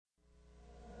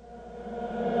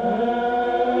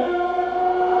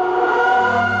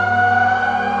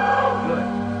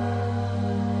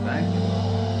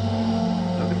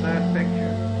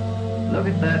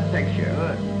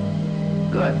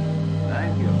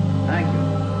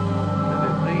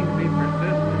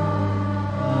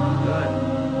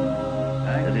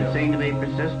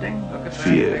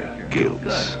Fear, guilt,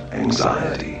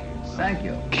 anxiety. Thank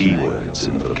you. Keywords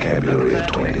in the vocabulary of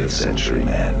 20th century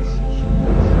man.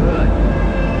 Good.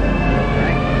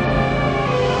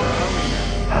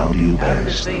 How do you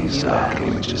banish these dark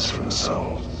images from the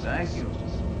soul? Thank you.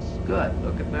 Good.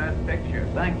 Look at that picture.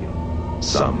 Thank you.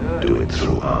 Some Good. do it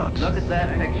through art. Look at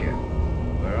that picture.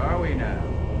 Where are we now?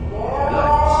 Good.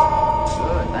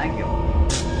 Good. Thank you.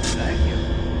 Thank you.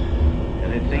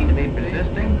 Does it seem to be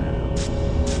persisting?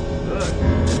 Good.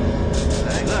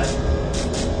 Very good.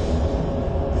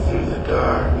 Through the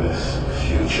darkness of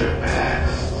future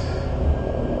past,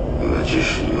 the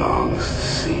magician longs to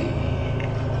see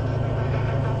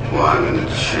one in a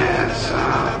chance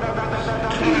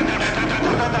between the two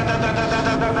worlds.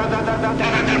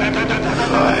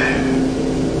 Fire,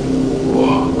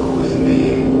 walk with me.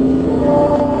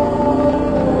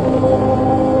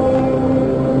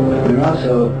 We're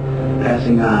also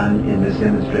passing on in this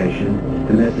demonstration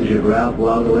the message of Ralph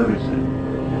Waldo Emerson,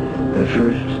 the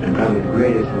first and probably the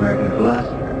greatest American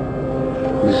philosopher,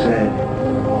 who said,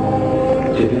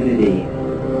 divinity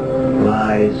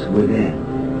lies within.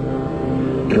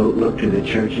 Don't look to the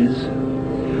churches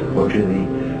or to the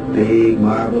big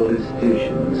marble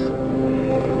institutions.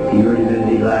 Your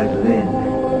divinity lies within.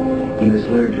 You must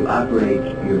learn to operate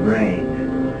your brain,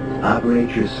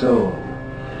 operate your soul,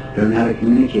 learn how to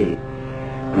communicate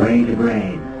brain to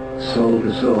brain, soul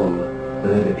to soul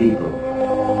with other people.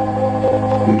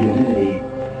 Your divinity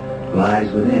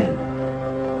lies within.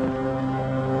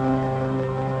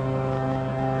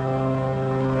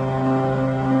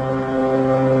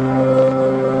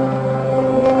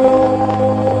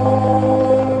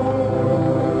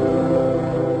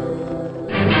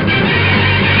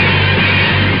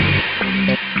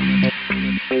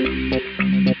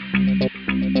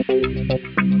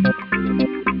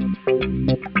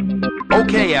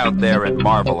 Okay, out there in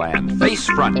Marveland, face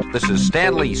front, this is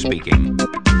Stan Lee speaking.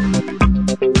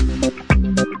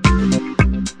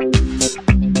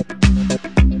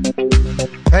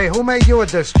 Hey, who made you a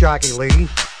disc jockey, Lee?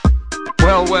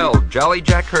 Well, Jolly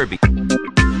Jack Kirby.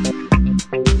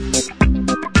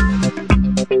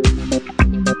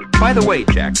 By the way,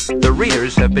 Jack, the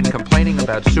readers have been complaining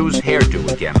about Sue's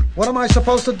hairdo again. What am I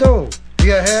supposed to do?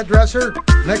 Be a hairdresser?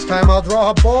 Next time I'll draw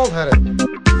her bald-headed.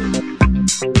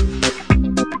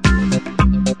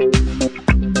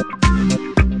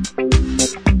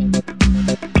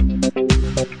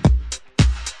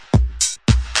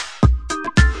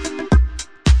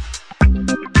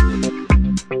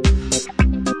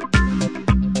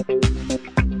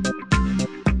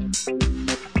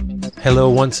 Hello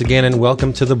once again and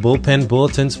welcome to the Bullpen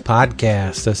Bulletins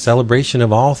podcast, a celebration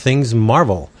of all things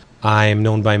Marvel. I am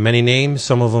known by many names,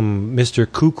 some of them Mr.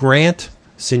 Kook Rant,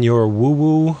 Senor Woo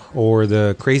Woo, or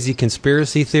the Crazy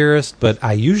Conspiracy Theorist, but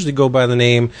I usually go by the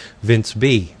name Vince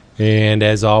B. And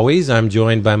as always, I'm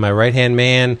joined by my right-hand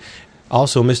man,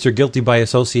 also Mr. Guilty by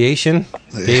Association,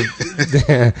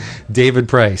 David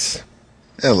Price.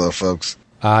 Hello, folks.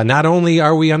 Not only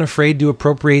are we unafraid to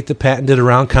appropriate the patented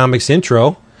Around Comics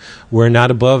intro, we're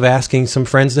not above asking some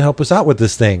friends to help us out with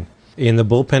this thing. In the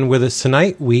bullpen with us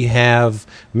tonight, we have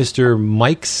Mr.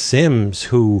 Mike Sims,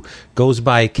 who goes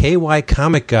by KY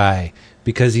Comic Guy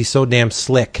because he's so damn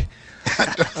slick.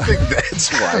 I don't think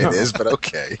that's why it is, but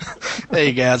okay.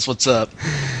 Hey, guys, what's up?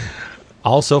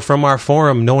 Also from our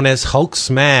forum, known as Hulk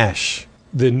Smash,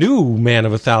 the new man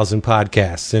of 1,000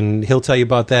 podcasts, and he'll tell you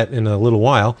about that in a little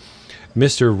while,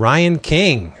 Mr. Ryan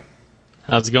King.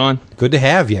 How's it going? Good to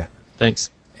have you. Thanks.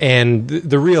 And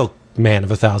the real man of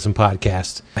 1,000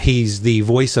 podcasts. He's the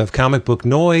voice of Comic Book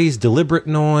Noise, Deliberate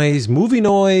Noise, Movie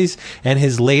Noise, and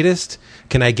his latest,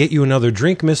 Can I Get You Another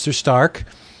Drink, Mr. Stark?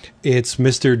 It's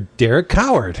Mr. Derek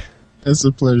Coward. It's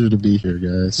a pleasure to be here,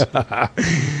 guys.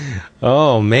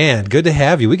 Oh, man. Good to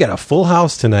have you. We got a full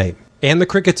house tonight. And the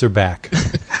crickets are back.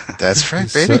 That's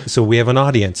right, baby. So we have an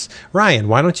audience. Ryan,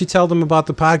 why don't you tell them about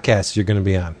the podcast you're going to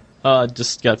be on?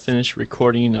 Just got finished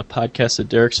recording a podcast that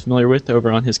Derek's familiar with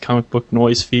over on his Comic Book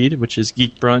Noise feed, which is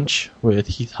Geek Brunch with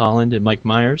Heath Holland and Mike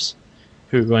Myers,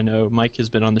 who I know Mike has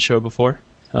been on the show before.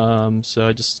 So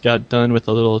I just got done with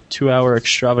a little 2-hour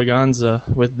extravaganza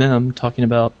with them talking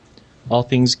about all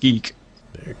things geek.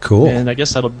 Cool. And I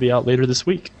guess that'll be out later this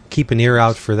week. Keep an ear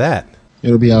out for that.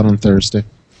 It'll be out on Thursday.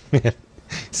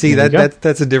 See,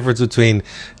 that's a difference between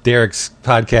Derek's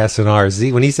podcast and ours.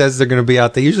 When he says they're going to be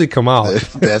out, they usually come out.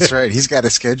 That's right. He's got a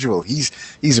schedule. He's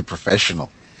a professional.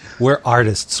 We're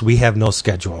artists. We have no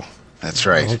schedule. That's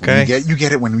right. Okay. You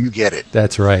get it when you get it.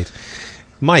 That's right.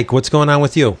 Mike, what's going on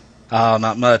with you? Oh,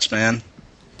 not much, man.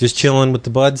 Just chilling with the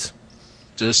buds?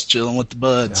 Just chilling with the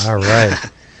buds. All right.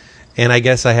 And I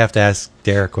guess I have to ask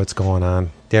Derek what's going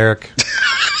on. Derek.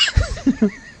 What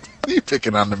are you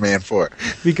picking on the man for?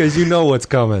 Because you know what's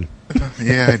coming.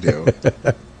 Yeah, I do.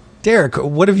 Derek,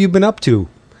 what have you been up to,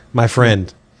 my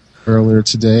friend? Earlier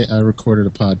today, I recorded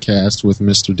a podcast with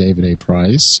Mr. David A.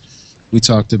 Price. We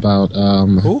talked about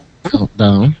Who?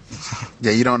 Countdown.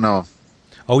 Yeah, you don't know.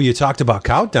 Oh, you talked about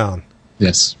Countdown.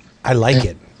 Yes. I like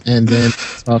it. And then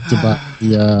talked about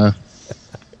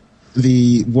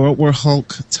the World War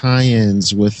Hulk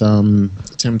tie-ins with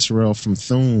Tim Terrell from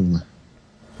Thum.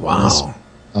 Wow.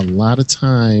 A lot of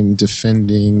time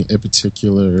defending a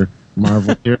particular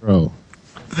Marvel hero.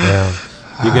 Yeah.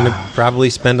 You're going to probably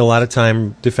spend a lot of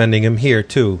time defending him here,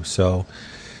 too. So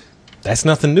that's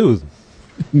nothing new.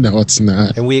 No, it's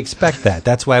not. And we expect that.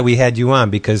 That's why we had you on,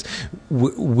 because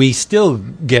we still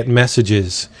get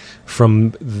messages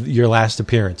from your last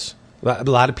appearance. A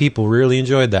lot of people really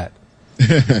enjoyed that.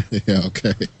 Yeah,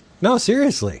 okay. No,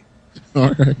 seriously.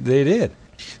 All right. They did.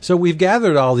 So we've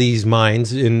gathered all these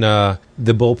minds in the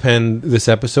bullpen this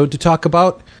episode to talk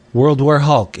about World War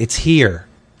Hulk. It's here.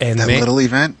 And That little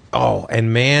event? Oh,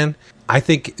 and man, I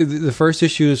think the first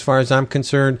issue, as far as I'm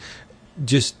concerned,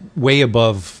 just way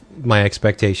above my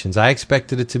expectations. I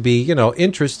expected it to be,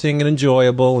 interesting and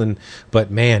enjoyable, but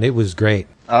man, it was great.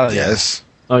 Oh, Yes.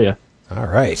 Oh, yeah. All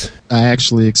right. I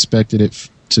actually expected it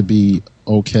to be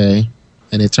okay,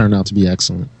 and it turned out to be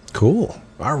excellent. Cool.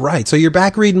 All right. So you're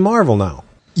back reading Marvel now.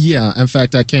 Yeah, in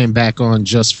fact, I came back on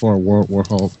just for World War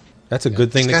Hulk. That's a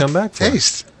good thing It's to got come back for.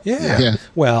 taste. Yeah. Yeah.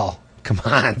 Well, come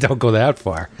on. Don't go that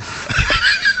far.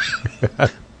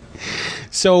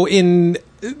 So in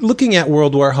looking at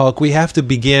World War Hulk, we have to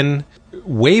begin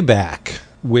way back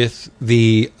with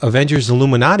the Avengers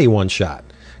Illuminati one-shot,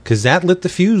 because that lit the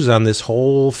fuse on this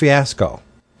whole fiasco.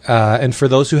 And for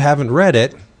those who haven't read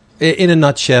it, in a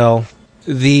nutshell,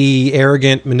 the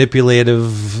arrogant,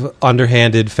 manipulative,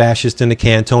 underhanded fascist in a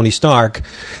can, Tony Stark,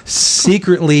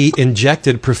 secretly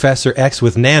injected Professor X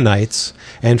with nanites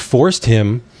and forced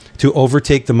him to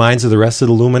overtake the minds of the rest of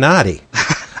the Illuminati.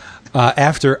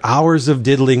 After hours of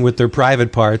diddling with their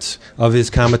private parts of his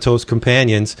comatose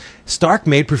companions, Stark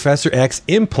made Professor X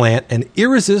implant an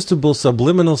irresistible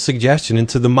subliminal suggestion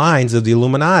into the minds of the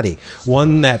Illuminati,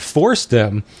 one that forced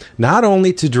them not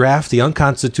only to draft the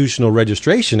Unconstitutional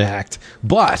Registration Act,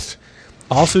 but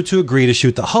also to agree to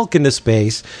shoot the Hulk into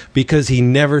space because he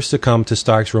never succumbed to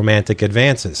Stark's romantic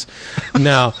advances.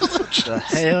 Now, The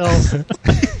hell?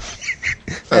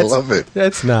 I love it.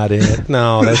 that's not it.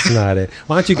 No, that's not it.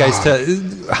 Why don't you guys tell?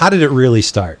 How did it really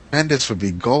start? Bendis would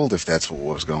be gold if that's what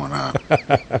was going on.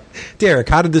 Derek,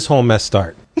 how did this whole mess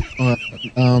start?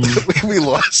 We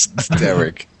lost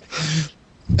Derek.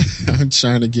 I'm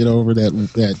trying to get over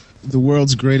that the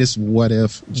world's greatest what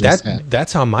if just happened.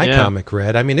 That's how my comic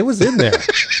read. I mean, it was in there.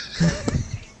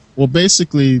 Well,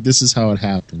 basically, this is how it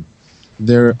happened.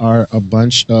 There are a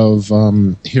bunch of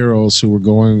heroes who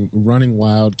were running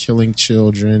wild, killing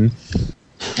children,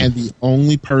 and the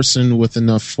only person with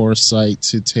enough foresight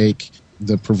to take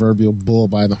the proverbial bull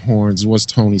by the horns was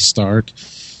Tony Stark.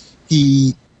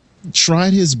 He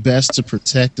tried his best to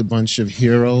protect a bunch of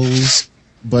heroes,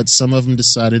 but some of them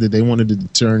decided that they wanted to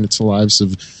turn into lives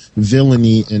of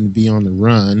villainy and be on the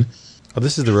run. Oh,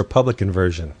 this is the Republican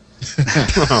version.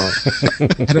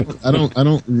 I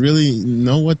don't really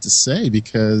know what to say,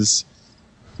 because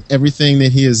everything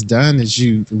that he has done, as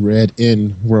you read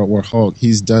in World War Hulk,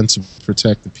 he's done to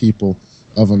protect the people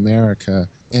of America,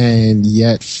 and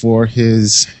yet for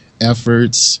his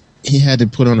efforts, he had to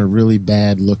put on a really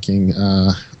bad looking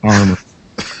armor.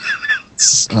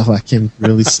 That's all I can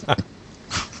really say.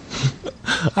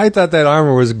 I thought that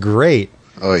armor was great.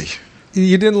 Oy.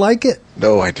 You didn't like it?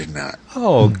 No, I did not.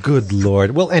 Oh, good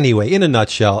Lord. Well, anyway, in a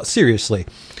nutshell, seriously,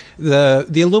 the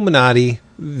Illuminati,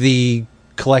 the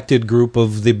collected group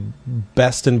of the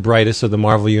best and brightest of the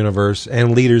Marvel Universe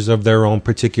and leaders of their own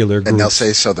particular groups. And they'll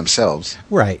say so themselves.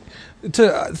 Right.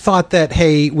 Thought that,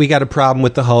 hey, we got a problem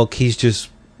with the Hulk. He's just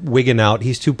wigging out.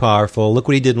 He's too powerful. Look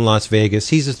what he did in Las Vegas.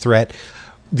 He's a threat.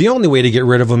 The only way to get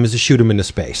rid of him is to shoot him into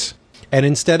space. And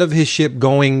instead of his ship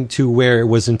going to where it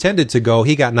was intended to go,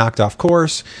 he got knocked off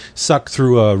course, sucked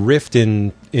through a rift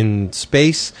in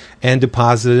space, and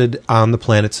deposited on the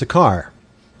planet Sakaar,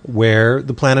 where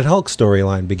the Planet Hulk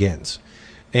storyline begins.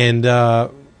 And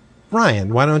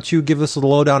Ryan, why don't you give us a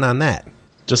lowdown on that?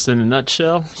 Just in a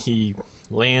nutshell, he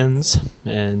lands,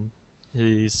 and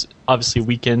he's obviously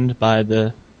weakened by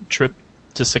the trip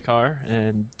to Sakaar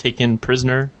and taken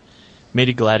prisoner, made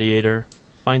a gladiator,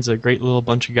 finds a great little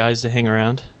bunch of guys to hang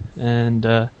around, and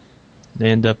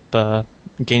they end up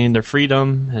gaining their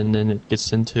freedom, and then it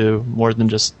gets into more than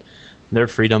just their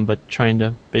freedom, but trying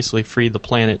to basically free the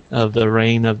planet of the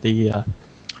reign of the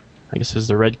I guess it was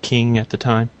the Red King at the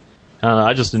time.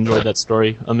 I just enjoyed that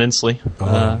story immensely.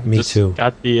 Me too.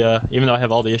 Got the even though I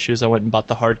have all the issues, I went and bought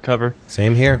the hardcover.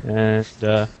 Same here.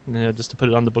 And just to put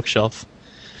it on the bookshelf.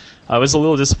 I was a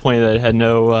little disappointed that it had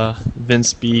no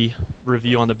Vince B.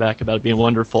 review on the back about it being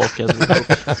wonderful.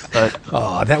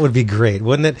 Oh, that would be great,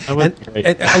 wouldn't it? That would be great.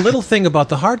 And a little thing about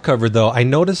the hardcover, though, I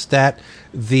noticed that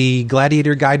the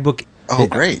Gladiator guidebook. Oh,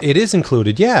 great! It is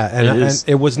included, yeah, and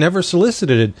it was never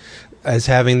solicited as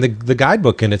having the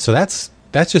guidebook in it. So that's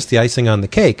just the icing on the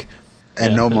cake.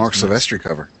 And no Mark Silvestri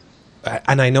cover.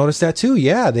 And I noticed that too.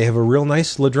 Yeah, they have a real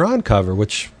nice Ladron cover,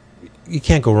 which you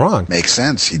can't go wrong. Makes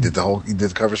sense. He did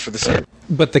the covers for the series.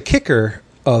 But the kicker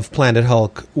of Planet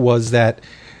Hulk was that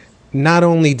not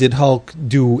only did Hulk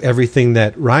do everything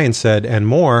that Ryan said and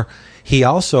more, he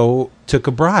also took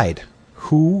a bride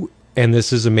who, and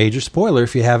this is a major spoiler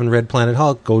if you haven't read Planet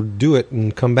Hulk, go do it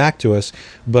and come back to us.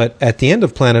 But at the end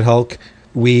of Planet Hulk,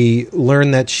 we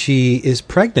learn that she is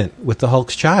pregnant with the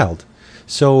Hulk's child.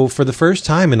 So for the first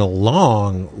time in a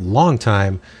long, long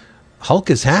time,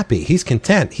 Hulk is happy. He's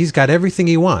content. He's got everything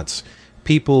he wants.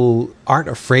 People aren't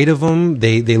afraid of him.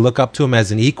 They look up to him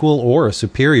as an equal or a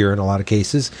superior in a lot of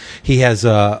cases. He has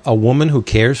a woman who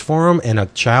cares for him and a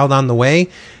child on the way.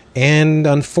 And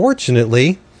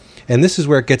unfortunately, and this is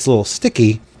where it gets a little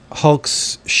sticky,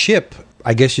 Hulk's ship,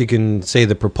 I guess you can say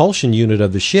the propulsion unit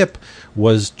of the ship,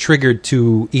 was triggered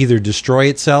to either destroy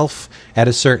itself at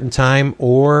a certain time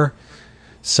or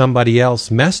somebody else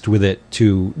messed with it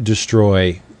to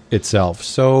destroy itself.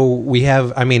 So we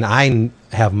have, I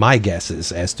have my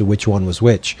guesses as to which one was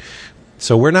which.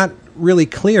 So we're not really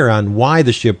clear on why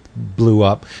the ship blew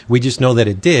up. We just know that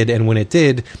it did, and when it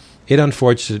did, it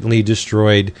unfortunately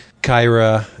destroyed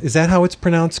Kyra. Is that how it's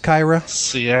pronounced, Kyra?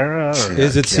 Sierra?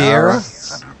 Is it Sierra?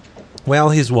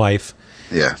 Well, his wife.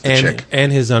 Yeah, the chick.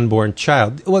 And his unborn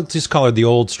child. Well, just call her the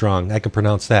Old Strong. I can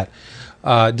pronounce that.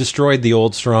 Destroyed the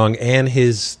Old Strong and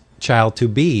his child to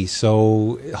be.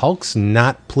 So Hulk's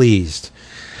not pleased.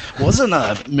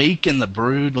 Wasn't Meek and the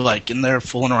Brood like in there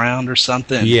fooling around or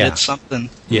something? Yeah. Did something.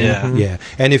 Yeah. Yeah.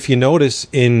 And if you notice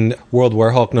in World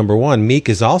War Hulk #1, Meek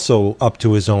is also up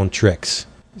to his own tricks.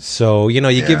 So, you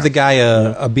give the guy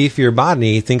a beefier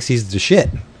body, he thinks he's the shit.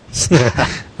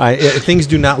 Things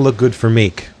do not look good for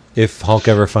Meek if Hulk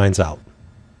ever finds out.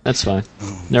 That's fine.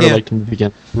 Never liked him to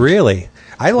begin. Really?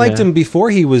 I liked him before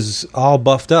he was all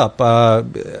buffed up.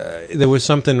 There was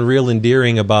something real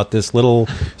endearing about this little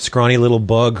scrawny little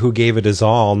bug who gave it his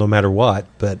all, no matter what.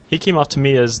 But he came off to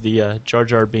me as the Jar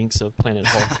Jar Binks of Planet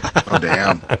Hulk. Oh,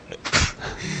 damn.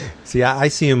 See, I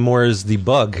see him more as the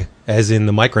bug, as in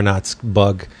the Micronauts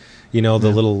bug. The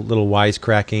little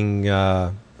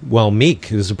wisecracking.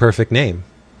 Meek is a perfect name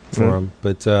for him.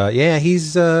 But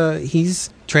he's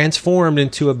transformed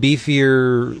into a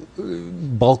beefier,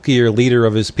 bulkier leader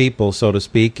of his people, so to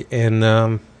speak,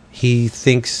 and he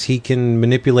thinks he can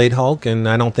manipulate Hulk, and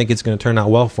I don't think it's going to turn out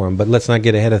well for him, but let's not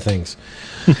get ahead of things.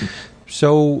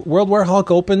 So World War Hulk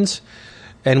opens,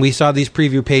 and we saw these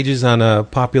preview pages on a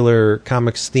popular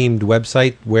comics-themed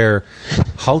website where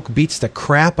Hulk beats the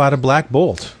crap out of Black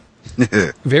Bolt.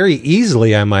 Very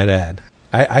easily, I might add.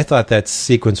 I thought that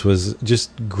sequence was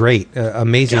just great.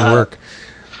 Amazing work.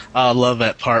 I love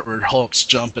that part where Hulk's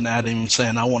jumping at him and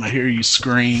saying, "I want to hear you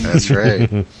scream." That's right.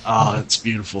 It's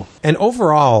beautiful. And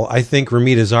overall, I think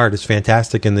Romita's art is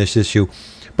fantastic in this issue.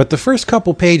 But the first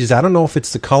couple pages, I don't know if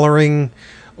it's the coloring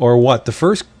or what, the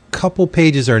first couple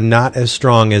pages are not as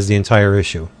strong as the entire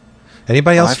issue.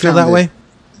 Anybody else feel that way?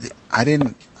 I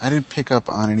didn't pick up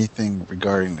on anything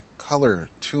regarding the color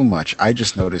too much. I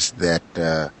just noticed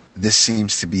that this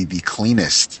seems to be the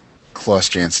cleanest Klaus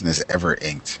Janson has ever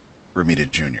inked Romita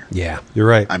Jr. Yeah, you're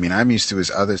right. I'm used to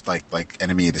his others, like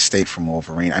Enemy of the State from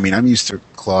Wolverine. I'm used to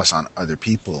Klaus on other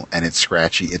people, and it's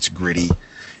scratchy, it's gritty.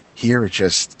 Here,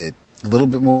 it's a little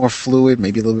bit more fluid,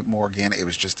 maybe a little bit more organic. It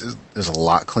was a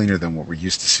lot cleaner than what we're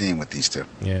used to seeing with these two.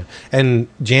 Yeah, and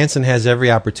Jansen has every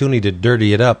opportunity to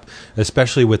dirty it up,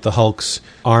 especially with the Hulk's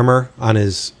armor on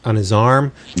his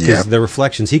arm. Because the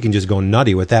reflections, he can just go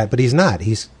nutty with that, but he's not.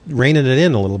 He's reining it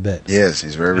in a little bit. Yes,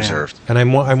 he's very reserved. And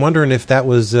I'm wondering if that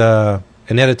was an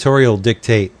editorial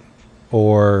dictate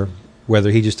or whether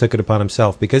he just took it upon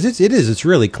himself, because it's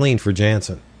really clean for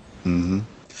Jansen. Mm-hmm.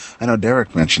 I know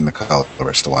Derek mentioned the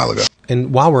colorist a while ago.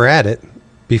 And while we're at it,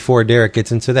 before Derek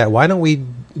gets into that, why don't we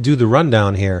do the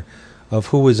rundown here of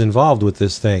who was involved with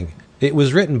this thing? It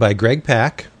was written by Greg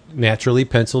Pak, naturally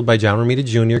penciled by John Romita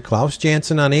Jr., Klaus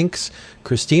Janson on inks,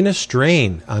 Christina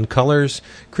Strain on colors,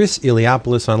 Chris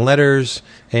Iliopoulos on letters,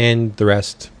 and the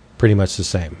rest pretty much the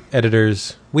same.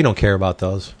 Editors, we don't care about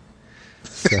those.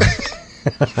 So.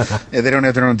 Yeah, they don't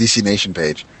have their own DC Nation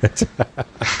page.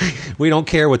 We don't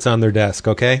care what's on their desk,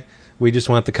 okay? We just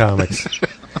want the comics.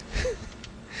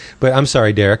 But I'm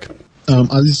sorry, Derek. I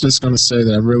was just going to say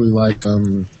that I really like,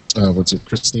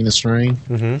 Christina Strain?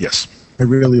 Mm-hmm. Yes. I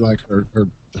really like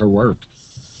her work,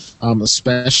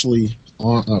 especially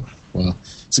on, well,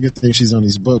 it's a good thing she's on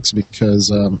these books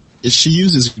because she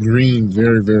uses green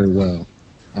very, very well.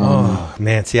 Oh,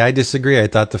 man, see, I disagree. I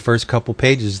thought the first couple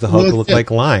pages, the Hulk looked like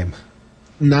lime.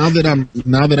 Now that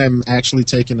I'm actually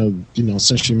taking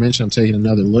since you mentioned, I'm taking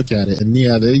another look at it, and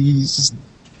yeah, these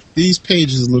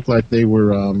pages look like they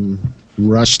were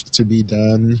rushed to be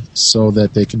done so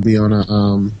that they could be on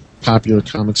a popular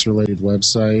comics related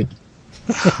website.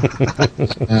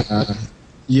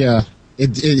 Yeah,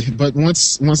 but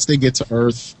once they get to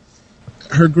Earth,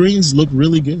 her greens look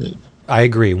really good. I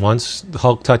agree. Once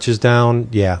Hulk touches down,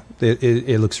 yeah,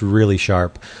 it looks really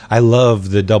sharp. I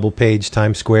love the double page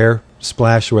Times Square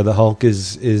splash where the Hulk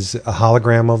is a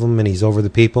hologram of him and he's over the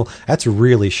people. That's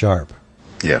really sharp.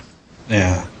 Yeah.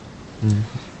 Yeah. Mm-hmm.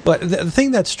 But the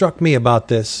thing that struck me about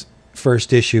this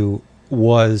first issue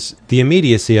was the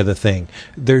immediacy of the thing.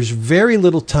 There's very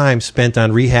little time spent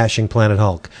on rehashing Planet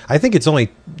Hulk. I think it's only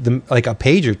like a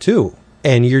page or two,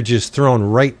 and you're just thrown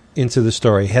right into the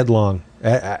story headlong.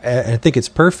 I think it's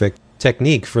perfect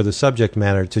technique for the subject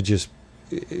matter to just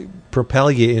propel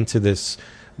you into this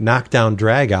knockdown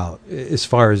drag out. As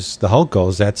far as the Hulk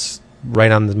goes, that's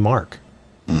right on the mark.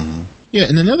 Mm-hmm. Yeah,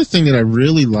 and another thing that I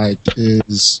really liked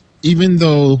is, even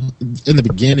though in the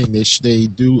beginning they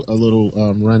do a little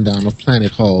rundown of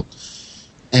Planet Hulk,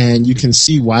 and you can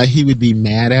see why he would be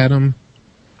mad at him,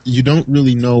 you don't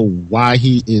really know why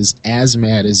he is as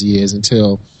mad as he is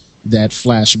until that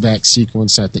flashback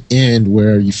sequence at the end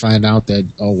where you find out that,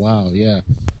 oh wow, yeah,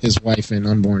 his wife and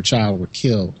unborn child were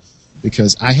killed.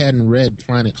 Because I hadn't read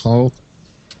Planet Hulk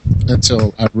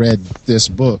until I read this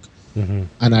book. Mm-hmm.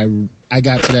 And I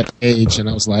got to that page and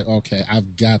I was like, okay,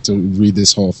 I've got to read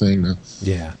this whole thing now.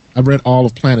 Yeah. I read all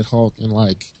of Planet Hulk in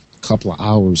like a couple of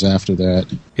hours after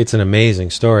that. It's an amazing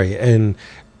story. And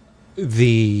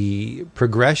the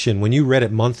progression, when you read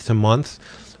it month to month,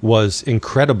 was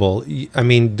incredible. I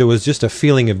mean, there was just a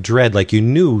feeling of dread, like you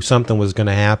knew something was going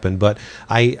to happen, but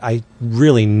I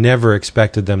really never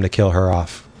expected them to kill her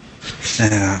off.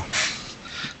 Yeah.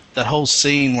 That whole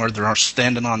scene where they're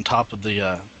standing on top of the,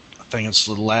 I think it's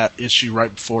the last issue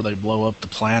right before they blow up the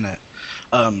planet.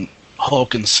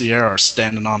 Hulk and Sierra are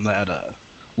standing on that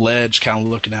ledge, kind of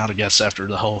looking out, I guess, after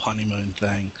the whole honeymoon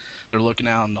thing. They're looking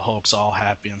out and the Hulk's all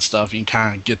happy and stuff. You can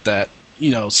kind of get that,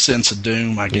 sense of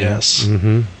doom, I guess. Yeah.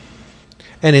 Mm-hmm.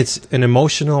 And it's an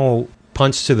emotional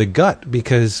punch to the gut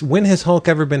because when has Hulk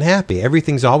ever been happy?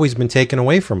 Everything's always been taken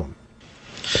away from him.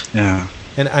 Yeah.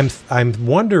 And I'm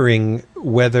wondering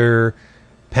whether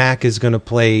Pack is going to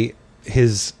play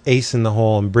his ace in the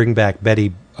hole and bring back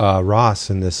Betty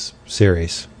Ross in this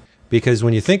series. Because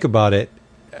when you think about it,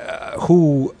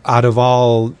 who out of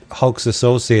all Hulk's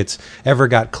associates ever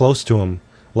got close to him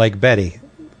like Betty?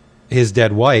 His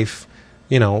dead wife,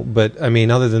 but I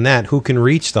mean, other than that, who can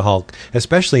reach the Hulk,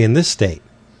 especially in this state?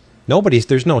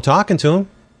 There's no talking to him.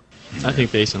 I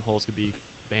think the ace in the hole could be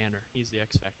Banner. He's the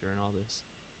X Factor in all this.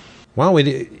 Well,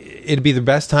 it'd be the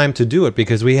best time to do it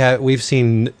because we've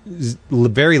seen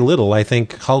very little. I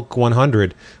think Hulk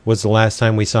 100 was the last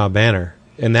time we saw Banner,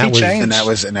 and that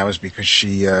was because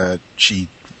she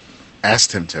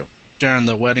asked him to during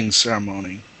the wedding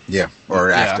ceremony. Yeah, or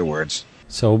afterwards.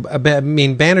 So I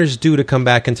mean, Banner's due to come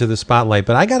back into the spotlight,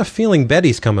 but I got a feeling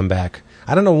Betty's coming back.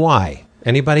 I don't know why.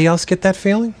 Anybody else get that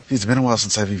feeling? It's been a while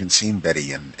since I've even seen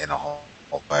Betty in a Hulk.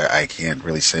 I can't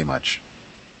really say much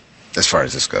as far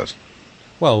as this goes.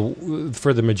 Well,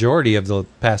 for the majority of the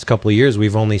past couple of years,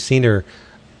 we've only seen her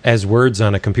as words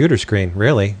on a computer screen,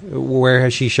 really. Where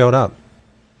has she showed up?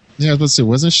 Yeah, let's see.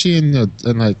 Wasn't she in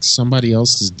like somebody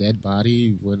else's dead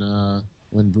body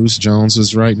when Bruce Jones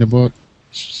was writing the book?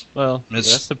 Well,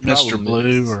 that's the problem. Mr.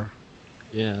 Blue,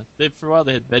 yeah. For a while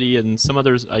they had Betty and some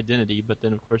other's identity, but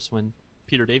then of course when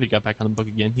Peter David got back on the book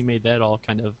again, he made that all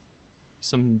kind of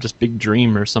some just big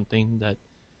dream or something that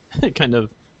kind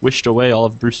of wished away all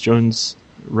of Bruce Jones'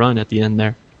 run at the end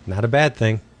there. Not a bad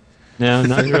thing. No,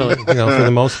 not really. For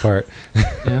the most part.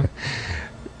 Yeah.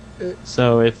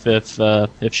 So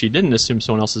if she didn't assume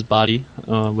someone else's body,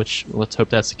 which let's hope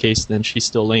that's the case, then she's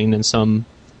still laying in some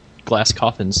glass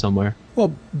coffin somewhere.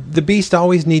 Well, the Beast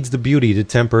always needs the beauty to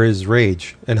temper his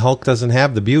rage, and Hulk doesn't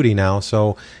have the beauty now.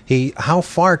 So how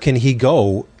far can he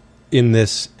go in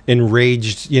this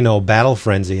enraged, battle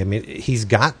frenzy? I mean, he's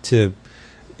got to.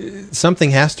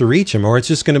 Something has to reach him, or it's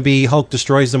just going to be Hulk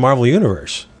destroys the Marvel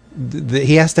Universe.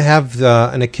 He has to have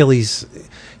an Achilles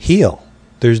heel.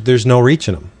 There's no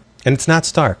reaching him. And it's not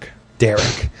Stark.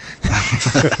 Derek.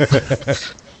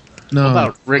 No, what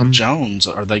about Rick Jones?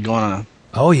 Are they going to...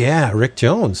 Oh, yeah, Rick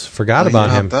Jones. Forgot about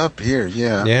him. Up here,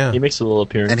 yeah. Yeah. He makes a little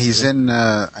appearance. And he's in,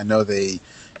 I know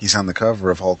he's on the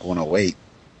cover of Hulk 108.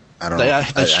 I don't know.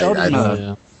 They showed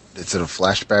him. Is it a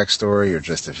flashback story, or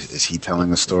just is he telling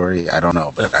the story? I don't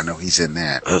know, but I know he's in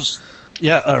that.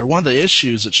 Yeah, one of the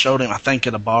issues, it showed him, I think,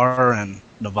 at a bar in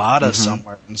Nevada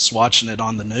somewhere, and just watching it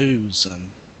on the news.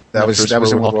 And that was in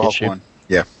the Hulk one.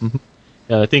 Yeah. Mm-hmm.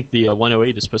 Yeah, I think the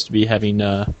 108 is supposed to be having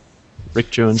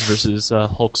Rick Jones versus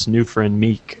Hulk's new friend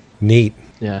Meek. Neat.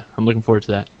 Yeah, I'm looking forward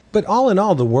to that. But all in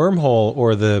all, the wormhole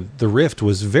or the rift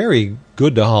was very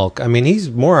good to Hulk. I mean, he's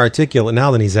more articulate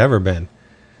now than he's ever been.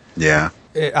 Yeah.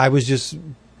 I was just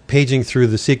paging through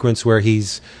the sequence where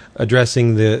he's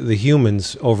addressing the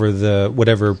humans over the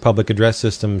whatever public address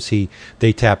systems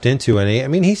they tapped into,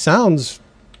 and he sounds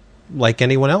like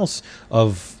anyone else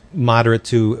of moderate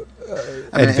to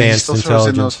advanced he still intelligence. Throws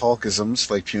in those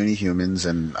Hulkisms like puny humans,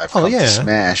 and I've come to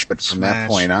Smash, but from that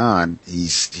point on,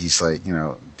 he's like,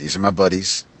 these are my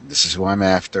buddies. This is who I'm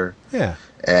after. Yeah,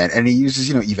 and he uses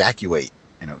evacuate.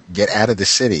 Get out of the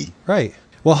city. Right.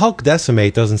 Well, Hulk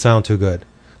Decimate doesn't sound too good.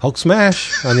 Hulk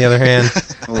Smash, on the other hand.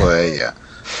 Well, yeah.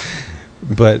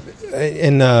 But,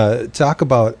 and talk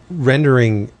about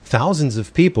rendering thousands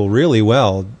of people really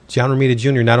well. John Romita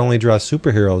Jr. not only draws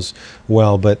superheroes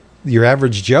well, but your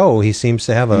average Joe, he seems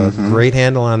to have a great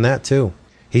handle on that, too.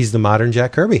 He's the modern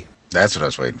Jack Kirby. That's what I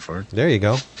was waiting for. There you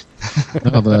go.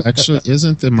 No, actually,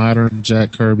 isn't the modern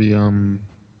Jack Kirby Rob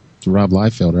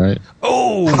Liefeld, right?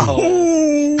 Oh!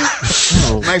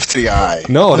 Knife to the eye.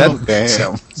 No, that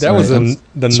was the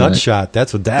nut right. shot.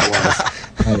 That's what that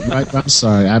was. I'm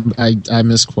sorry. I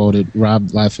misquoted. Rob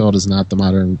Liefeld is not the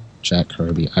modern Jack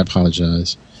Kirby. I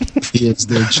apologize. He is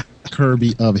the Jack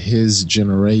Kirby of his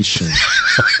generation.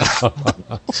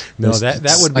 No,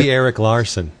 that would be Eric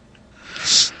Larson.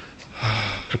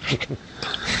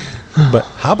 But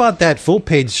how about that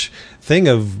full-page thing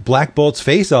of Black Bolt's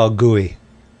face all gooey?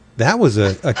 That was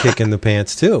a kick in the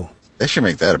pants, too. They should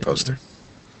make that a poster.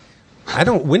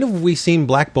 When have we seen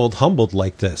Black Bolt humbled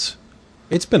like this?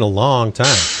 It's been a long time.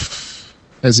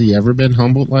 Has he ever been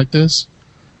humbled like this?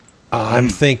 I'm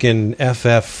thinking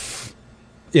FF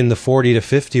in the 40 to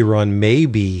 50 run,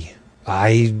 maybe.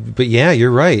 But yeah,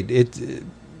 you're right.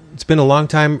 It's been a long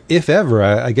time, if ever.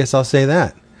 I guess I'll say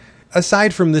that.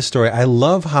 Aside from this story, I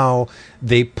love how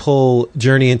they pull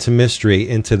Journey into Mystery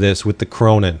into this with the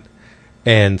Cronin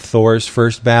and Thor's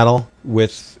first battle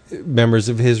with members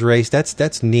of his race.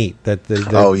 That's neat. They're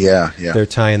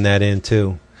tying that in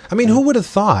too. I mean, who would have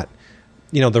thought?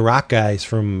 The Rock guys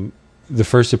from the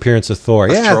first appearance of Thor.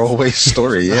 Throwaway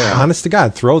story. Yeah, honest to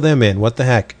God, throw them in. What the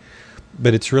heck?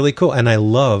 But it's really cool, and I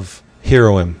love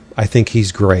Hero-Im. I think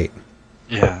he's great.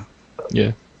 Yeah.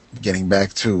 Getting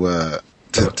back to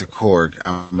Korg,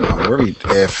 I'm worried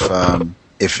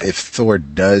if Thor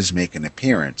does make an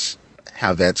appearance,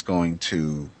 how that's going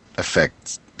to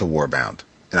affect the Warbound.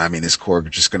 And I mean, is Korg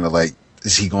just going to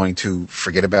is he going to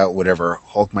forget about whatever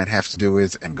Hulk might have to do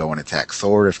with and go and attack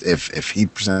Thor if he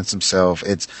presents himself?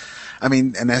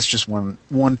 And that's just one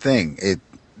thing.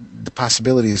 The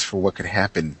possibilities for what could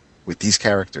happen with these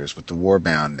characters, with the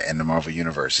Warbound and the Marvel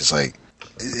Universe, is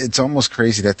it's almost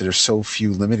crazy that there's so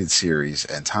few limited series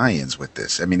and tie-ins with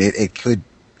this. I mean, it could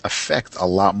affect a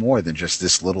lot more than just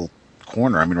this little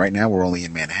corner. I mean, right now we're only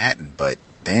in Manhattan, but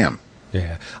damn.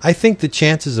 Yeah. I think the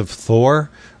chances of Thor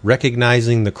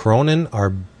recognizing the Cronin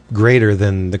are greater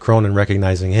than the Cronin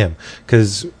recognizing him.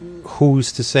 Because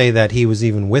who's to say that he was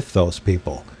even with those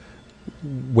people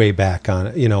way back on,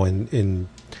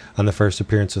 on the first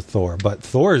appearance of Thor. But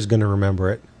Thor is going to remember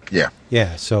it. Yeah.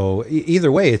 Yeah, so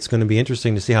either way, it's going to be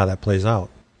interesting to see how that plays out.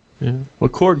 Yeah. Well,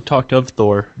 Korg talked of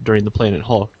Thor during the Planet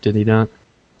Hulk, did he not?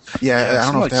 Yeah, I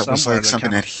don't know if that was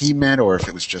something that he meant or if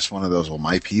it was just one of those,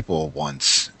 my people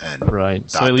once. And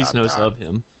right, so at least knows of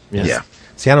him. Yeah.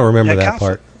 See, I don't remember that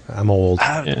part. I'm old.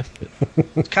 It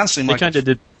kind of seemed like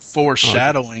did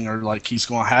foreshadowing or like he's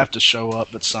going to have to show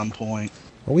up at some point.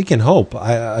 Well, we can hope.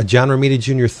 John Romita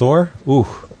Jr. Thor? Ooh.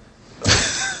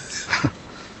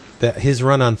 His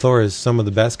run on Thor is some of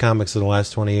the best comics of the last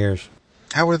 20 years.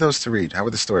 How were those to read? How were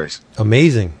the stories?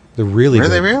 Amazing. They're really good. Were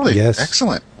they really? Yes.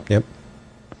 Excellent. Yep.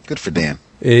 Good for Dan.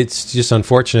 It's just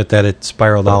unfortunate that it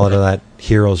spiraled all into that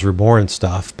Heroes Reborn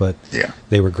stuff, but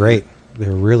they were great. They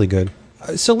were really good.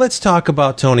 So let's talk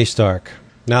about Tony Stark.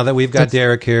 Now that we've got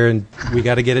Derek here and we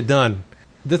got to get it done.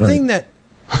 The thing that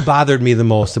bothered me the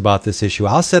most about this issue,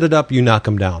 I'll set it up, you knock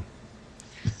him down,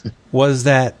 was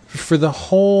that for the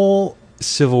whole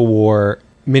Civil War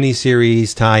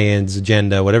miniseries, tie-ins,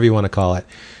 agenda, whatever you want to call it,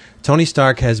 Tony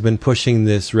Stark has been pushing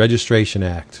this Registration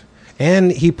Act.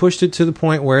 And he pushed it to the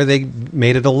point where they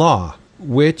made it a law,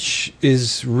 which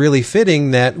is really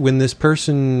fitting that when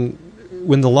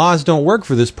the laws don't work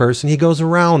for this person, he goes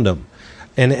around them.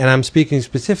 And I'm speaking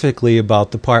specifically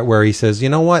about the part where he says, you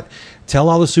know what, tell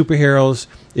all the superheroes,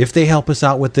 if they help us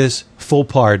out with this, full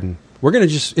pardon. We're going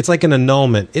to it's like an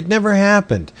annulment. It never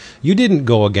happened. You didn't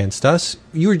go against us.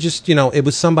 You were just, it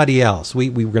was somebody else.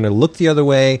 We were going to look the other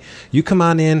way. You come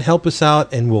on in, help us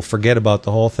out, and we'll forget about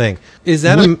the whole thing. Is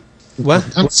that what?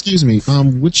 Excuse me.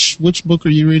 Which book are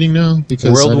you reading now?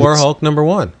 Because World War Hulk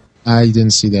 #1. I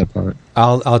didn't see that part.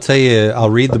 I'll tell you. I'll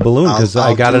read the balloon because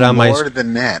I got it on my. More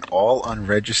than that, all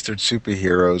unregistered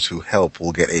superheroes who help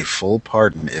will get a full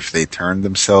pardon if they turn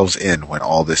themselves in when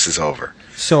all this is over.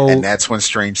 And that's when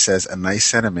Strange says a nice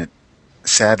sentiment.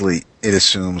 Sadly, it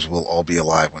assumes we'll all be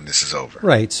alive when this is over.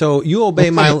 Right. So you obey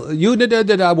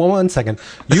one second.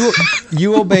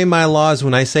 You obey my laws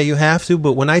when I say you have to,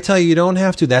 but when I tell you don't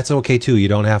have to, that's okay too. You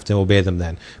don't have to obey them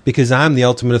then, because I'm the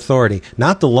ultimate authority,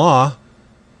 not the law.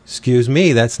 Excuse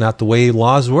me, that's not the way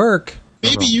laws work.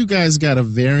 Maybe you guys got a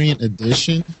variant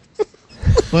edition,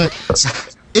 but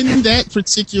in that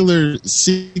particular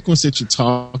sequence that you're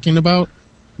talking about,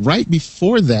 right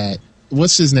before that,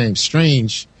 what's his name?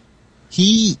 Strange.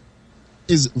 He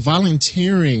is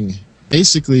volunteering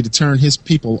basically to turn his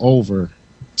people over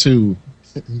to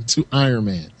Iron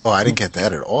Man. Oh, I didn't get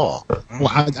that at all.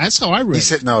 Well, that's how I read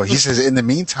it. He says, in the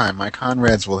meantime, my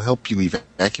comrades will help you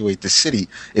evacuate the city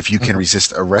if you can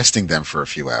resist arresting them for a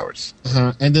few hours.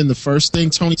 And then the first thing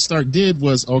Tony Stark did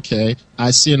was, okay,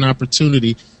 I see an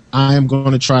opportunity. I am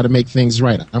going to try to make things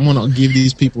right. I'm going to give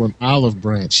these people an olive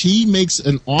branch. He makes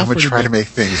an offer. I'm going to try to make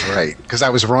things right, because I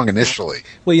was wrong initially.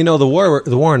 Well, the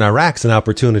war in Iraq's an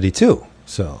opportunity too.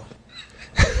 So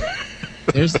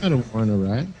there's not a war in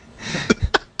Iraq.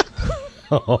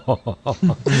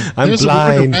 I'm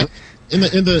blind. In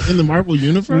the Marvel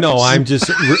universe? No, I'm just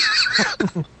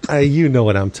you know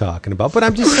what I'm talking about. But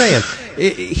I'm just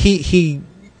saying,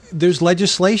 there's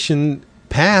legislation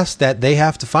passed that they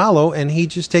have to follow, and he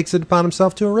just takes it upon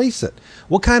himself to erase it.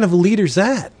 What kind of a leader's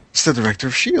that? It's the director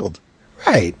of S.H.I.E.L.D.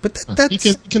 Right, but that's...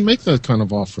 He can make that kind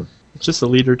of offer. It's just a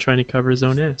leader trying to cover his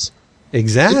own ass.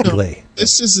 Exactly.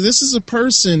 This is a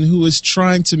person who is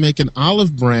trying to make an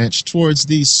olive branch towards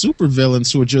these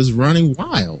supervillains who are just running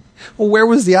wild. Well, where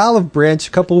was the olive branch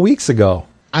a couple of weeks ago?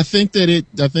 I think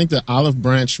the olive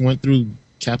branch went through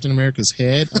Captain America's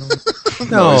head.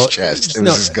 No, his chest. It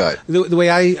was his gut. The way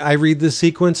I read this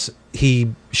sequence,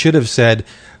 he should have said,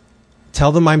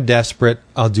 tell them I'm desperate.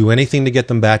 I'll do anything to get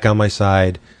them back on my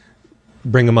side.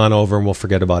 Bring them on over and we'll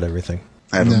forget about everything.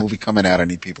 I have a movie coming out. I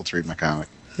need people to read my comic.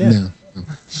 Yeah. No.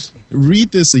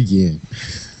 Read this again.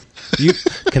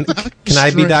 Can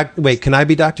I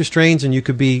be Doctor Strange and you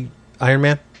could be Iron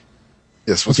Man?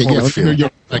 Yes. Let me hear your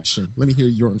inflection. Let me hear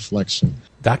your inflection.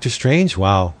 Doctor Strange.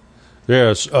 Wow.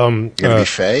 Yes. You gonna be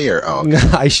Faye or okay.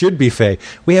 I should be Faye.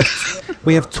 We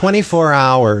have 24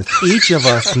 hours. Each of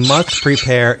us must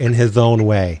prepare in his own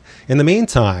way. In the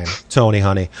meantime, Tony,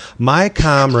 honey, my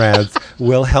comrades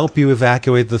will help you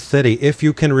evacuate the city if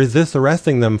you can resist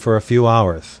arresting them for a few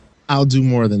hours. I'll do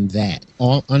more than that.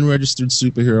 All unregistered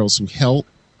superheroes who help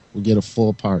will get a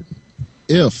full pardon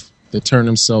if they turn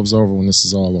themselves over when this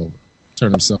is all over.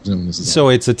 Turn themselves in when this is all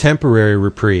over. So it's a temporary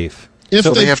reprieve.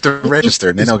 So they have to register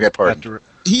and then they'll get pardoned.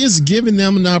 He has given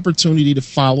them an opportunity to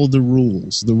follow the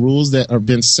rules that have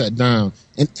been set down.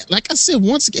 And like I said,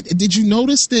 once again, did you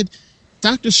notice that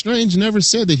Doctor Strange never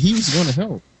said that he was going to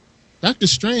help? Doctor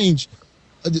Strange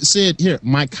said, here,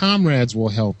 my comrades will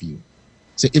help you.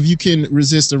 So if you can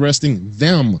resist arresting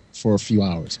them for a few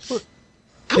hours.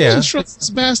 I wouldn't trust this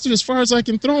bastard as far as I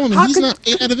can throw him, and he's not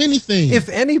made out of anything. If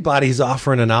anybody's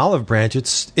offering an olive branch,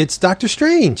 it's Doctor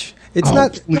Strange. It's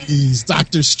not. Please,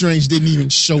 Doctor Strange didn't even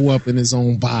show up in his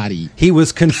own body. He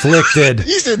was conflicted.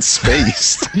 He's in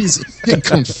space. He's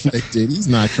conflicted. He's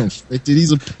not conflicted.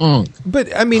 He's a punk.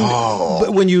 But I mean,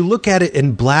 but when you look at it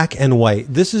in black and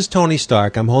white, this is Tony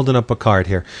Stark. I'm holding up a card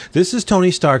here. This is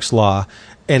Tony Stark's law,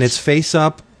 and it's face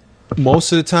up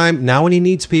most of the time. Now, when he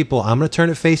needs people, I'm going to turn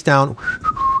it face down.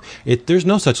 There's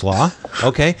no such law,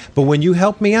 okay? But when you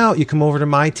help me out, you come over to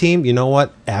my team, you know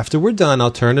what? After we're done,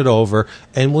 I'll turn it over,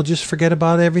 and we'll just forget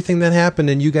about everything that happened,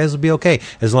 and you guys will be okay,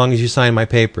 as long as you sign my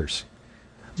papers.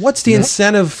 What's the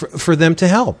incentive for them to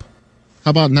help?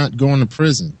 How about not going to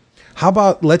prison? How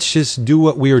about let's just do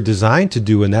what we were designed to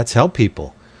do, and that's help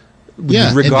people?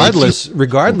 Yeah,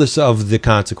 regardless of the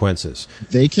consequences.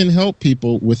 They can help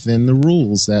people within the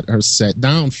rules that are set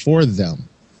down for them.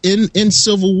 in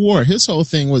Civil War, his whole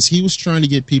thing was he was trying to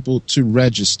get people to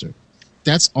register.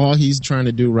 That's all he's trying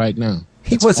to do right now.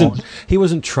 He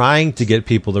wasn't trying to get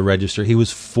people to register. He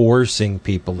was forcing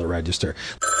people to register.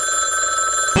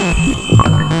 This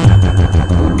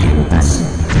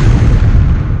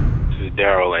is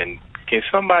Daryl, and can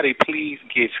somebody please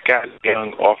get Scott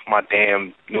Young off my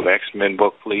damn new X-Men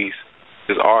book, please?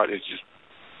 His art is just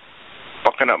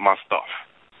fucking up my stuff.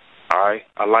 All right?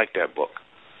 I like that book.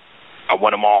 I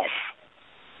want him off.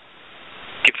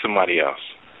 Get somebody else.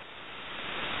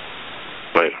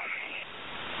 Later.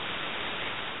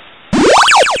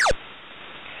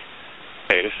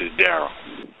 Hey, this is Daryl.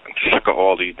 I'm sick of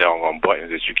all these doggone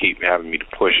buttons that you keep having me to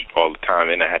push all the time,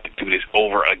 and I had to do this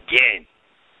over again.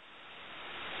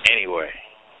 Anyway,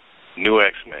 New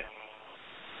X-Men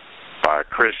by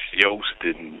Chris Yost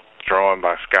and drawn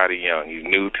by Scotty Young. He's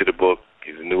new to the book.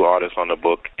 He's a new artist on the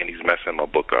book, and he's messing my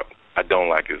book up. I don't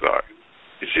like his art.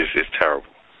 It's terrible.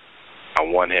 I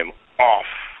want him off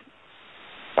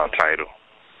my title.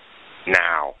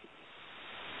 Now.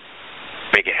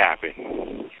 Make it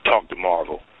happen. Talk to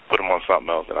Marvel. Put him on something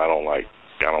else that I don't like.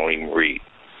 I don't even read.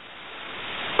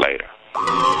 Later.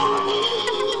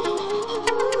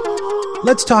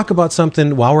 Let's talk about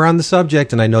something while we're on the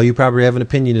subject, and I know you probably have an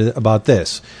opinion about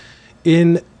this.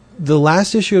 In the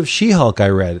last issue of She-Hulk I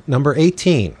read, number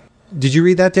 18. Did you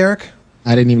read that, Derek?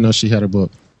 I didn't even know she had a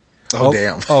book. Oh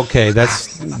damn. Okay,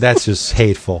 that's just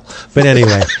hateful. But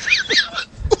anyway,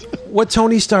 what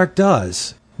Tony Stark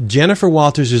does, Jennifer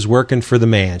Walters is working for the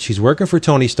man. She's working for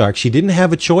Tony Stark. She didn't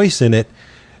have a choice in it.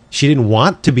 She didn't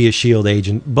want to be a S.H.I.E.L.D.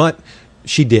 agent, but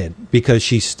she did because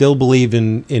she still believed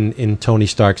in Tony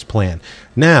Stark's plan.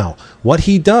 Now, what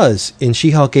he does in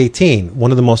She-Hulk 18,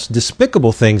 one of the most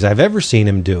despicable things I've ever seen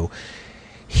him do,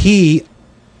 he,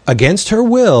 against her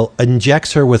will,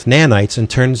 injects her with nanites and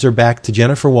turns her back to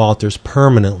Jennifer Walters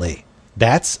permanently.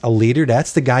 That's a leader.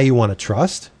 That's the guy you want to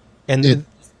trust. And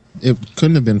it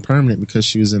couldn't have been permanent because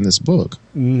she was in this book.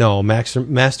 No,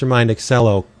 Mastermind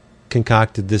Excello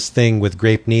concocted this thing with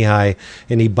Grape Knee-High,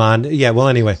 and he bonded. Yeah, well,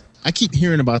 anyway. I keep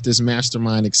hearing about this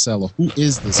Mastermind Excello. Who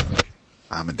is this guy?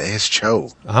 Amadeus Cho.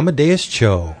 Amadeus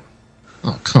Cho.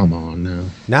 Oh, come on now.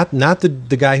 Not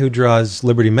the guy who draws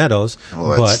Liberty Meadows,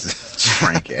 but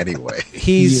Frank anyway.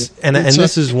 He's and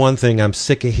this is one thing I'm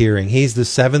sick of hearing. He's the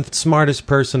 7th smartest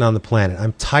person on the planet.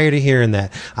 I'm tired of hearing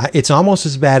that. It's almost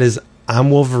as bad as I'm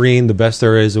Wolverine, the best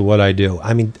there is at what I do.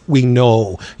 I mean, we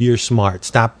know you're smart.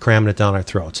 Stop cramming it down our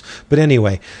throats. But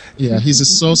anyway. Yeah, he's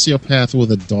a sociopath with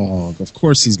a dog. Of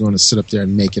course he's going to sit up there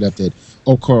and make it up that,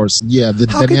 of course, yeah, the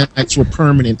nanites were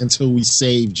permanent until we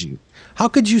saved you. How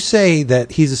could you say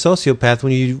that he's a sociopath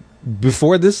when you,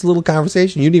 before this little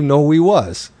conversation, you didn't even know who he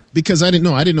was? Because I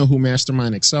didn't know who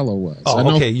Mastermind Excello was.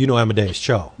 Oh, okay, you know Amadeus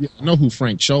Cho. Yeah, I know who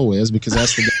Frank Cho is because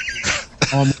that's the guy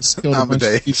who almost killed a bunch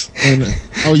of people.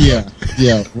 Oh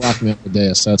yeah, Rock Me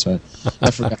Amadeus. That's right.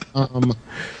 I forgot.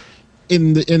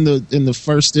 In the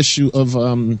first issue of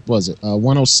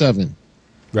 107,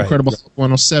 right. Incredible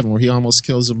 107, where he almost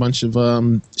kills a bunch of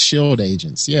S.H.I.E.L.D.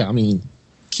 agents. Yeah, I mean,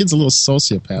 kid's a little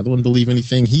sociopath. I wouldn't believe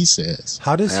anything he says.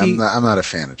 How does I'm not a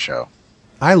fan of Cho.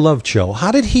 I love Cho.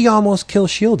 How did he almost kill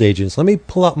S.H.I.E.L.D. agents? Let me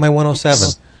pull up my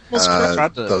 107.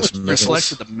 Those missiles.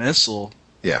 Deflected the missile.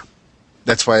 Yeah,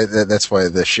 that's why the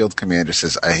S.H.I.E.L.D. commander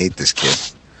says, "I hate this kid,"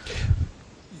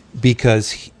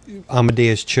 because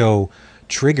Amadeus Cho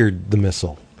triggered the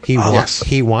missile. He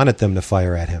wanted them to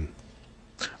fire at him.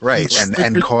 Right,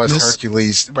 and caused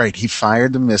Hercules. Right, he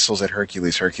fired the missiles at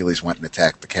Hercules. Hercules went and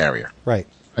attacked the carrier. Right,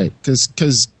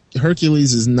 because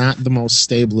Hercules is not the most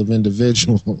stable of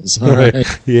individuals. Right.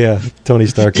 Yeah, Tony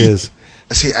Stark is.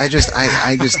 See, I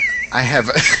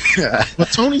have.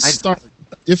 But Tony Stark,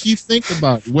 if you think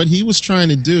about it, what he was trying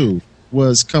to do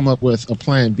was come up with a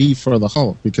plan B for the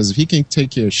Hulk, because if he can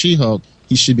take care of She-Hulk,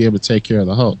 he should be able to take care of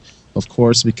the Hulk. Of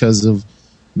course, because of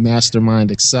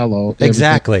Mastermind Excello.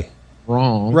 Exactly.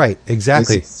 Wrong. Right,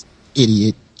 exactly. This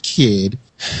idiot kid.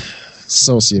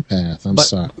 Sociopath. I'm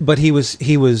sorry. But he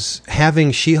was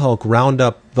having She-Hulk round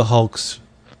up the Hulk's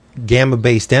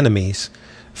gamma-based enemies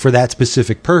for that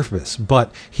specific purpose.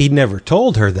 But he never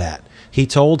told her that. He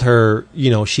told her,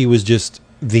 she was just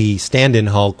the stand-in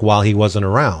Hulk while he wasn't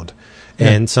around. Yeah.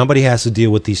 And somebody has to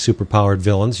deal with these superpowered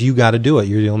villains. You got to do it.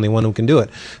 You're the only one who can do it.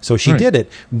 So she did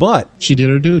it. But she did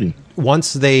her duty.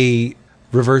 Once they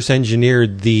reverse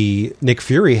engineered the Nick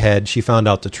Fury head, she found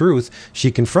out the truth.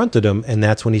 She confronted him, and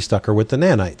that's when he stuck her with the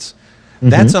nanites. Mm-hmm.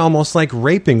 That's almost like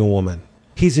raping a woman.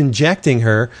 He's injecting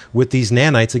her with these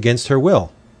nanites against her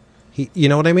will. You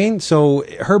know what I mean? So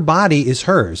her body is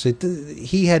hers.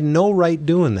 He had no right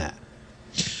doing that.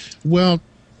 Well,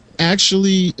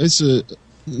 actually,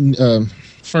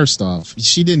 First off,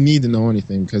 she didn't need to know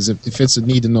anything, because if it's a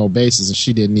need-to-know basis and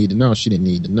she didn't need to know, she didn't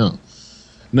need to know.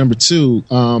 Number two,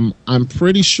 I'm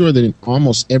pretty sure that in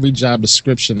almost every job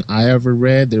description I ever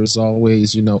read, there's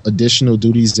always, additional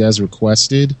duties as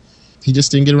requested. He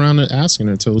just didn't get around to asking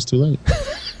her until it was too late.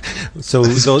 So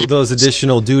those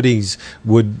additional duties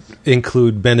would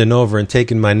include bending over and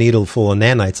taking my needle full of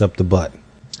nanites up the butt.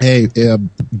 Hey,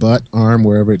 butt, arm,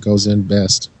 wherever it goes in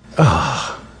best.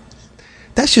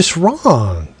 That's just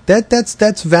wrong.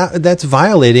 That's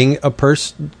violating a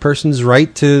person's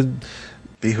right to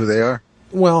be who they are.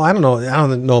 Well, I don't know. I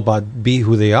don't know about be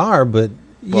who they are, but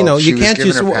you can't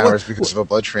given just her powers because of a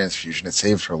blood transfusion. It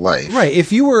saved her life. Right.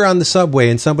 If you were on the subway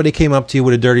and somebody came up to you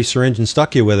with a dirty syringe and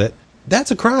stuck you with it,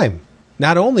 that's a crime.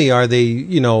 Not only are they,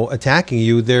 attacking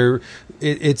you,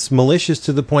 it's malicious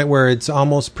to the point where it's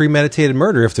almost premeditated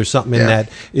murder if there's something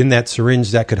in that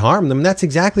syringe that could harm them. And that's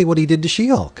exactly what he did to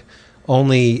She-Hulk.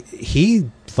 Only he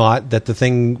thought that the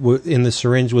thing in the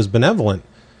syringe was benevolent.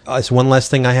 It's one less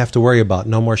thing I have to worry about.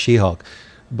 No more She-Hulk.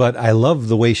 But I love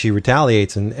the way she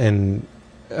retaliates and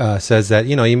says that,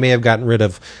 you may have gotten rid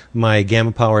of my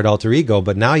gamma-powered alter ego,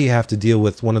 but now you have to deal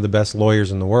with one of the best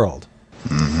lawyers in the world.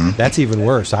 Mm-hmm. That's even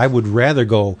worse. I would rather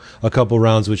go a couple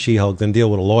rounds with She-Hulk than deal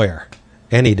with a lawyer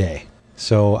any day.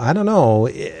 So, I don't know.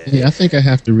 Yeah, I think I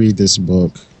have to read this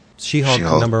book. She-Hulk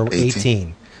number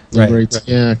 18. Right.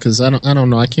 Yeah, because I don't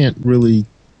know. I can't really.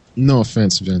 No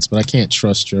offense, Vince, but I can't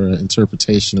trust your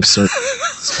interpretation of certain.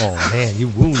 Oh man, you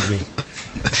wound me.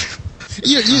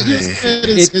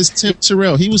 It's Tim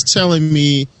Terrell. He was telling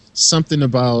me something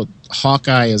about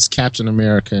Hawkeye as Captain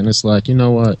America, and it's like, you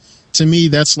know what? To me,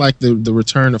 that's like the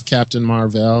return of Captain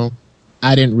Marvel.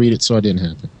 I didn't read it, so it didn't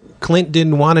happen. Clint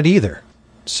didn't want it either,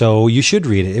 so you should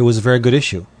read it. It was a very good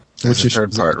issue. It's the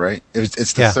third part, right?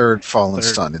 It's the third Fallen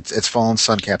Son. It's Fallen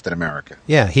Son Captain America.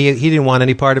 Yeah, he didn't want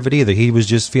any part of it either. He was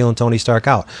just feeling Tony Stark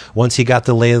out. Once he got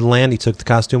the lay of the land, he took the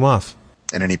costume off.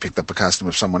 And then he picked up a costume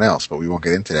of someone else, but we won't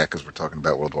get into that because we're talking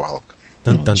about World War Hulk.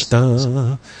 Dun, dun,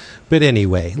 dun. But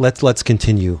anyway, let's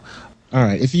continue. All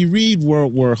right, if you read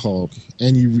World War Hulk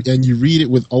and you read it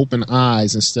with open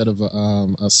eyes instead of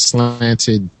a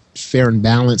slanted, fair and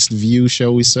balanced view,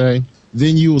 shall we say,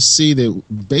 then you will see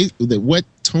that what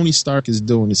Tony Stark is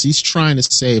doing is he's trying to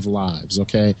save lives,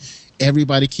 okay?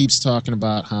 Everybody keeps talking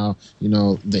about how,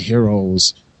 the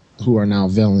heroes who are now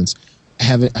villains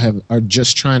are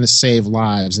just trying to save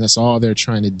lives, and that's all they're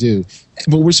trying to do.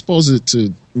 But we're supposed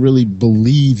to really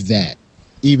believe that,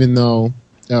 even though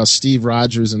Steve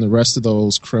Rogers and the rest of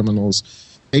those criminals,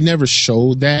 they never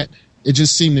showed that. It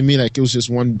just seemed to me like it was just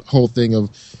one whole thing of,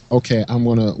 okay, I'm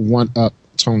going to one-up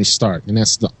Tony Stark, and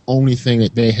that's the only thing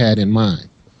that they had in mind.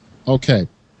 Okay,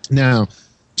 now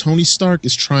Tony Stark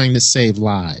is trying to save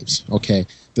lives. Okay,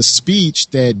 the speech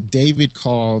that David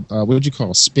called, what did you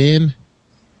call, spin?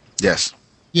 Yes.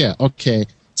 Yeah. Okay.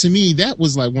 To me, that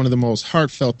was like one of the most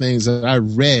heartfelt things that I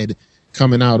read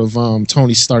coming out of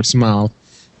Tony Stark's mouth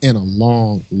in a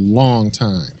long, long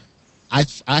time. I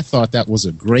thought that was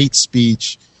a great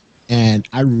speech, and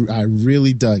I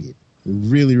really dug it.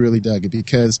 Really, really dug it,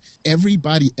 because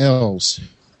everybody else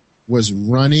was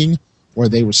running or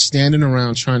they were standing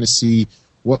around trying to see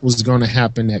what was going to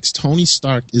happen next. Tony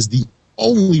Stark is the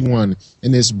only one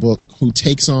in this book who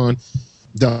takes on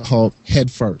the Hulk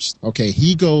head first. Okay,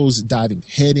 he goes diving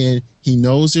head in. He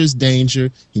knows there's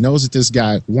danger. He knows that this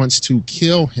guy wants to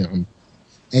kill him,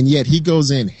 and yet he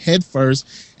goes in head first.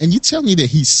 And you tell me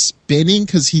that he's spinning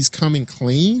because he's coming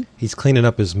clean? He's cleaning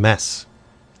up his mess.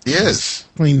 He is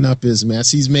cleaning up his mess.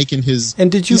 He's making his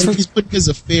he's putting his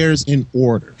affairs in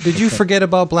order. Did you forget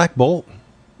about Black Bolt?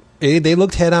 They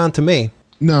looked head on to me.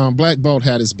 No, Black Bolt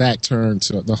had his back turned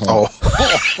to the Hulk.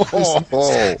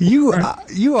 Oh.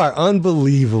 You are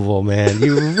unbelievable, man.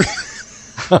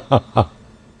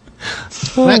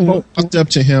 Black Bolt walked up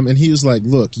to him and he was like,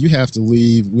 "Look, you have to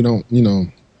leave. We don't,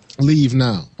 leave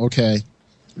now, okay?"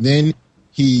 Then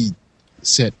he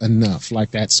said, "Enough,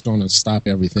 like that's going to stop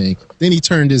everything." Then he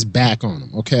turned his back on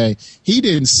him, okay? He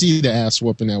didn't see the ass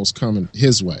whooping that was coming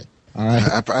his way, all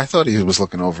right? I thought he was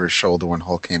looking over his shoulder when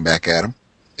Hulk came back at him.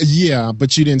 Yeah,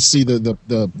 but you didn't see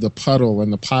the puddle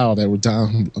and the pile that were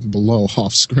down below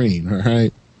off screen, all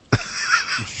right?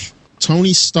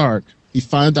 Tony Stark, he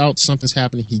finds out something's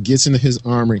happening. He gets into his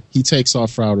armory. He takes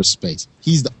off for outer space.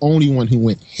 He's the only one who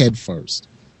went head first.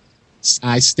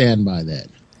 I stand by that.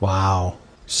 Wow.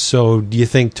 So, do you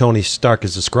think Tony Stark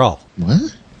is a Skrull?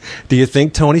 What? Do you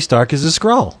think Tony Stark is a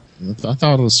Skrull? I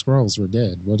thought the Skrulls were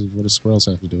dead. What do Skrulls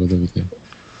have to do with everything?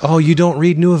 Oh, you don't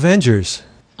read New Avengers?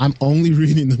 I'm only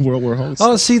reading the World War Hulk.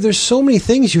 Oh, see, there's so many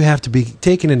things you have to be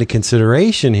taken into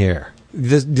consideration here.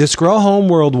 The Skrull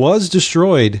homeworld was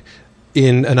destroyed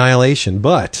in Annihilation,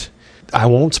 but I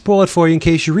won't spoil it for you in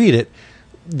case you read it.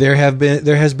 There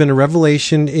has been a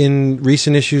revelation in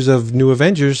recent issues of New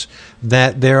Avengers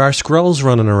that there are Skrulls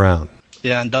running around.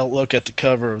 Yeah, and don't look at the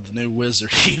cover of the new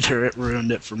Wizard either. It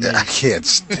ruined it for me. I can't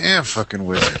stand fucking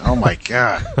Wizard. Oh my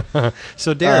god.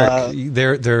 So Derek,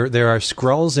 there are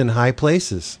Skrulls in high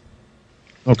places.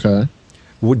 Okay.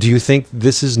 Do you think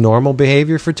this is normal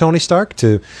behavior for Tony Stark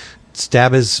to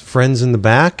stab his friends in the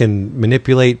back and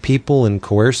manipulate people and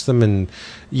coerce them and,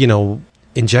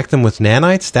 inject them with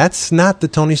nanites? That's not the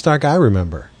Tony Stark I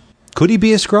remember. Could he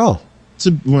be a Skrull?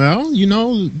 Well,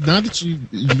 now that you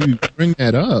bring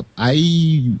that up,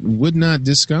 I would not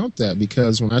discount that,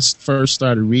 because when I first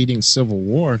started reading Civil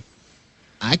War,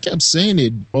 I kept saying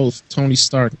that both Tony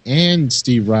Stark and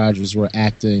Steve Rogers were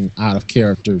acting out of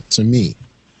character to me.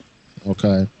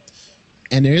 Okay.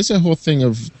 And there is a whole thing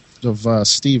of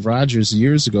Steve Rogers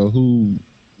years ago who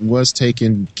was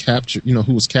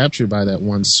captured by that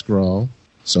one Skrull.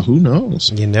 So who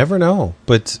knows? You never know.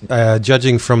 But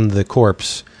judging from the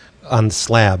corpse on the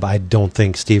slab, I don't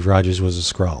think Steve Rogers was a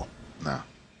Skrull.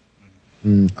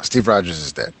 No. Steve Rogers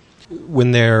is dead.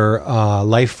 When their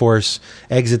life force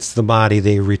exits the body,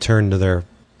 they return to their...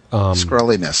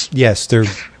 Skrulliness. Yes, their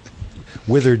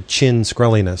withered chin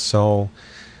Skrulliness. So,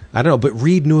 I don't know. But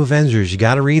read New Avengers. You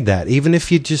got to read that. Even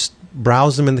if you just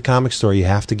browse them in the comic store, you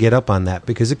have to get up on that,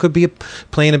 because it could be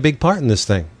playing a big part in this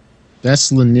thing.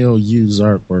 That's Leinil Yu's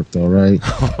artwork, though, right?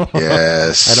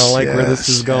 Yes. I don't like where this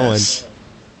is going.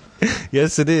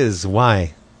 Yes, it is.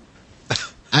 Why?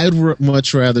 I'd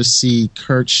much rather see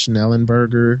Kurt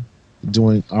Schnellenberger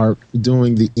doing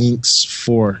the inks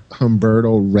for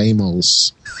Humberto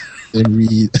Ramos than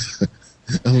read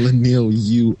a Leinil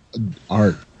Yu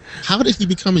art. How did he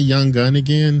become a young gun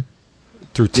again?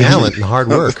 Through talent and hard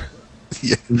work.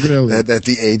 Yeah, really? That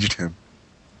de-aged him.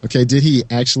 Okay, did he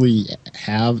actually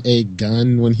have a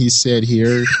gun when he said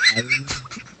here?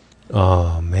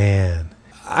 Oh, man.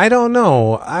 I don't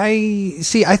know. I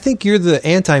think you're the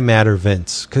antimatter,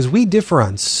 Vince, because we differ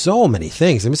on so many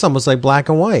things. I mean, it's almost like black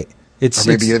and white. Or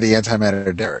maybe you're the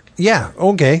antimatter, Derek. Yeah,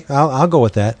 okay. I'll go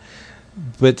with that.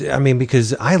 But, I mean,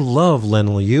 because I love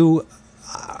Leinil Yu.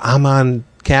 I'm on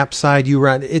Cap's side, you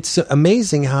run. It's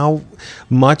amazing how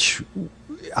much...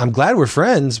 I'm glad we're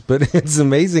friends, but it's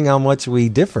amazing how much we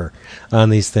differ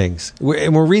on these things.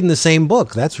 We're reading the same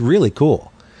book. That's really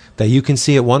cool. That you can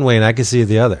see it one way and I can see it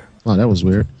the other. Oh, that was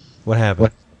weird. What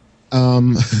happened?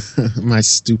 My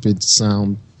stupid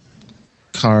sound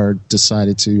card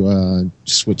decided to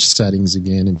switch settings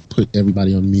again and put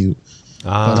everybody on mute.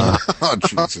 Oh,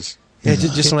 Jesus. Yeah,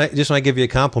 just when I give you a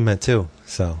compliment too.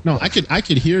 So no, I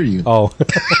could hear you. Oh,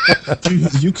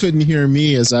 you couldn't hear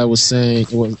me as I was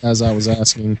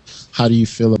asking, how do you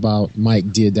feel about Mike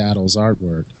Diodado's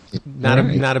artwork?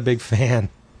 Not a big fan.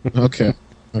 Okay.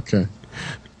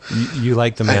 You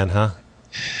like the man, huh?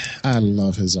 I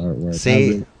love his artwork.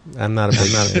 See, I'm not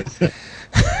a big.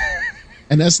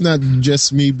 And that's not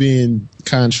just me being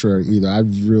contrary either. I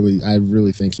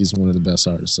really think he's one of the best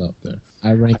artists out there.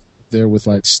 I rank there with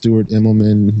like Stuart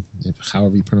Immelman,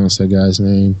 however you pronounce that guy's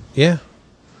name. Yeah.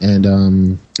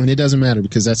 And it doesn't matter,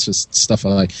 because that's just stuff I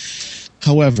like.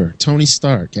 However, Tony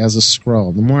Stark as a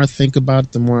Skrull, the more I think about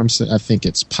it, the more I think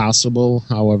it's possible,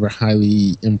 however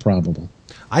highly improbable.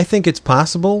 I think it's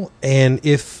possible, and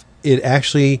if it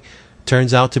actually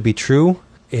turns out to be true,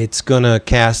 it's going to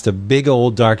cast a big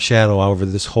old dark shadow over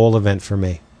this whole event for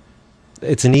me.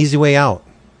 It's an easy way out.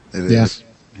 It is.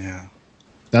 Yeah.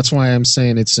 That's why I'm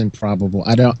saying it's improbable.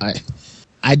 I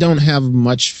don't have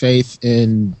much faith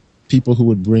in people who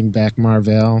would bring back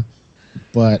Mar-Vell,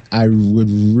 but I would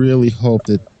really hope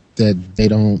that they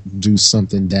don't do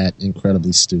something that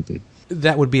incredibly stupid.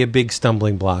 That would be a big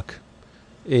stumbling block.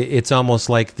 It's almost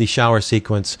like the shower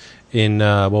sequence in,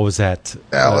 what was that?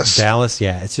 Dallas. Dallas,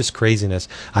 yeah. It's just craziness.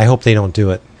 I hope they don't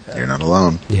do it. You're not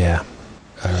alone. Yeah.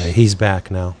 All right, he's back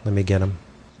now. Let me get him.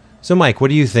 So, Mike, what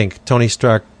do you think? Tony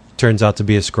Stark turns out to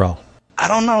be a Skrull. I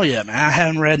don't know yet, man. I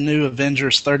haven't read New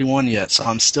Avengers 31 yet, so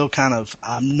I'm still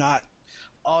I'm not...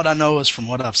 All I know is from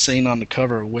what I've seen on the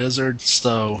cover of Wizard,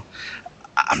 so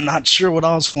I'm not sure what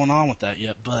all's going on with that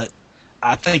yet, but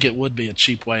I think it would be a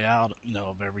cheap way out,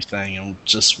 of everything, and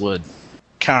just would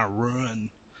kind of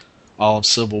ruin all of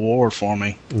Civil War for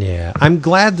me. Yeah. I'm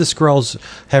glad the Skrulls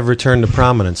have returned to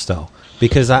prominence, though,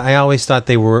 because I always thought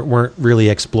they weren't really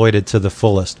exploited to the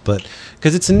fullest, but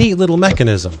because it's a neat little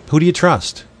mechanism. Who do you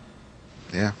trust?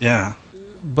 Yeah. Yeah.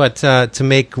 But to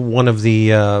make one of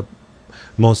the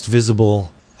most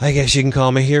visible, I guess you can call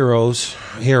him a hero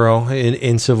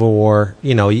in Civil War,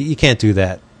 you can't do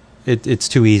that. It's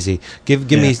too easy. Give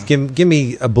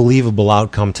me a believable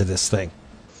outcome to this thing.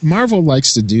 Marvel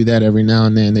likes to do that every now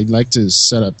and then. They like to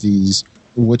set up these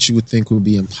what you would think would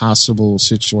be impossible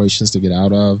situations to get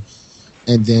out of,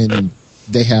 and then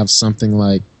they have something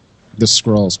like the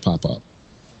Skrulls pop up,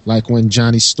 like when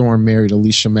Johnny Storm married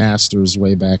Alicia Masters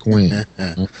way back when.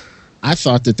 I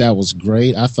thought that was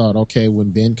great. I thought, okay,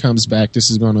 when Ben comes back, this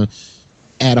is going to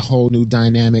add a whole new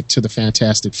dynamic to the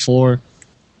Fantastic Four.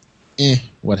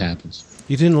 What happens?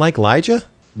 You didn't like Lyja?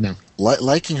 No.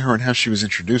 Liking her and how she was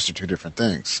introduced are two different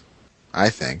things, I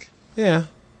think. Yeah,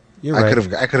 you're right.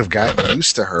 I could have gotten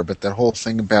used to her, but that whole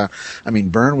thing about, I mean,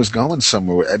 Byrne was going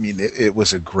somewhere. I mean, it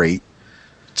was a great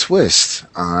twist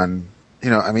on,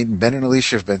 I mean, Ben and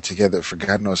Alicia have been together for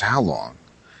God knows how long.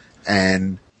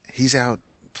 And he's out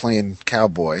playing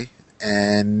cowboy,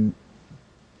 and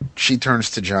she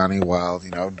turns to Johnny while,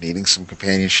 needing some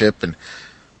companionship, and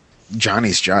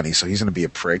Johnny's Johnny, so he's going to be a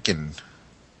prick and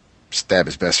stab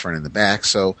his best friend in the back.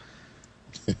 So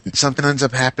something ends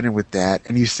up happening with that,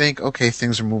 and you think, okay,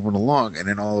 things are moving along, and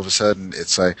then all of a sudden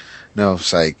it's like, no,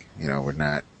 psych, we're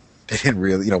not. They didn't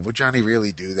really, would Johnny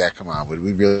really do that? Come on, would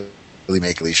we really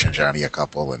make Alicia and Johnny a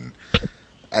couple? And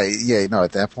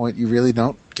at that point, you really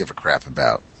don't give a crap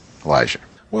about Elijah.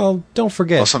 Well, don't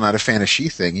forget. Also, not a fan of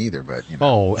she-thing either, but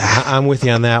Oh, I'm with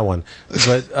you on that one.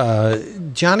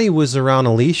 But Johnny was around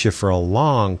Alicia for a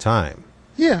long time.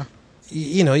 Yeah.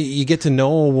 You get to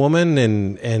know a woman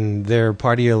and they're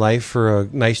part of your life for a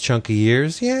nice chunk of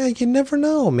years. Yeah, you never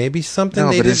know. Maybe something.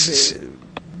 No, but it's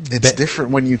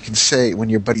different when you can say, when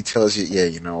your buddy tells you, yeah,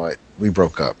 you know what, we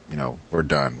broke up, we're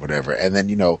done, whatever. And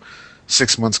then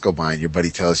 6 months go by and your buddy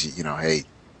tells you, hey,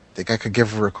 think I could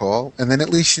give her a call? And then at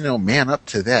least, man up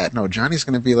to that. No, Johnny's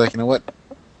going to be like, you know what,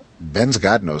 Ben's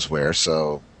God knows where,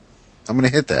 so I'm going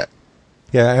to hit that.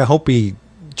 Yeah, I hope he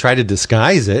tried to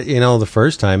disguise it, the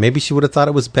first time. Maybe she would have thought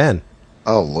it was Ben.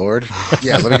 Oh, Lord.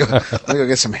 Yeah, let me go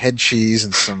get some head cheese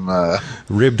and some...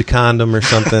 ribbed condom or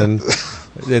something.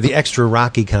 They're the extra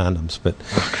rocky condoms, but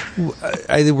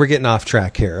we're getting off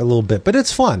track here a little bit, but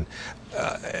it's fun.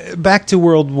 Back to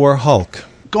World War Hulk.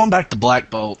 Going back to Black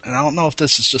Bolt, and I don't know if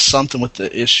this is just something with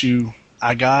the issue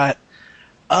I got.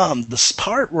 This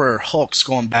part where Hulk's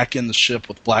going back in the ship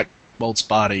with Black Bolt's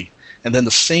body, and then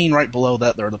the scene right below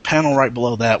that, or the panel right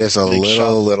below that, there's a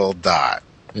little dot.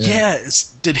 Yeah.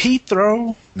 Did he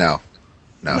throw? No.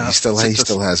 He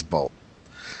still has Bolt.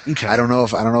 Okay. I don't know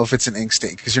if it's an ink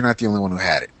stain, because you're not the only one who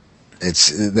had it. It's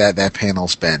that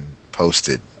panel's been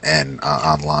posted and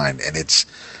online, and it's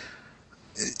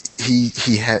he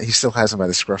still has him by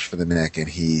the scruff of the neck, and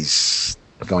he's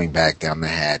going back down the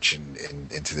hatch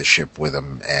and into the ship with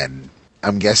him. And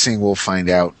I'm guessing we'll find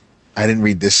out. I didn't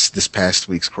read this past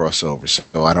week's crossover,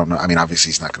 so I don't know. I mean, obviously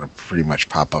he's not going to pretty much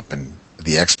pop up in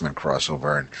the X-Men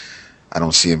crossover, and I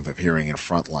don't see him appearing in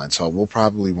Frontline, so we'll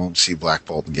probably won't see Black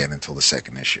Bolt again until the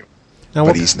second issue. Now,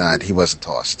 but he wasn't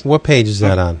tossed. What page is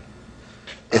that on?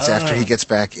 It's after he gets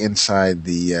back inside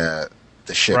the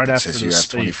ship. Right, it after says you have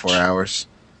 24 hours.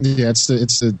 Yeah, it's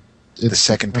the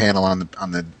second panel on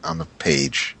the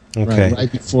page. Okay. Right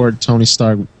before Tony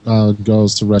Stark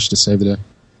goes to rush to save the day.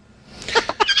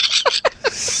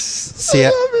 See,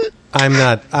 I'm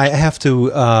not. I have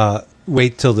to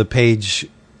wait till the page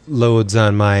loads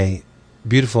on my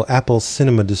beautiful Apple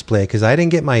Cinema display, because I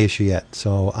didn't get my issue yet,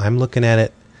 so I'm looking at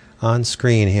it on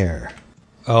screen here.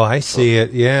 Oh, I see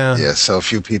it. Yeah. Yeah. So a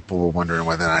few people were wondering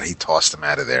whether or not he tossed him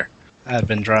out of there. I've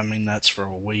been driving me nuts for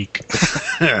a week.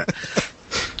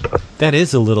 That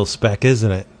is a little speck,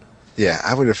 isn't it? Yeah,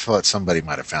 I would have thought somebody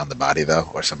might have found the body, though,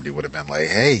 or somebody would have been like,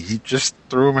 hey, he just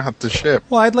threw him out the ship.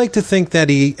 Well, I'd like to think that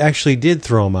he actually did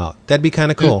throw him out. That'd be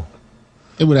kind of cool.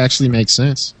 It would actually make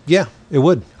sense. Yeah, it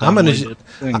would. I'm gonna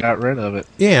and got rid of it.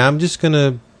 Yeah, I'm just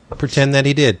gonna pretend that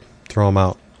he did throw him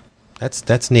out.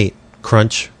 That's neat.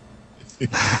 Crunch.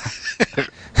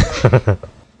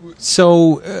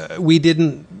 So we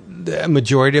didn't. The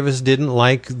majority of us didn't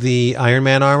like the Iron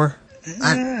Man armor.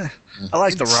 I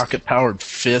like the rocket-powered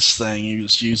fist thing he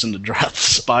was using to drive the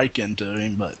spike into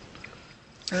him, but...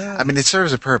 I mean, it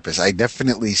serves a purpose. I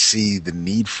definitely see the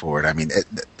need for it. I mean,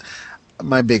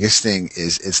 my biggest thing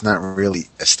is it's not really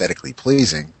aesthetically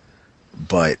pleasing,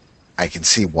 but I can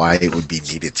see why it would be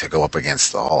needed to go up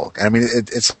against the Hulk. And I mean,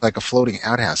 it's like a floating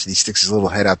outhouse, and he sticks his little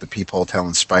head out the peephole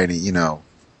telling Spidey,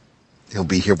 he'll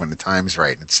be here when the time's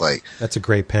right. And it's like... That's a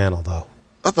great panel, though.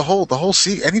 But the whole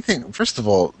scene, anything. First of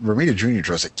all, Romita Jr.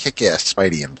 draws a kick-ass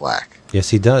Spidey in black. Yes,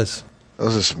 he does.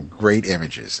 Those are some great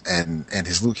images, and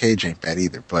his Luke Cage ain't bad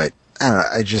either. But I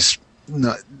don't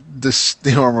know.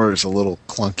 The armor is a little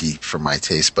clunky for my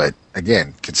taste. But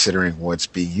again, considering what it's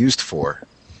being used for,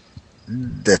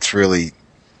 that's really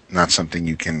not something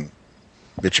you can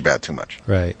bitch about too much.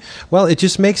 Right. Well, it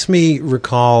just makes me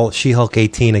recall She-Hulk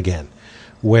 18 again,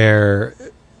 where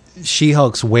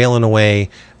She-Hulk's wailing away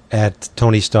at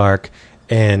Tony Stark,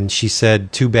 and she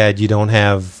said, "Too bad you don't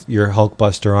have your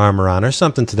Hulkbuster armor on," or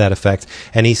something to that effect.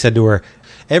 And he said to her,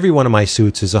 "Every one of my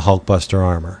suits is a Hulkbuster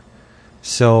armor."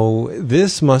 So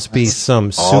this must be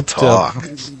some souped up,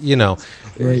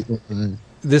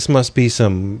 this must be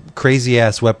some crazy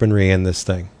ass weaponry in this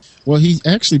thing. Well, he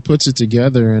actually puts it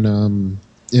together in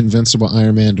Invincible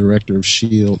Iron Man, Director of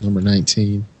S.H.I.E.L.D., number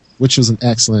 19, which was an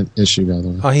excellent issue, by the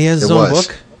way. Oh, he has his own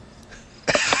book?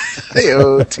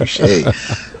 Hey-oh, touche.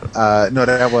 No,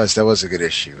 that was a good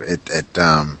issue.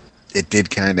 It did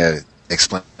kind of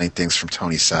explain things from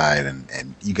Tony's side,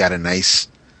 and you got a nice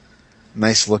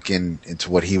look into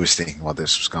what he was thinking while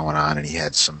this was going on, and he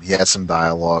had some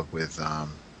dialogue with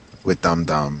Dum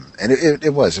Dum, and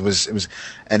it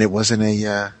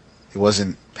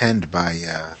wasn't penned by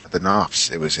the Knopfs.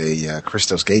 It was a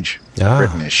Christos Gage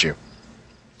written issue.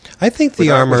 I think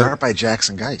the armor with art by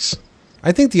Jackson Geis.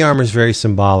 I think the armor is very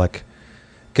symbolic,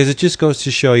 because it just goes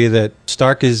to show you that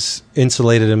Stark has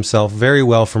insulated himself very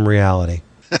well from reality.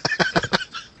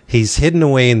 He's hidden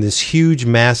away in this huge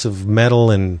mass of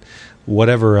metal and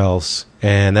whatever else,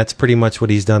 and that's pretty much what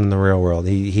he's done in the real world.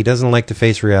 He doesn't like to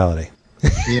face reality.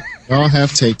 Yeah, we all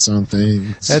have takes on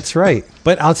things. That's right.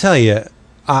 But I'll tell you,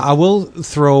 I will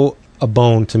throw a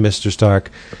bone to Mr. Stark.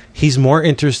 He's more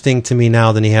interesting to me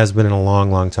now than he has been in a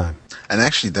long, long time. And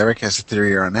actually, Derek has a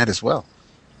theory on that as well.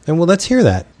 And well, let's hear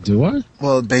that. Do I?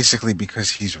 Well, basically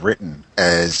because he's written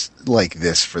as like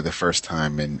this for the first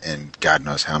time in God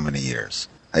knows how many years.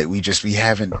 We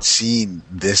haven't seen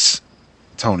this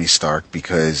Tony Stark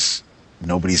because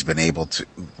nobody's been able to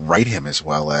write him as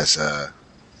well as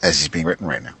he's being written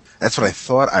right now. That's what I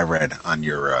thought I read on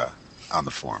your on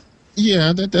the forum.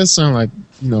 Yeah, that does sound like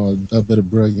a bit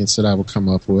of brilliance that I would come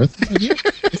up with. But yeah,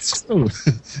 it's true.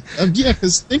 Yeah,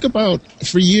 because think about,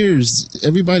 for years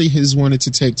everybody has wanted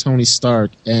to take Tony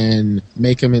Stark and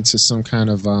make him into some kind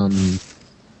of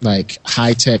like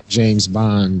high tech James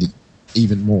Bond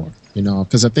even more.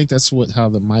 Because I think that's how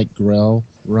the Mike Grell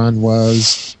run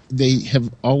was. They have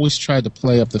always tried to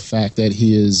play up the fact that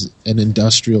he is an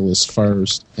industrialist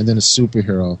first and then a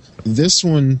superhero. This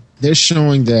one, they're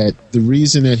showing that the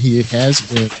reason that he has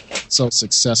been so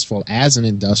successful as an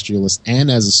industrialist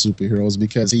and as a superhero is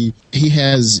because he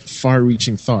has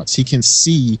far-reaching thoughts. He can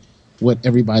see what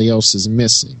everybody else is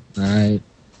missing, all right?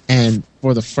 And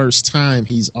for the first time,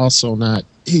 he's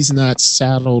not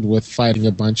saddled with fighting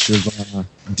a bunch of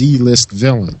D-list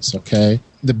villains, okay?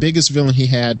 The biggest villain he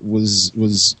had was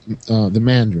the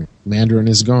Mandarin. Mandarin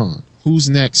is gone. Who's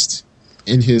next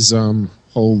in his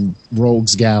whole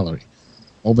rogues gallery?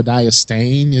 Obadiah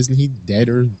Stane, isn't he dead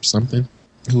or something?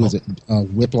 Who is it?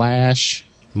 Whiplash?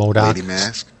 MODOK. Lady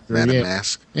Mask. Madam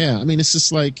Mask. Yeah, I mean, it's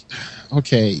just like,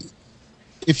 okay,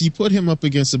 if you put him up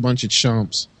against a bunch of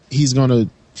chumps, he's going to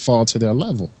fall to their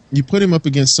level. You put him up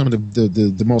against some of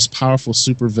the most powerful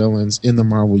supervillains in the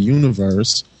Marvel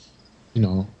Universe,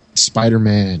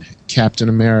 Spider-Man, Captain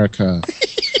America,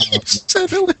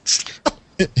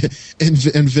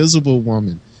 Invisible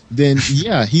Woman, then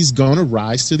yeah, he's going to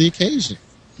rise to the occasion.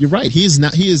 You're right. He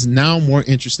is now more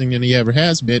interesting than he ever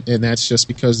has been, and that's just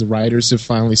because the writers have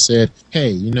finally said, hey,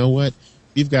 you know what?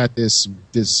 We've got this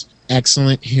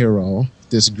excellent hero,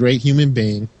 this great human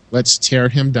being. Let's tear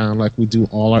him down like we do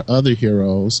all our other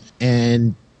heroes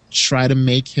and try to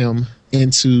make him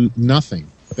into nothing,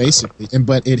 basically.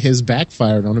 But it has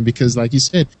backfired on him because, like you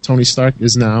said, Tony Stark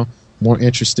is now more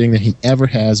interesting than he ever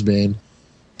has been.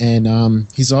 And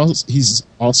he's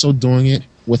also doing it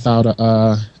without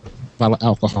a bottle of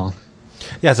alcohol.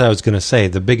 Yes, I was going to say,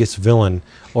 the biggest villain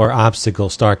or obstacle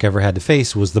Stark ever had to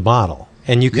face was the bottle.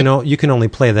 And you can only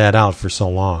play that out for so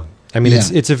long. I mean,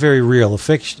 it's a very real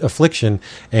affliction,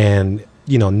 and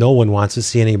no one wants to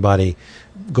see anybody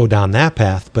go down that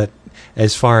path. But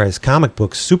as far as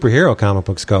superhero comic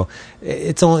books go,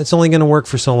 it's only going to work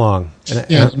for so long.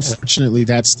 Unfortunately,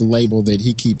 that's the label that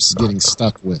he keeps getting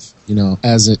stuck with.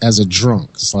 As a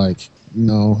drunk, it's like,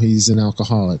 no, he's an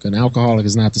alcoholic. An alcoholic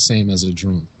is not the same as a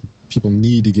drunk. People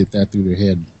need to get that through their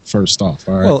head first off.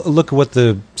 All right. Well, look at what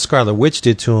the Scarlet Witch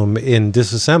did to him in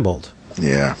Disassembled.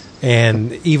 Yeah.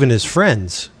 And even his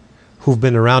friends, who've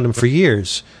been around him for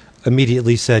years,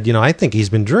 immediately said, I think he's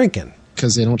been drinking.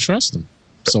 Because they don't trust him.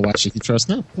 So why should you trust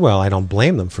them? Well, I don't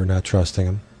blame them for not trusting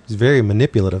him. He's very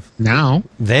manipulative. Now?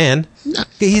 Then,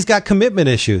 he's got commitment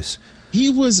issues. He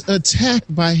was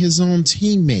attacked by his own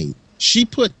teammate. She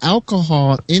put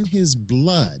alcohol in his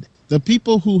blood. The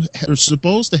people who are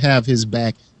supposed to have his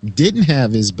back didn't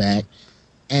have his back,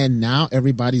 and now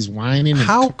everybody's whining.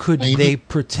 How could they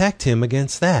protect him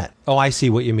against that? Oh, I see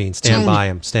what you mean. Stand by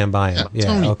him. Stand by him. Yeah,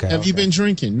 Tony, okay. Have you been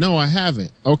drinking? No, I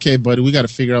haven't. Okay, buddy, we got to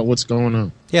figure out what's going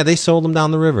on. Yeah, they sold him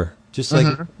down the river. Just like,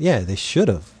 yeah, they should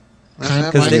have.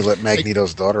 Because they let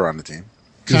Magneto's daughter on the team.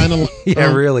 Kind of,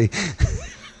 yeah, really.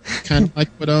 Kind of like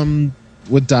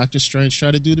what Doctor Strange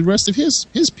tried to do to the rest of his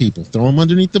people. Throw him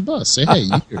underneath the bus. Say, hey,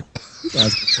 you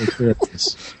guys can take care of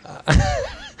this.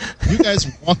 You guys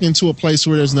walk into a place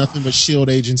where there's nothing but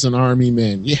S.H.I.E.L.D. agents and army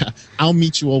men. Yeah, I'll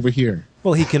meet you over here.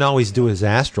 Well, he can always do his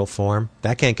astral form.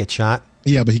 That can't get shot.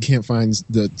 Yeah, but he can't find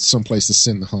someplace to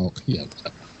send the Hulk. Yeah.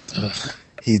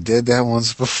 He did that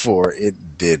once before.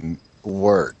 It didn't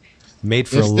work. Made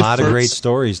for a lot of great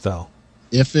stories, though.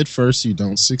 If at first you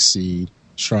don't succeed,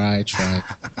 try.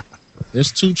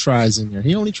 There's 2 tries in there.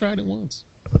 He only tried it once.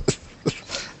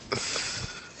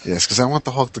 Yes, because I want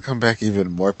the Hulk to come back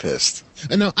even more pissed.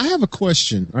 And now I have a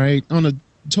question, right, on a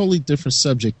totally different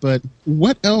subject, but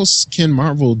what else can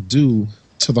Marvel do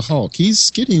to the Hulk? He's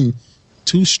getting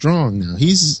too strong now.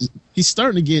 He's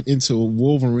starting to get into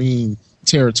Wolverine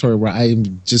territory where I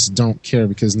just don't care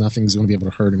because nothing's going to be able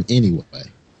to hurt him anyway.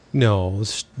 No,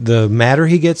 the madder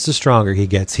he gets, the stronger he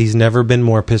gets. He's never been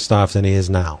more pissed off than he is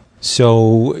now.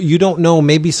 So you don't know,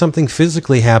 maybe something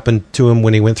physically happened to him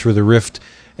when he went through the rift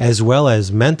as well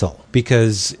as mental,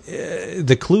 because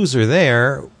the clues are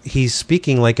there. He's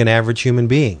speaking like an average human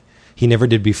being. He never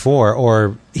did before,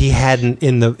 or he hadn't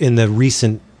in the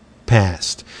recent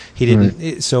past. He didn't.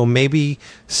 Right. So maybe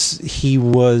he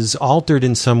was altered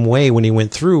in some way when he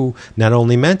went through, not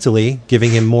only mentally, giving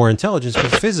him more intelligence,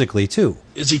 but physically too.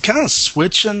 Is he kind of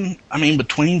switching,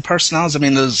 between personalities?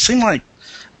 Does it seem like,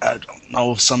 I don't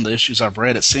know some of the issues I've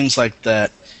read, it seems like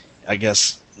that, I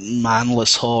guess,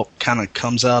 mindless Hulk kind of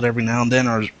comes out every now and then,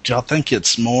 or do y'all think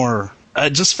it's more... I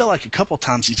just feel like a couple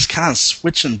times he's kind of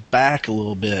switching back a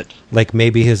little bit. Like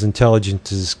maybe his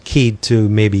intelligence is keyed to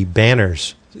maybe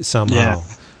Banner's somehow. Yeah.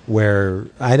 Where,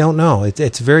 I don't know.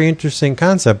 It's a very interesting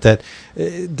concept that,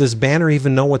 does Banner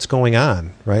even know what's going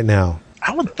on right now?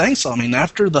 I would think so.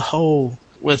 After the whole...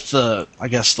 with the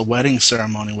wedding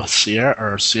ceremony with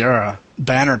Sierra,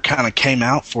 Banner kind of came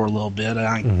out for a little bit.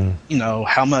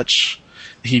 How much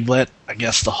he let,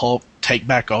 the Hulk take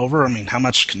back over? How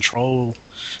much control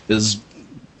is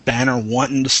Banner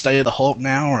wanting to stay the Hulk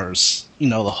now, or is,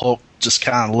 the Hulk just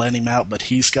kind of letting him out, but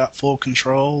he's got full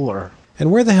control? Or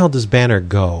and where the hell does Banner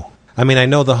go? I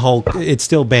know the Hulk, it's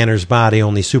still Banner's body,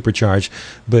 only supercharged,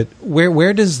 but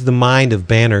where does the mind of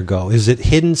Banner go? Is it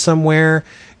hidden somewhere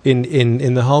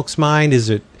in the Hulk's mind? Is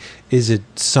it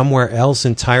somewhere else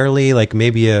entirely, like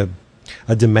maybe a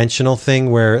dimensional thing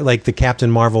where, like the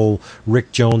Captain Marvel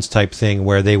Rick Jones type thing,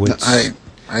 where they would...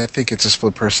 I think it's a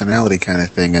split personality kind of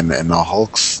thing, and the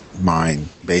Hulk's mind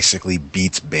basically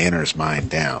beats Banner's mind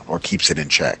down or keeps it in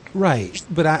check. Right,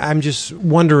 but I'm just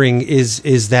wondering,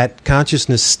 is that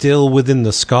consciousness still within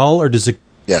the skull, or does it?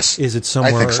 Yes, is it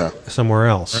somewhere? I think so. Somewhere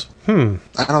else. I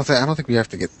don't think we have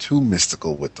to get too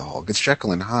mystical with the Hulk. It's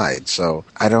Jekyll and Hyde, so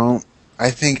I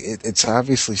think it's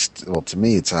obviously to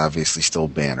me it's obviously still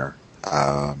Banner.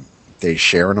 They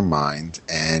share in a mind,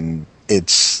 and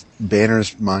it's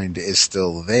Banner's mind is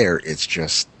still there. It's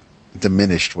just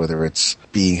diminished, whether it's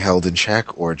being held in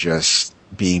check or just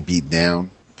being beat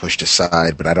down, pushed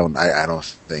aside. But I don't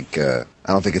think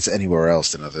it's anywhere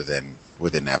else other than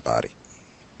within that body.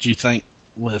 Do you think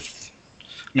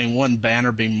wouldn't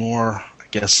Banner be more,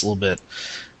 a little bit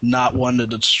not wanting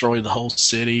to destroy the whole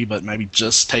city, but maybe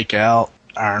just take out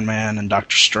Iron Man and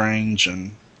Doctor Strange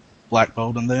and Black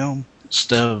Bolt and them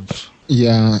instead of...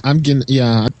 Yeah,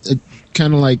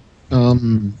 kind of like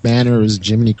Banner is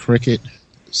Jiminy Cricket,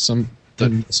 some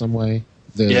way.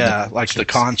 The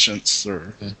conscience,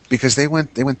 or because they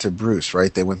went to Bruce,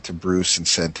 right? They went to Bruce and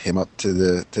sent him up to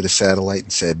the satellite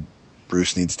and said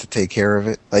Bruce needs to take care of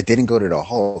it. Like, they didn't go to the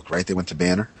Hulk, right? They went to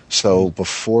Banner. So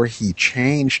before he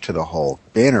changed to the Hulk,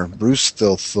 Bruce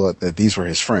still thought that these were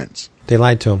his friends. They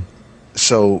lied to him.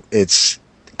 So it's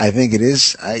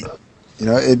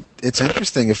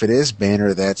interesting if it is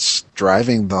Banner that's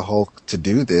driving the Hulk to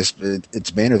do this, but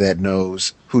it's Banner that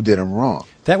knows who did him wrong.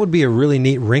 That would be a really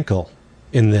neat wrinkle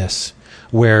in this,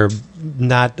 where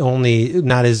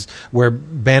where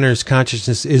Banner's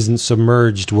consciousness isn't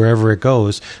submerged wherever it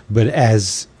goes, but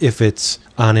as if it's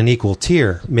on an equal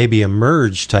tier, maybe a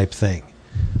merge type thing.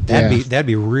 That'd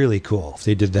be really cool if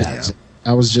they did that. Yeah.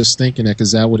 I was just thinking that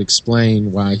because that would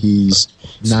explain why he's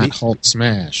not Hulk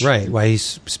smash. Right, why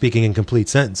he's speaking in complete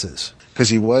sentences.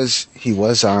 because he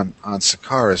was on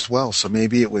Sakaar as well. So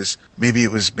maybe it was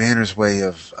Banner's way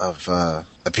of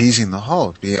appeasing the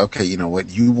Hulk. Be okay, you know what?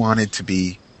 You wanted to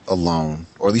be alone,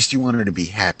 or at least you wanted to be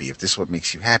happy. If this is what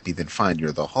makes you happy, then fine,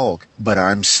 you're the Hulk. But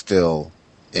I'm still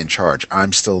in charge.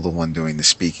 I'm still the one doing the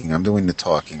speaking. I'm doing the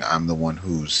talking. I'm the one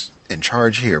who's in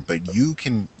charge here. But you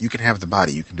can have the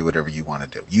body. You can do whatever you want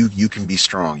to do. You can be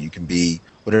strong. You can be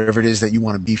whatever it is that you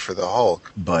want to be for the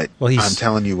Hulk. But I'm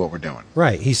telling you what we're doing.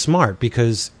 Right. He's smart,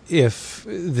 because if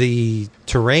the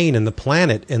terrain and the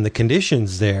planet and the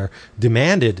conditions there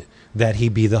demanded that he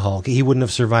be the Hulk, he wouldn't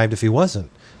have survived if he wasn't.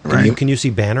 Can you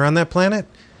see Banner on that planet?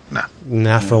 No.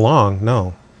 Not for long,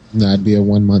 no. No, it'd be a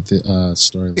 1 month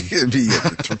story. It'd be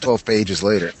 12 pages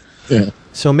later. Yeah.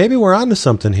 So maybe we're onto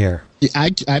something here. Yeah,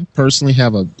 I personally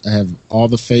have all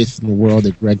the faith in the world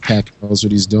that Greg Pak knows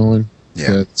what he's doing. Yeah.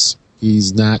 Because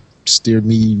he's not steered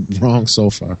me wrong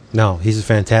so far. No, he's a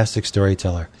fantastic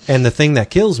storyteller. And the thing that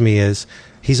kills me is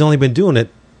he's only been doing it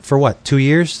for what, 2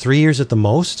 years, 3 years at the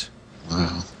most?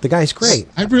 Wow. The guy's great.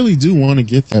 I really do want to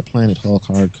get that Planet Hulk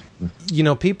hardcover. You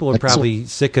know, people are probably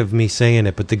sick of me saying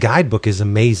it, but the guidebook is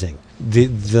amazing.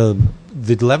 The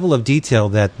level of detail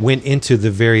that went into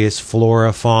the various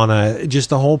flora, fauna, just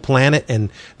the whole planet and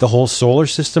the whole solar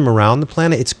system around the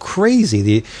planet, it's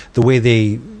crazy the way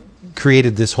they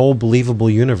created this whole believable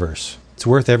universe. It's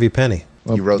worth every penny.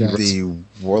 He wrote the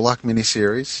Warlock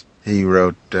miniseries. He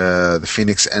wrote the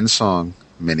Phoenix Endsong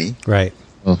mini. Right.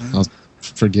 Oh, I'll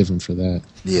forgive him for that.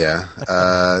 Yeah.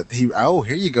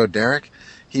 Here you go, Derek.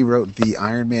 He wrote the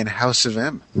Iron Man House of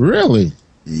M. Really?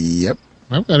 Yep.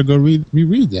 I've got to go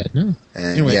reread that now. And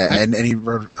anyway, and he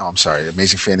wrote, I'm sorry,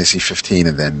 Amazing Fantasy 15,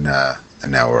 and then and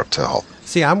now we're up to Hulk.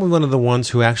 See, I'm one of the ones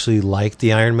who actually liked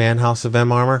the Iron Man House of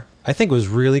M armor. I think it was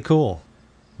really cool.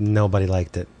 Nobody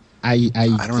liked it. I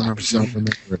don't remember seeing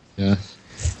it. Yeah.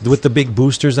 With the big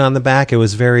boosters on the back, it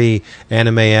was very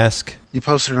anime-esque. You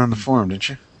posted it on the forum, didn't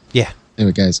you? Yeah.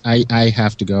 Anyway, guys, I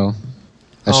have to go.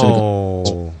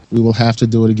 Oh. We will have to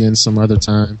do it again some other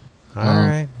time. All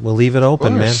right. We'll leave it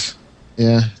open, man.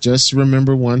 Yeah, just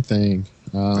remember one thing.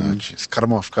 Cut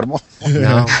him off.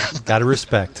 No, gotta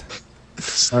respect.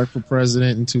 Start for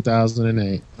president in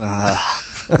 2008.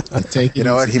 You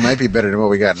know what? He might be better than what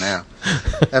we got now.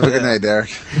 Have a good night,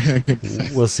 Derek.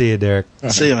 We'll see you, Derek.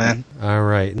 See you, man. All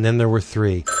right. And then there were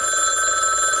 3.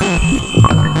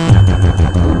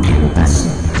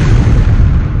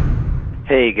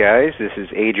 Hey guys, this is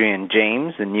Adrian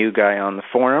James, the new guy on the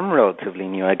forum, relatively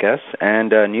new I guess, and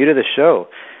new to the show.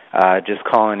 Just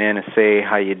calling in to say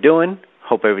how you doing.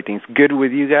 Hope everything's good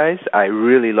with you guys. I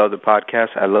really love the podcast.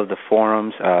 I love the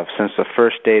forums. Since the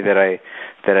first day that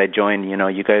I joined, you know,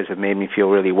 you guys have made me feel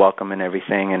really welcome and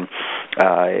everything, and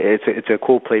it's a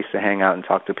cool place to hang out and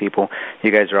talk to people.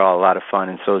 You guys are all a lot of fun,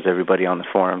 and so is everybody on the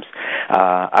forums.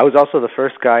 I was also the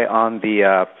first guy on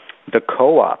the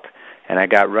co-op. And I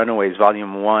got Runaways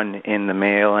Volume 1 in the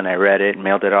mail, and I read it and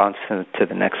mailed it on to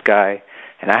the next guy.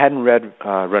 And I hadn't read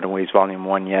Runaways Volume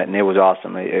 1 yet, and it was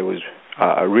awesome. It was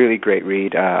a really great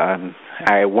read.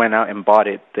 I went out and bought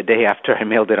it the day after I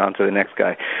mailed it on to the next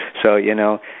guy. So, you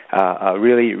know, a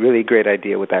really, really great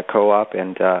idea with that co-op.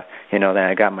 And, you know, then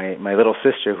I got my little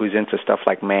sister who's into stuff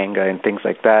like manga and things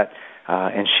like that.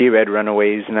 And she read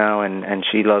Runaways now, and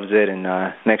she loves it. And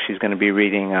next she's going to be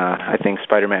reading, I think,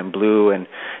 Spider-Man Blue and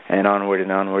onward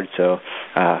and onward. So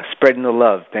spreading the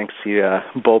love thanks to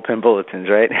Bullpen Bulletins,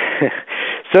 right?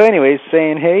 So anyways,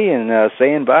 saying hey and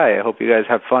saying bye. I hope you guys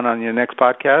have fun on your next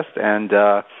podcast, and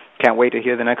can't wait to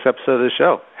hear the next episode of the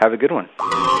show. Have a good one.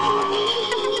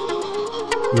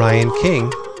 Ryan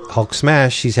King, Hulk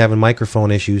Smash, he's having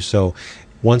microphone issues, so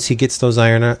once he gets those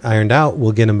ironed out,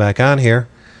 we'll get him back on here.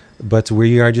 But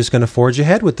we are just going to forge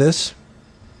ahead with this.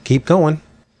 Keep going.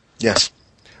 Yes.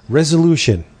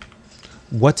 Resolution.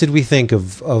 What did we think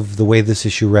of the way this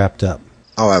issue wrapped up?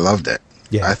 Oh, I loved it.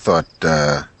 Yeah. I thought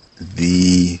the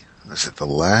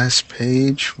last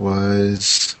page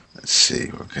was, let's see,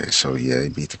 okay, so yeah, they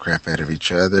beat the crap out of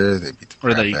each other. They beat the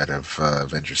crap out of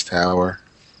Avengers Tower.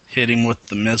 Hit him with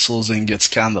the missiles and gets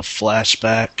kind of the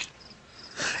flashback.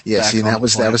 Yeah, see, that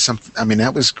was something. I mean,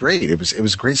 that was great. It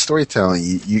was great storytelling.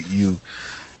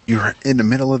 You're in the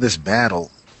middle of this battle.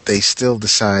 They still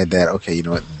decide that, okay, you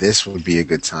know what, this would be a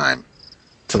good time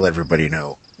to let everybody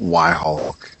know why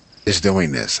Hulk is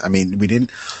doing this. I mean, we didn't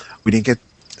get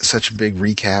such a big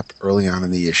recap early on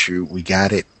in the issue. We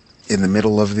got it in the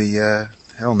middle of the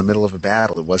in the middle of a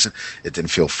battle. It didn't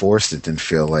feel forced. It didn't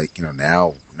feel like, you know,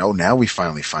 now we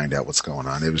finally find out what's going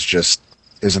on. It was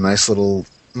a nice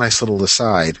little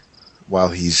aside while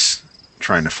he's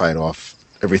trying to fight off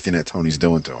everything that Tony's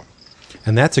doing to him.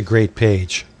 And that's a great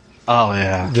page. Oh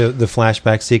yeah, the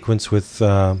flashback sequence with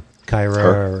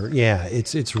Kyra. Yeah,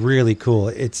 it's really cool.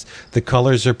 It's the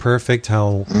colors are perfect.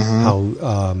 How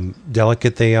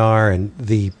delicate they are, and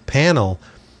the panel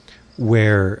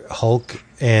where Hulk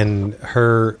and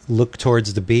her look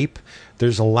towards the beep.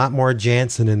 There's a lot more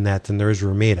Jansen in that than there is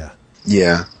Romita.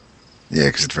 Yeah,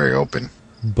 because it's very open.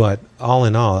 But all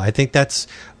in all, I think that's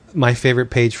my favorite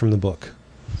page from the book.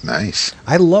 Nice.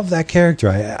 I love that character.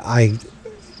 I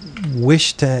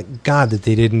wish to God that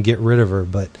they didn't get rid of her,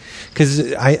 but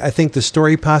because I think the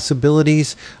story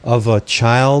possibilities of a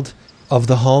child of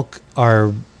the Hulk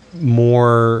are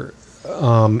more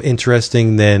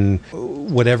interesting than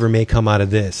whatever may come out of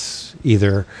this.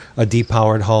 Either a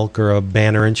depowered Hulk or a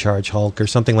Banner in Charge Hulk or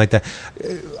something like that.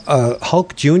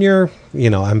 Hulk Jr.,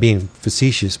 I'm being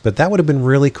facetious, but that would have been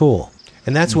really cool.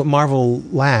 And that's what Marvel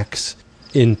lacks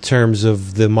in terms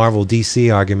of the Marvel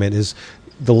DC argument is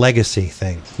the legacy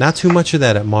thing. Not too much of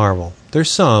that at Marvel. There's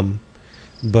some,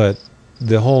 but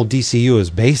the whole DCU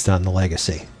is based on the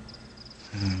legacy.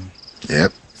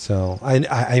 Yep. So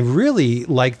I really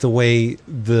like the way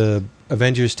the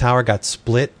Avengers Tower got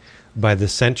split by the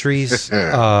Sentry's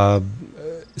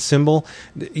symbol.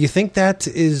 You think that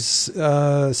is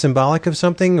symbolic of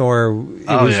something, or?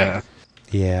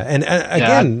 Yeah, and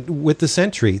again with the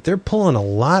Sentry, they're pulling a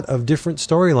lot of different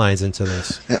storylines into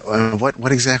this.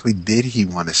 What exactly did he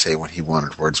want to say when he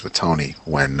wanted words with Tony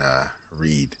when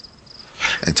Reed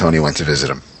and Tony went to visit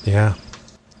him? Yeah,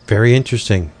 very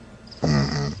interesting.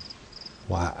 Mm-hmm.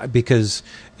 Wow, because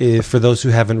for those who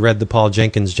haven't read the Paul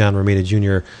Jenkins, John Romita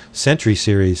Jr. Sentry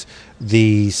series,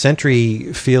 the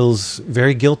Sentry feels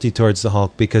very guilty towards the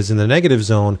Hulk because in the negative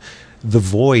zone, the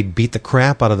Void beat the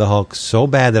crap out of the Hulk so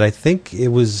bad that I think it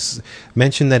was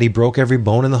mentioned that he broke every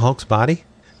bone in the Hulk's body.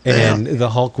 And the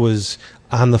Hulk was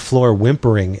on the floor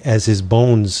whimpering as his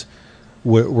bones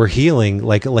were healing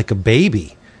like a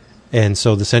baby. And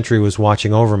so the Sentry was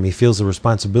watching over him. He feels the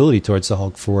responsibility towards the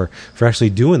Hulk for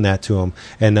actually doing that to him.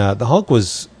 And the Hulk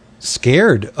was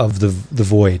scared of the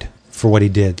Void for what he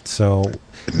did. So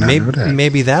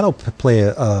maybe that'll play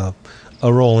a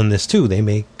role in this too. They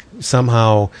may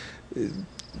somehow,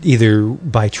 either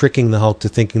by tricking the Hulk to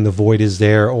thinking the Void is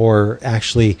there or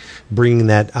actually bringing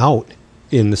that out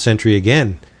in the Sentry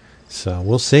again. So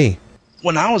we'll see.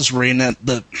 When I was reading it,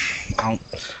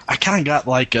 I kind of got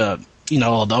like the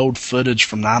old footage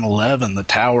from 9/11, the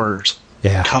towers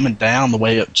coming down the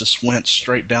way it just went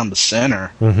straight down the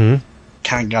center. Mm-hmm.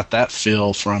 Kind of got that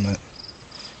feel from it.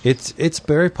 It's a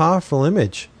very powerful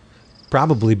image.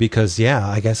 Probably because,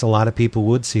 I guess a lot of people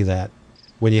would see that.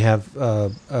 When you have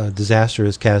a disaster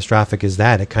as catastrophic as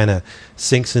that, it kind of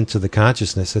sinks into the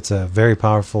consciousness. It's a very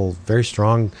powerful, very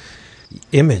strong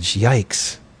image.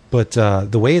 Yikes. But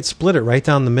the way it split it right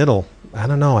down the middle, I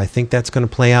don't know. I think that's going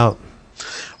to play out.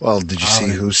 Well, did you see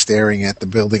who's staring at the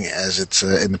building as it's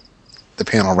in the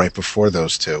panel right before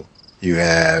those two? You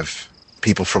have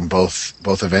people from both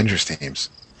Avengers teams.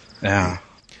 Yeah.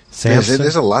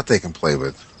 There's a lot they can play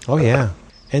with. Oh, yeah.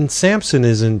 And Samson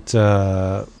isn't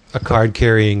a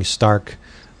card-carrying Stark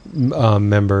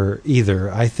member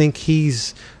either. I think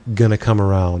he's going to come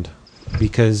around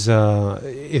because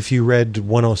if you read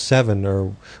 107,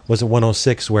 or was it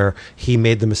 106, where he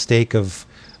made the mistake of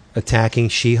attacking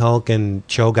She-Hulk and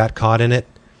Cho got caught in it.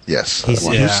 Yes,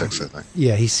 106, I think.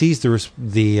 Yeah, he sees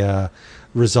the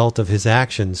result of his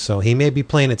actions, so he may be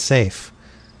playing it safe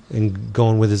and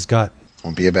going with his gut.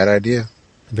 Won't be a bad idea.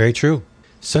 Very true.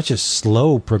 Such a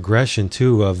slow progression,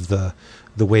 too, of the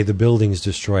way the building's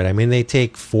destroyed. I mean, they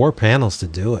take 4 panels to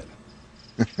do it.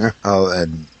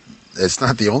 And it's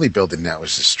not the only building that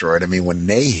was destroyed. I mean, when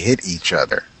they hit each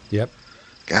other. Yep.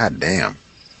 God damn.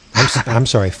 I'm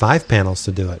sorry, 5 panels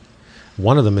to do it.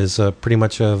 One of them is pretty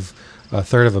much of a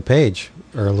third of a page,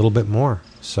 or a little bit more.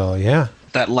 So, yeah.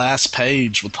 That last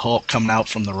page with Hulk coming out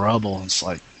from the rubble, it's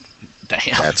like,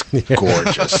 damn. That's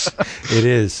gorgeous. It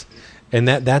is. And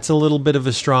that's a little bit of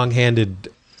a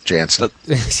strong-handed... Jansen.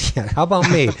 Yeah, how about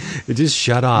me? It just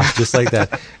shut off, just like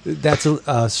that. That's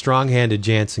a strong-handed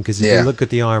Jansen, because if you look at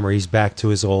the armor, he's back to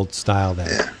his old style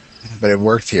there. Yeah. But it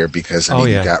worked here because, I mean,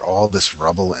 you got all this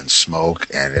rubble and smoke,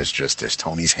 and there's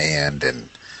Tony's hand, and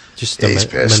just a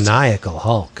maniacal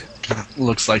Hulk.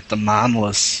 Looks like the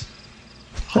mindless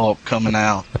Hulk coming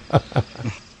out.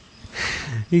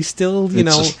 He still,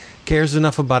 cares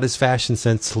enough about his fashion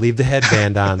sense to leave the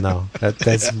headband on, though.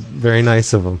 That's very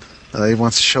nice of him. He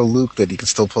wants to show Luke that he can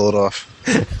still pull it off.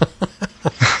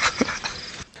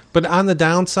 But on the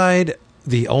downside,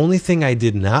 the only thing I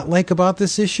did not like about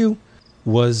this issue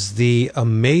was the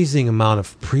amazing amount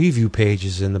of preview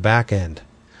pages in the back end.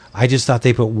 I just thought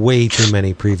they put way too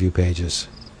many preview pages.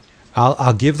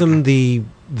 I'll give them the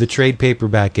trade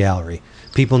paperback gallery.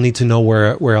 People need to know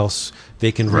where else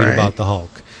they can read about the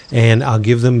Hulk. And I'll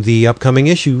give them the upcoming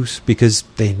issues because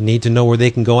they need to know where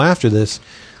they can go after this.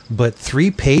 But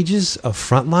 3 pages of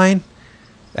Frontline,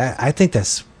 I think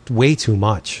that's way too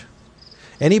much.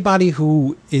 Anybody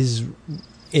who is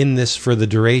in this for the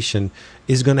duration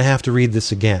is going to have to read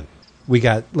this again. We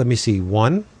got, let me see,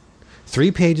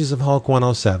 3 pages of Hulk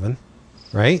 107,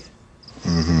 right?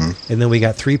 Mm-hmm. And then we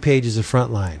got 3 pages of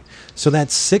Frontline. So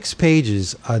that's 6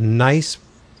 pages, a nice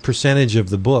percentage of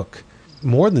the book.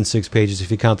 More than 6 pages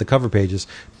if you count the cover pages.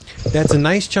 That's a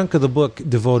nice chunk of the book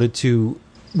devoted to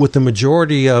what the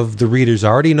majority of the readers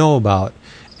already know about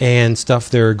and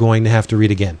stuff they're going to have to read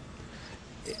again.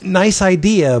 Nice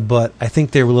idea, but I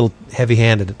think they were a little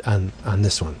heavy-handed on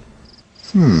this one.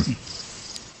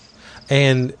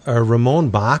 And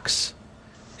Ramon Box,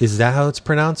 is that how it's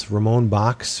pronounced? Ramon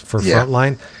Box for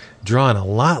Frontline? Drawn a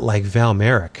lot like Val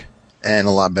Merrick. And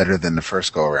a lot better than the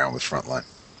first go-around with Frontline.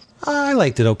 I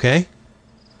liked it okay.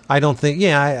 I don't think,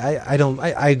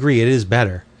 I agree, it is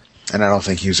better. And I don't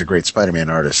think he was a great Spider-Man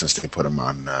artist since they put him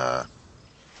on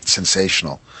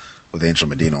Sensational, with Angel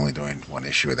Medina only doing 1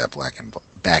 issue of that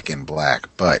Back in Black.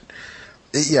 But,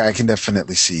 yeah, I can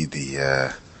definitely see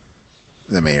the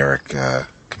Merrick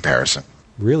comparison.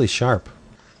 Really sharp.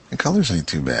 The colors ain't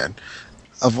too bad.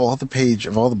 Of all the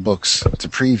books to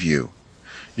preview,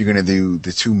 you're going to do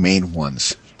the 2 main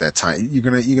ones that time. You're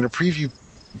going to preview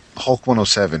Hulk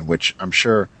 107, which I'm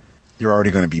sure you're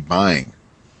already going to be buying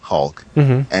Hulk,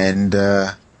 and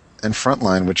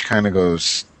Frontline, which kind of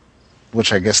goes,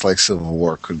 which I guess like Civil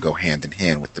War could go hand in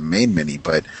hand with the main mini,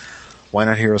 but why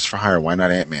not Heroes for Hire? Why not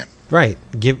Ant-Man? Right.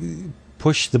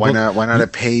 Push the book. Why not a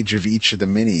page of each of the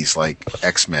minis like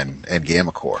X-Men and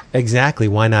Gamma Corps? Exactly.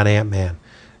 Why not Ant-Man?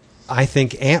 I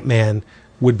think Ant-Man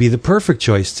would be the perfect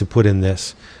choice to put in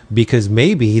this because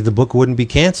maybe the book wouldn't be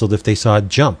canceled if they saw a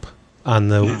jump on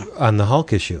the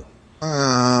Hulk issue.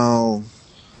 Oh.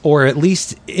 Or at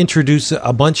least introduce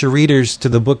a bunch of readers to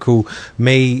the book who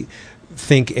may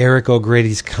think Eric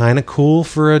O'Grady's kind of cool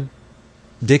for a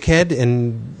dickhead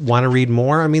and want to read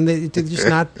more. I mean, they're just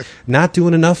not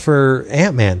doing enough for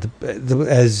Ant-Man.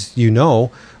 As you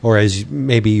know, or as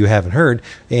maybe you haven't heard,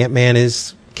 Ant-Man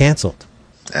is canceled.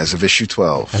 As of issue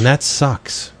 12. And that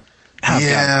sucks.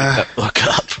 Yeah. Look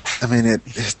up. I mean, it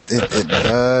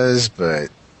does, but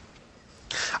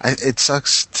it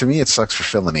sucks. To me, it sucks for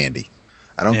Phil and Andy.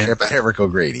 I don't care about Eric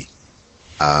O'Grady.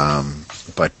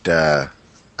 But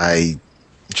I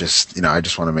just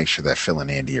want to make sure that Phil and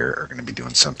Andy are going to be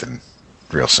doing something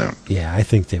real soon. Yeah, I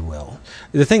think they will.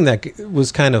 The thing that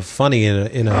was kind of funny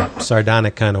in a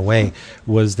sardonic kind of way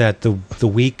was that the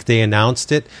week they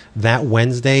announced it, that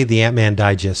Wednesday, the Ant-Man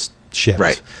Digest shipped.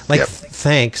 Right.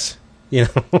 Thanks.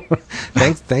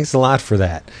 Thanks a lot for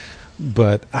that.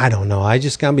 But I don't know. I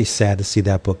just gotta be sad to see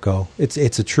that book go. It's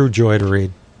a true joy to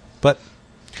read. But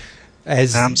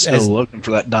I'm still looking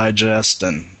for that digest,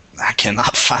 and I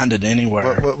cannot find it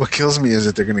anywhere. What kills me is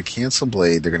that they're going to cancel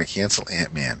Blade, they're going to cancel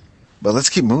Ant-Man, but let's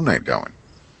keep Moon Knight going.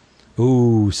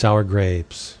 Ooh, sour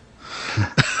grapes.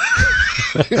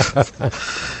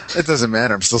 It doesn't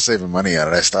matter. I'm still saving money on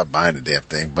it. I stopped buying the damn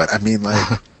thing. But I mean,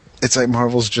 it's like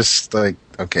Marvel's just like,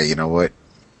 okay, you know what?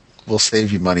 We'll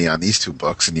save you money on these 2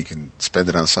 books, and you can spend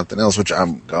it on something else, which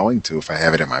I'm going to if I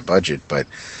have it in my budget. But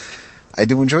I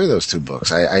do enjoy those 2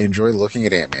 books. I enjoy looking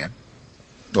at Ant-Man.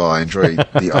 Well, I enjoy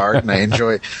the art, and I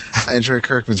enjoy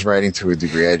Kirkman's writing to a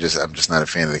degree. I'm just not a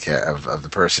fan of the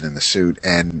person in the suit,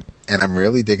 and I'm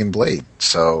really digging Blade.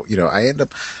 So I end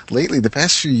up lately, the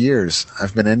past few years,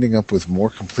 I've been ending up with more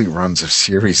complete runs of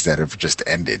series that have just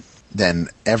ended than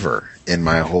ever in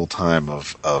my whole time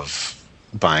of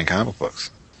buying comic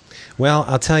books. Well,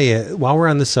 I'll tell you, while we're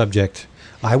on the subject,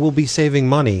 I will be saving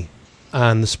money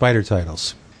on the Spider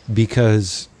titles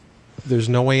because there's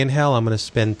no way in hell I'm going to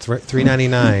spend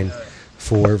 $3.99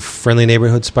 for Friendly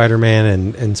Neighborhood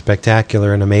Spider-Man and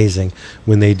Spectacular and Amazing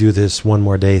when they do this One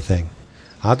More Day thing.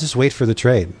 I'll just wait for the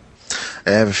trade.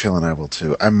 I have a feeling I will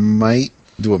too. I might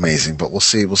do Amazing, but we'll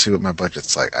see. We'll see what my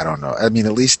budget's like. I don't know. I mean,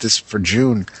 at least this for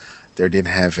June, they did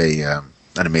have an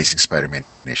Amazing Spider-Man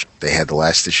issue. They had the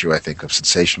last issue, I think, of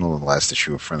Sensational and the last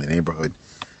issue of Friendly Neighborhood,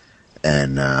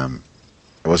 and there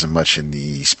wasn't much in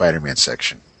the Spider-Man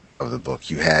section of the book.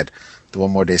 You had the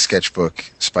One More Day sketchbook,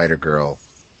 Spider-Girl,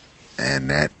 and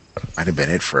that might have been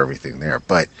it for everything there.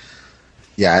 But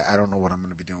yeah, I don't know what I'm going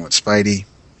to be doing with Spidey.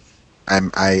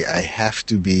 I have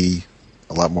to be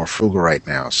a lot more frugal right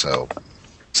now, so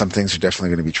some things are definitely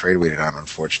going to be trade weighted on,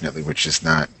 unfortunately, which is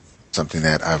not something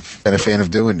that I've been a fan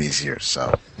of doing these years.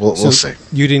 So we'll see.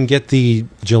 You didn't get the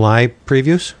July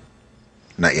previews?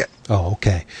 Not yet. Oh,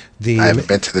 okay. I haven't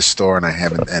been to the store, and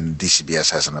and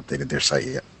DCBS hasn't updated their site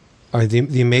yet. All right,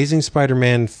 the Amazing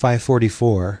Spider-Man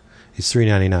 544 is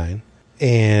 $3.99,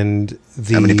 and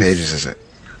how many pages is it?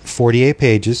 48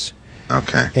 pages.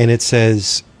 Okay. And it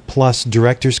says plus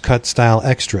director's cut style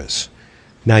extras.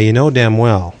 Now you know damn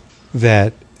well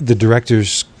that the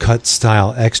director's cut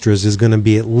style extras is going to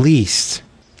be at least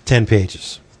 10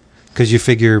 pages, because you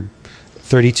figure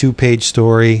 32-page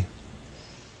story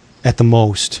at the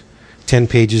most, 10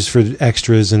 pages for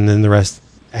extras, and then the rest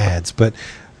ads. But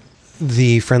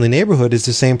the Friendly Neighborhood is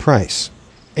the same price.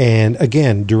 And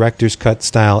again, director's cut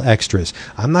style extras.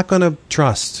 I'm not going to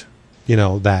trust,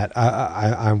 that.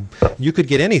 You could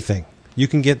get anything. You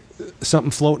can get something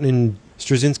floating in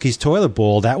Straczynski's toilet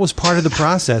bowl. That was part of the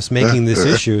process making this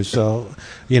issue. So,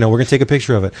 we're going to take a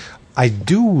picture of it. I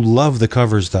do love the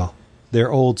covers, though.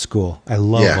 They're old school. I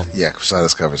love them. Yeah,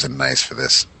 Quesada's covers are nice for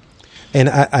this. And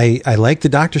I like the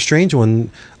Doctor Strange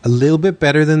one a little bit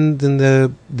better than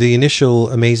the initial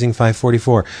Amazing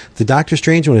 544. The Doctor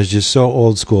Strange one is just so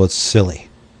old school, it's silly.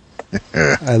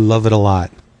 I love it a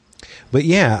lot. But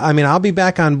yeah, I mean, I'll be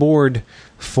back on board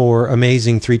for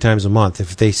Amazing 3 times a month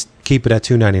if they keep it at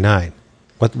 $2.99.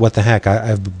 What the heck?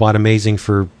 I've bought Amazing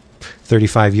for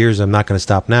 35 years. I'm not going to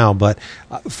stop now. But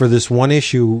for this one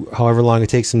issue, however long it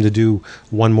takes them to do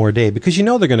one more day, because they're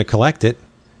going to collect it.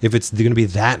 If it's going to be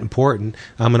that important,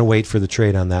 I'm going to wait for the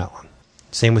trade on that one.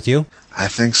 Same with you? I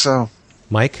think so.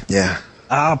 Mike? Yeah.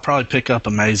 I'll probably pick up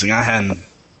Amazing. I hadn't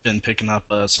been picking up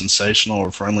Sensational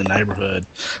or Friendly Neighborhood.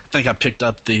 I think I picked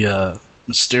up the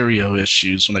Mysterio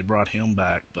issues when they brought him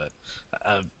back, but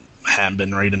I haven't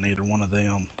been reading either one of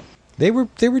them. They were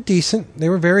decent. They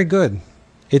were very good.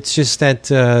 It's just that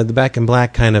the Back in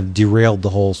Black kind of derailed the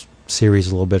whole series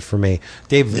a little bit for me.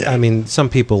 Dave, yeah. I mean, some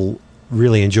people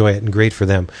really enjoy it, and great for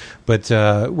them. But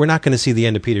we're not going to see the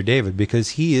end of Peter David,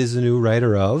 because he is the new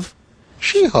writer of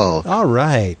She-Hulk. All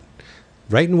right.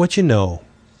 Writing what you know.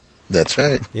 That's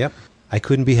right. Yep. I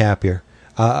couldn't be happier.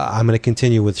 I'm going to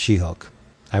continue with She-Hulk.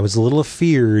 I was a little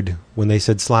afeared when they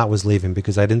said Slott was leaving,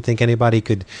 because I didn't think anybody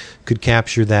could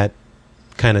capture that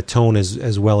kind of tone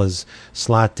as well as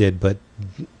Slott did. But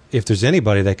if there's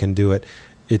anybody that can do it,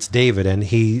 it's David. And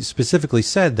he specifically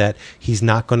said that he's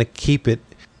not going to keep it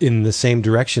in the same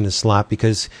direction as Slott,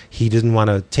 because he didn't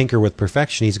want to tinker with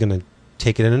perfection. He's going to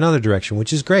take it in another direction,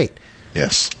 which is great.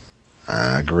 Yes,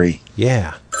 I agree.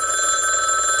 Yeah.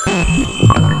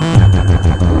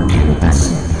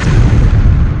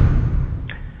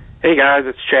 Hey guys,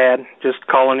 it's Chad. Just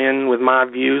calling in with my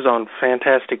views on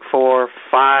Fantastic Four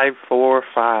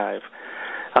 545,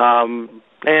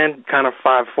 and kind of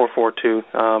 5442,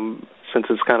 since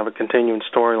it's kind of a continuing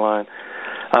storyline.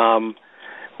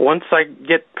 Once I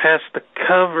get past the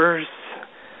covers,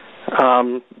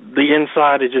 the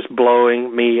inside is just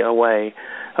blowing me away.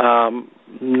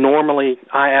 Normally,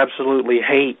 I absolutely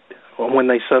hate when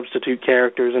they substitute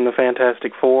characters in the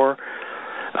Fantastic Four.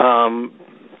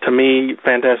 To me,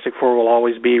 Fantastic Four will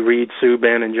always be Reed, Sue,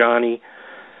 Ben, and Johnny.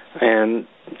 And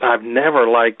I've never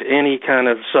liked any kind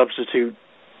of substitute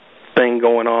thing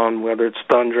going on, whether it's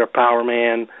Thundra, Power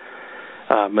Man,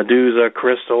 Medusa,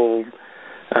 Crystal,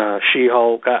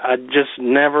 She-Hulk. I just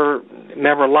never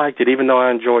liked it, even though I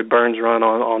enjoyed Byrne's run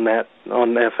on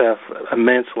FF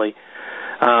immensely.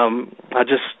 I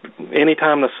just,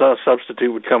 anytime the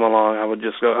substitute would come along, I would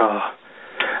just go, oh.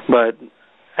 But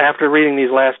after reading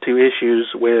these last 2 issues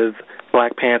with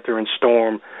Black Panther and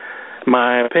Storm,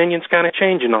 my opinion's kind of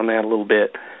changing on that a little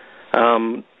bit.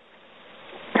 I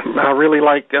really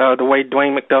like the way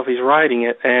Dwayne McDuffie's writing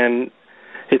it, and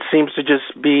it seems to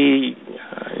just be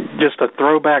just a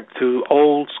throwback to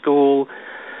old school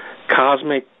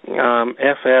cosmic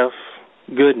FF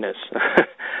goodness.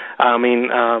 I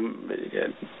mean,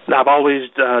 I've always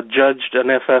judged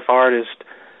an FF artist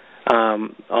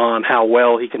on how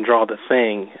well he can draw the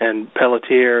Thing, and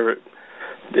Pelletier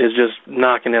is just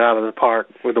knocking it out of the park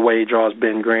with the way he draws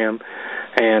Ben Grimm,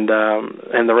 and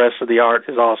the rest of the art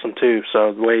is awesome too.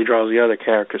 So the way he draws the other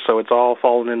characters, so it's all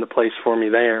falling into place for me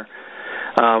there.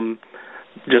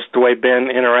 Just the way Ben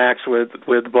interacts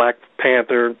with Black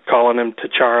Panther, calling him to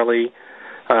Charlie,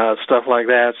 stuff like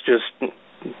that. It's just,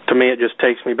 to me, it just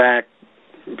takes me back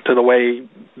to the way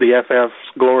the FF's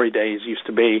glory days used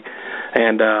to be,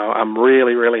 and I'm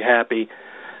really, really happy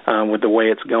with the way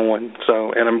it's going.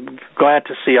 So, and I'm glad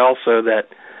to see also that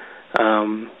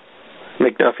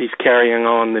McDuffie's carrying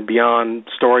on the Beyond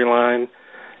storyline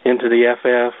into the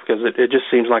FF, because it just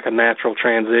seems like a natural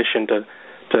transition to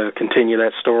continue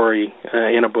that story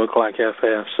in a book like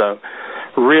FF. So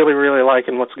really, really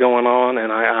liking what's going on,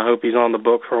 and I hope he's on the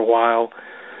book for a while.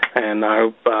 and I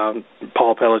hope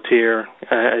Paul Pelletier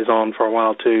is on for a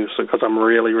while too, because I'm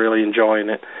really, really enjoying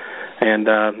it, and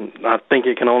I think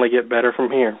it can only get better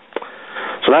from here.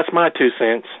 So that's my 2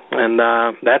 cents, and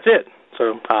that's it.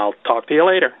 So I'll talk to you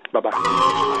later. Bye-bye.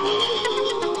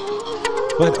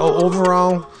 But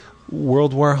overall,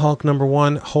 World War Hulk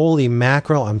 #1, holy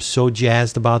mackerel, I'm so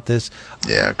jazzed about this.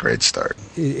 Yeah, great start.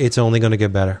 It's only going to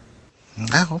get better.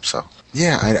 I hope so.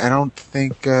 Yeah, I don't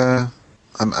think...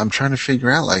 I'm trying to figure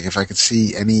out, like, if I could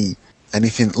see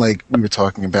anything, like we were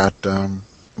talking about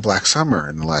Black Summer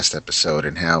in the last episode,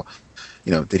 and how,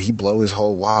 did he blow his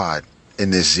whole wad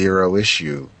in this 0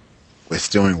 issue with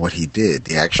doing what he did,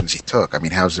 the actions he took? I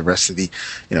mean, how's the rest of the,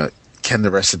 can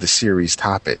the rest of the series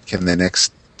top it? Can the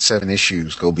next 7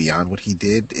 issues go beyond what he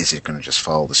did? Is it going to just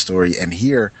follow the story? And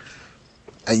here,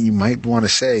 you might want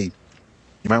to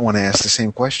ask the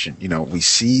same question. We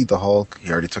see the Hulk,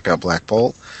 he already took out Black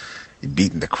Bolt, he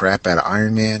beaten the crap out of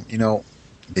Iron Man.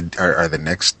 Are the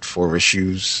next 4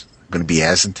 issues going to be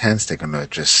as intense? They're going to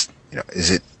just,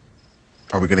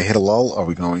 are we going to hit a lull?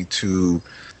 Is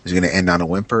it going to end on a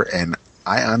whimper? And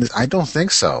I don't think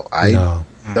so. I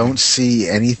don't see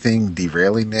anything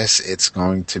derailing this. It's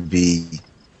going to be,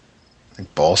 I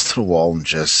think, balls to the wall and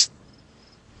just,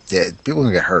 people are going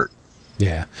to get hurt.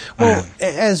 Yeah. Well,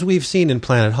 as we've seen in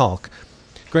Planet Hulk,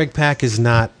 Greg Pak is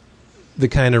not the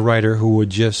kind of writer who would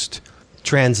just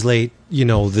translate, the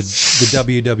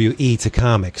WWE to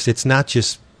comics. It's not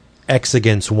just X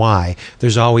against Y.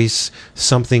 There's always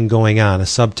something going on, a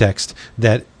subtext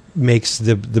that makes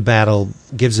the battle,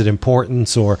 gives it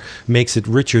importance or makes it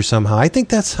richer somehow. I think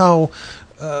that's how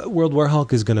World War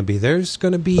Hulk is going to be. There's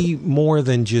going to be more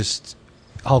than just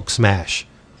Hulk smash.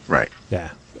 Right.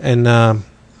 Yeah. And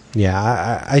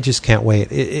I just can't wait.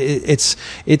 It's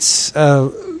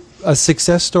a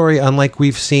success story unlike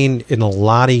we've seen in a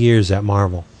lot of years at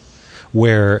Marvel,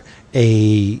 where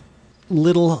a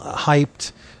little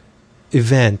hyped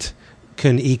event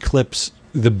can eclipse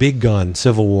the big gun,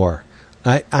 Civil War.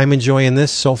 I'm enjoying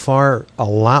this so far a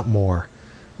lot more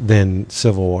than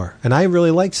Civil War. And I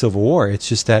really like Civil War. It's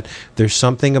just that there's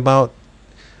something about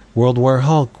World War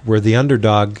Hulk where the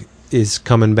underdog is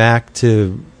coming back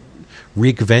to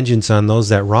wreak vengeance on those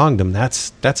that wronged him.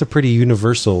 That's a pretty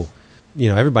universal,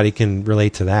 everybody can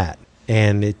relate to that.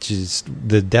 And it just,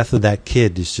 the death of that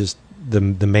kid is just the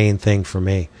main thing for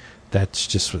me. That's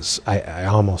just was, I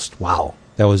almost, wow.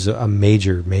 That was a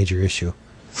major, major issue.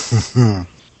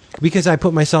 Because I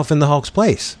put myself in the Hulk's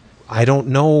place. I don't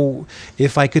know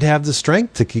if I could have the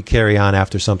strength to carry on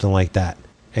after something like that.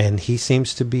 And he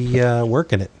seems to be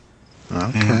working it.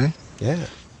 Okay. Yeah.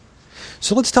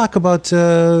 So let's talk about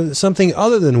something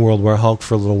other than World War Hulk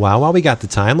for a little while. While we got the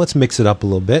time, let's mix it up a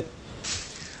little bit.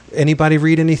 Anybody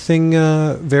read anything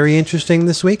very interesting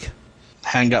this week? I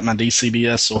haven't got my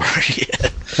DCBS order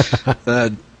yet.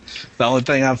 The only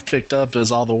thing I've picked up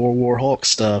is all the World War Hulk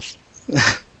stuff.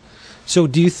 So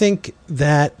do you think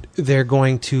that they're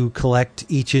going to collect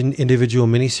each individual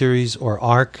miniseries or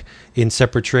arc in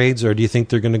separate trades, or do you think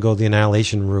they're going to go the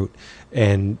Annihilation route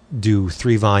and do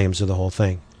 3 volumes of the whole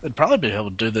thing? They'd probably be able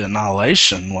to do the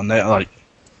Annihilation when they,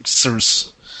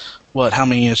 there's, how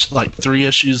many, 3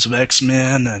 issues of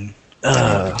X-Men and...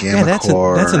 yeah, that's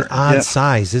an odd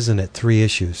size, isn't it? 3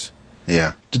 issues.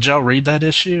 Yeah. Did y'all read that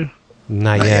issue?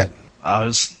 Not yet. I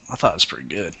thought it was pretty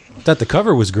good. I thought the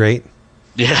cover was great.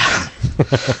 Yeah.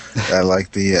 I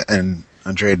like the and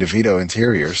Andrea DeVito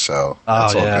interior, so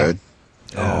that's all good.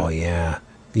 Oh, yeah.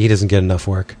 He doesn't get enough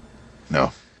work.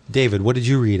 No. David, what did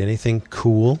you read? Anything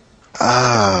cool?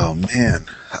 Oh, man.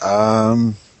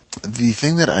 The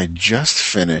thing that I just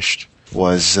finished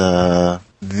was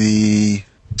the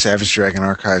Savage Dragon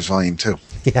Archives Volume 2.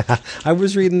 Yeah, I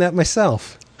was reading that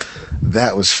myself.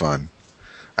 That was fun.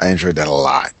 I enjoyed that a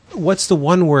lot. What's the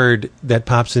one word that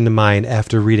pops into mind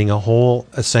after reading a whole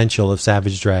essential of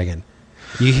Savage Dragon?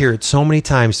 You hear it so many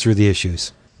times through the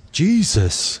issues.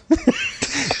 Jesus.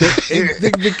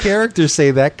 the characters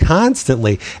say that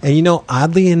constantly. And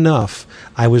oddly enough,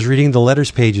 I was reading the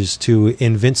letters pages to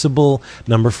Invincible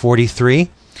number 43,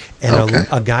 and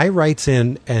a guy writes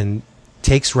in and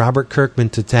takes Robert Kirkman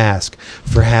to task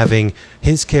for having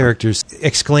his characters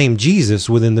exclaim Jesus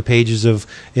within the pages of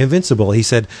Invincible. He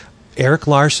said, Eric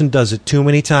Larson does it too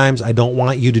many times. I don't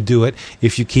want you to do it.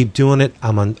 If you keep doing it,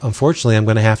 unfortunately, I'm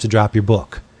going to have to drop your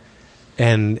book.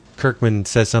 And Kirkman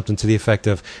says something to the effect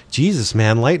of, Jesus,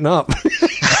 man, lighten up.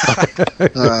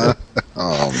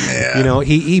 Oh man! You know,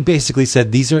 he basically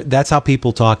said that's how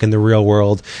people talk in the real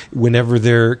world. Whenever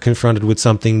they're confronted with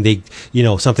something,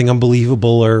 something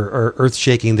unbelievable or earth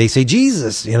shaking, they say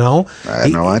Jesus. You know, I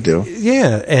know I do.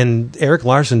 Yeah, and Erik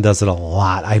Larson does it a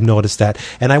lot. I've noticed that,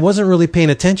 and I wasn't really paying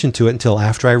attention to it until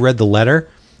after I read the letter.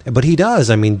 But he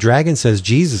does. I mean, Dragon says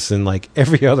Jesus in like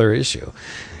every other issue.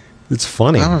 It's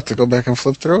funny. I'll have to go back and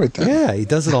flip through it then. Yeah, he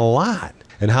does it a lot.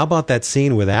 And how about that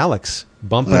scene with Alex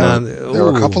bumping on? There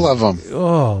were a couple of them.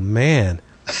 Oh man,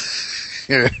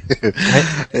 it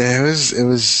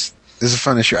was a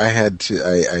fun issue. I had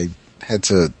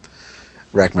to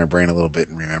rack my brain a little bit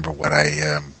and remember what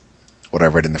I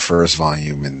read in the first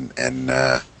volume, and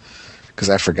because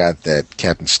I forgot that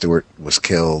Captain Stewart was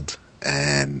killed,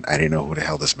 and I didn't know who the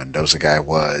hell this Mendoza guy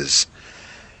was.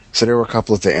 So there were a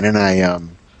couple of things, and then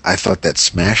I thought that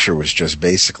Smasher was just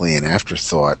basically an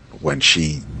afterthought when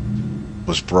she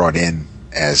was brought in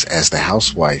as the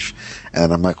housewife,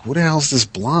 and I'm like, who the hell's this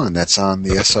blonde that's on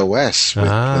the SOS with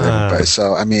everybody?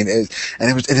 So I mean,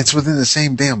 it's within the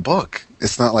same damn book.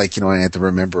 It's not like I had to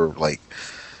remember like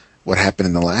what happened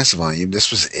in the last volume.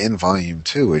 This was in volume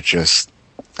 2. It just,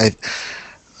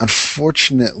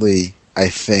 unfortunately, I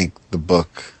think the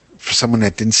book, for someone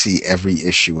that didn't see every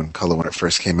issue in color when it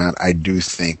first came out, I do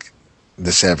think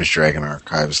the Savage Dragon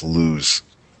archives lose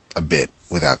a bit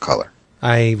without color.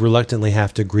 I reluctantly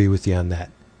have to agree with you on that.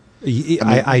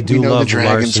 I do love the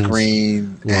Dragon Larson's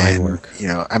screen line work.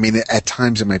 I mean, at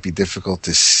times it might be difficult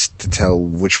to tell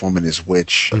which woman is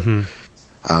which. Mm-hmm.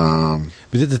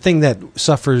 But the thing that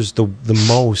suffers the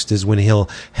most is when he'll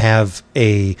have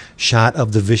a shot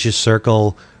of the Vicious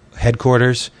Circle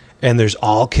headquarters, and there's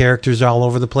all characters all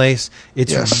over the place.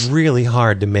 It's really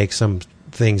hard to make some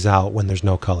things out when there's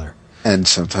no color. And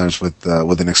sometimes with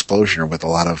an explosion or with a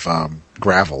lot of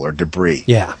gravel or debris.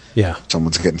 Yeah.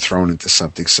 Someone's getting thrown into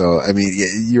something. So, I mean,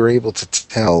 you're able to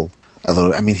tell a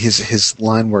little. I mean, his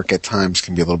line work at times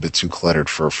can be a little bit too cluttered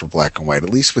for black and white. At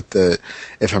least with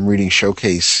if I'm reading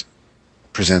Showcase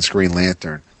Presents Green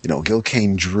Lantern, Gil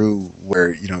Kane drew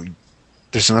where,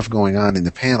 there's enough going on in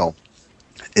the panel.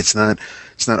 It's not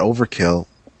overkill,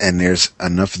 and there's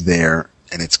enough there,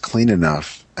 and it's clean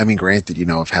enough. I mean, granted,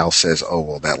 if Hal says, oh,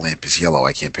 well, that lamp is yellow,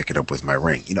 I can't pick it up with my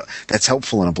ring. That's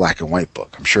helpful in a black and white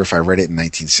book. I'm sure if I read it in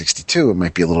 1962, it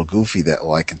might be a little goofy that,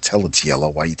 well, I can tell it's yellow.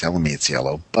 Why are you telling me it's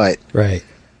yellow? But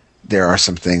there are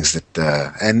some things that,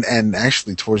 and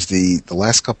actually towards the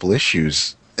last couple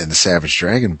issues in the Savage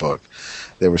Dragon book,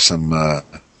 there were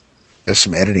there's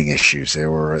some editing issues. There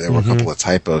were a couple of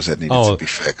typos that needed to be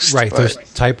fixed. Right, there's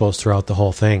typos throughout the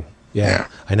whole thing. Yeah,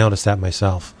 I noticed that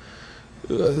myself.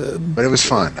 But it was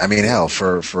fun. I mean, hell,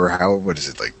 for how, what is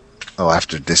it, like,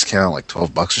 after discount, like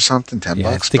 $12 or something, $10?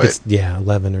 I think it's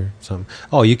 11 or something.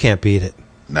 Oh, you can't beat it.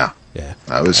 No. Yeah.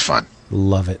 It was fun.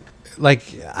 Love it. Like,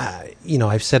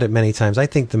 I've said it many times. I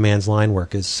think the man's line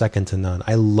work is second to none.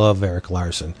 I love Erik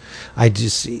Larson. I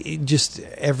just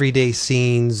everyday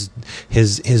scenes,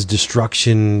 his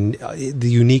destruction, the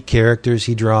unique characters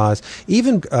he draws.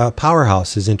 Even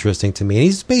Powerhouse is interesting to me. And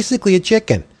he's basically a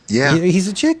chicken. Yeah. He's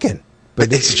a chicken.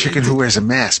 But it's a chicken who wears a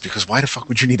mask, because why the fuck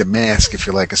would you need a mask if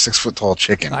you're like a 6-foot-tall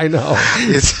chicken? I know.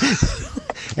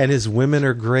 And his women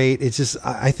are great. It's just,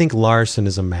 I think Larson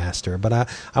is a master, but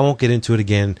I won't get into it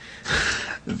again.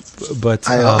 But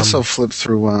I also flipped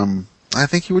through, I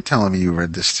think you were telling me you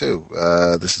read this too,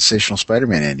 the Sensational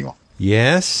Spider-Man Annual.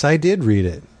 Yes, I did read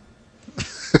it.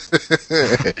 Is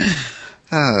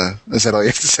that all you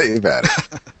have to say about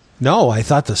it? No, I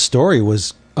thought the story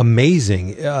was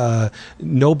amazing.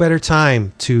 No better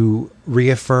time to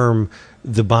reaffirm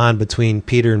the bond between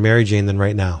Peter and Mary Jane than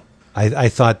right now. I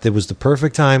thought that was the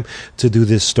perfect time to do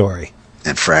this story.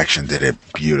 And Fraction did it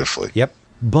beautifully. Yep.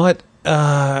 But,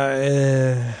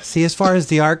 see, as far as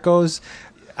the art goes,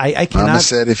 I cannot. Mama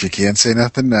said, if you can't say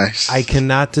nothing nice. I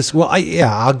cannot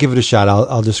I'll give it a shot.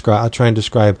 I'll try and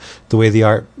describe the way the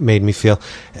art made me feel.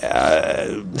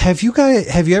 Have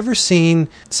you ever seen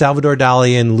Salvador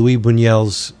Dali and Luis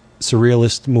Buñuel's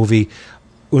surrealist movie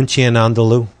Un Chien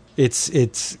Andalou?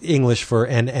 It's English for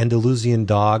an Andalusian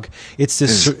dog. It's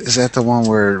this. Is that the one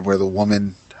where the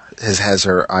woman has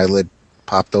her eyelid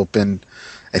popped open,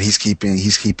 and he's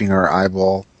keeping her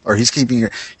eyeball, or he's keeping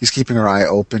her eye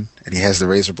open, and he has the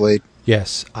razor blade?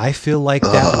 Yes, I feel like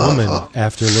that woman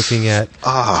after looking at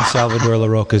Salvador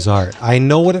Larroca's art. I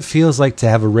know what it feels like to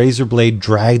have a razor blade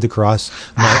dragged across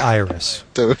my iris.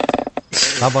 Dude.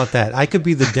 How about that? I could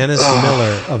be the Dennis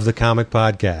Miller of the comic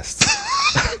podcast.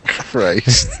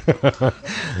 Christ.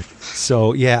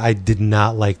 So, yeah, I did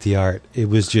not like the art. It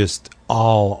was just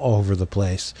all over the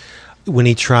place. when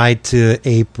he tried to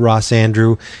ape Ross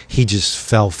Andru, he just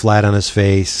fell flat on his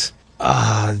face.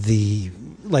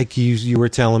 Like you were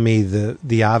telling me,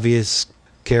 the obvious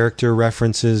character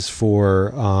references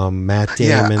for Matt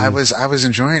Damon. Yeah, I was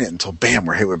enjoying it until bam,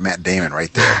 we're hit with Matt Damon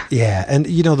right there. Yeah, and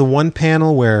the one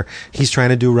panel where he's trying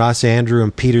to do Ross Andru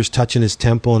and Peter's touching his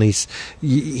temple and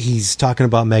he's talking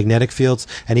about magnetic fields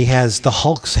and he has the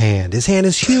Hulk's hand. His hand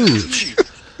is huge.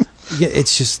 Yeah,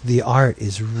 it's just the art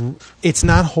it's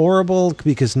not horrible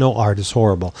because no art is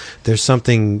horrible. There's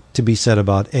something to be said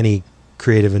about any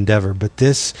creative endeavor, but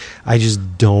this, I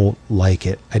just don't like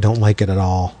it. I don't like it at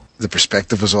all. The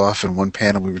perspective was off in one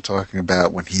panel we were talking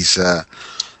about when he's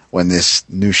when this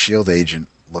new S.H.I.E.L.D. agent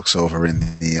looks over in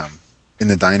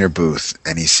the diner booth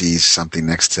and he sees something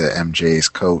next to MJ's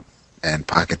coat and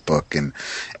pocketbook, and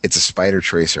it's a spider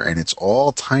tracer and it's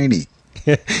all tiny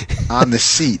on the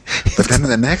seat. But then in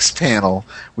the next panel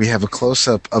we have a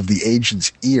close-up of the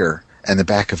agent's ear and the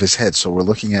back of his head, so we're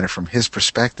looking at it from his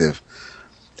perspective.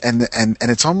 And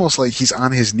it's almost like he's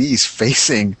on his knees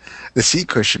facing the seat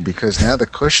cushion because now the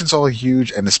cushion's all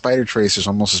huge and the spider tracer's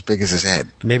almost as big as his head.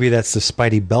 Maybe that's the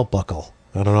Spidey belt buckle.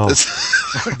 I don't know.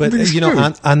 But,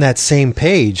 on that same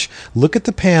page, look at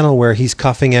the panel where he's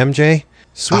cuffing MJ.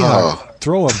 Sweetheart,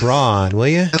 throw a bra on, will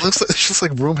you? It looks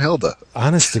like Broomhilda.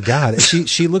 Honest to God.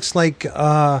 She looks like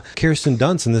Kirsten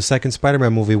Dunst in the second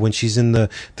Spider-Man movie when she's in the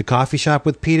coffee shop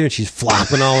with Peter and she's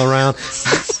flopping all around.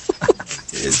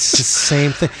 It's the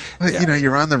same thing. Well,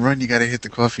 you're on the run. You got to hit the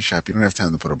coffee shop. You don't have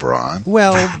time to put a bra on.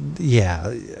 Well,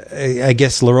 yeah. I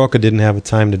guess LaRocca didn't have a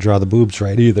time to draw the boobs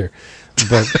right either.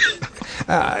 But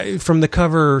from the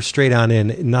cover straight on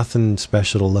in, nothing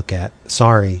special to look at.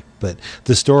 Sorry, but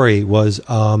the story was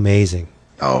amazing.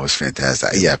 Oh, it was fantastic.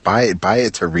 Yeah, buy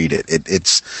it to read it.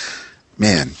 It's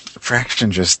man,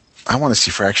 Fraction. I want to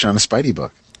see Fraction on a Spidey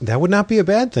book. That would not be a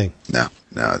bad thing. No.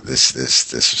 This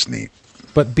is neat.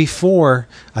 But before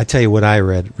I tell you what I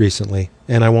read recently,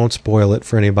 and I won't spoil it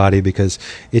for anybody because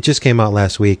it just came out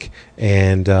last week,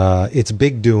 and it's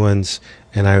big doings,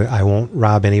 and I won't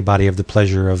rob anybody of the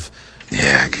pleasure of...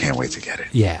 Yeah, I can't wait to get it.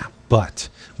 Yeah, but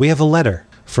we have a letter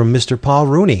from Mr. Paul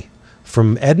Rooney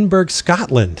from Edinburgh,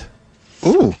 Scotland.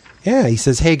 Ooh. Yeah, he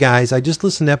says, "Hey guys, I just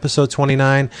listened to episode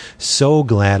 29. So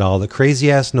glad all the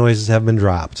crazy-ass noises have been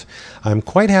dropped. I'm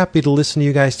quite happy to listen to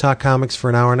you guys talk comics for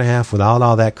an hour and a half without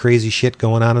all that crazy shit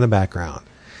going on in the background.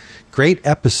 Great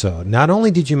episode. Not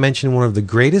only did you mention one of the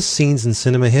greatest scenes in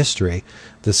cinema history,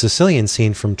 the Sicilian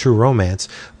scene from True Romance,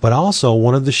 but also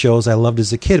one of the shows I loved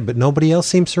as a kid but nobody else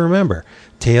seems to remember,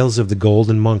 Tales of the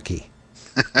Golden Monkey."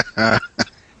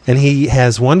 And he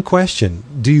has one question.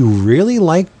 Do you really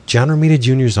like John Romita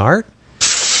Jr.'s art?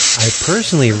 I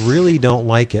personally really don't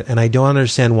like it, and I don't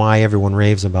understand why everyone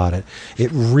raves about it. It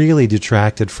really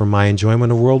detracted from my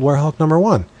enjoyment of World War Hulk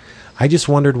 #1. I just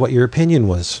wondered what your opinion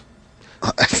was.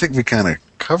 I think we kind of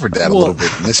covered that a little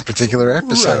bit in this particular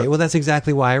episode. Right, well, that's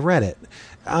exactly why I read it.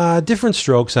 Different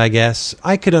strokes, I guess.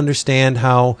 I could understand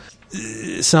how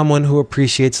someone who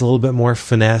appreciates a little bit more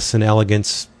finesse and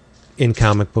elegance in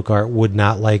comic book art would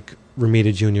not like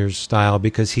Romita Jr.'s style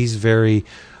because he's very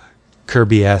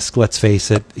Kirby-esque, let's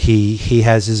face it. He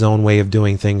has his own way of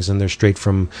doing things, and they're straight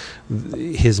from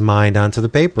his mind onto the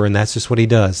paper, and that's just what he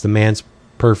does. The man's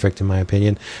perfect, in my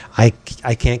opinion. I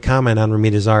can't comment on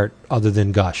Romita's art other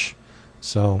than gush.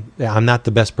 So yeah, I'm not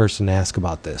the best person to ask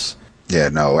about this. Yeah,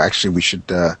 no, actually we should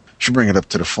bring it up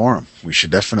to the forum. We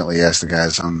should definitely ask the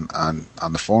guys on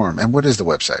the forum. And what is the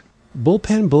website?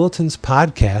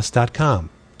 bullpenbulletinspodcast.com.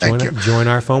 Join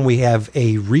our phone. We have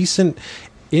a recent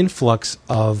influx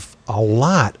of a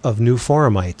lot of new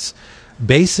forumites.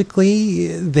 Basically,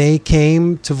 they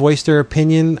came to voice their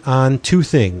opinion on two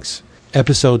things.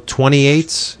 Episode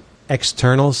 28's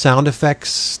external sound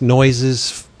effects,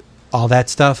 noises, all that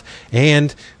stuff.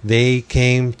 And they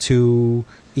came to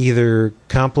either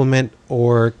compliment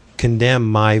or condemn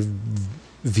my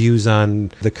views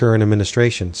on the current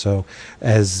administration. So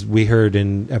as we heard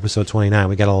in episode 29,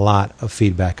 we got a lot of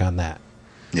feedback on that.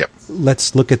 Yep.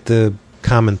 Let's look at the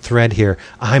common thread here.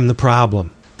 I'm the problem.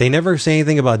 They never say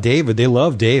anything about David. They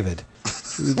love David.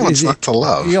 What's not to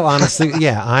love? Honestly,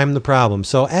 yeah, I'm the problem.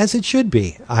 So as it should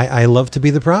be. I love to be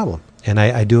the problem, and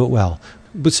I do it well.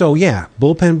 But so, yeah,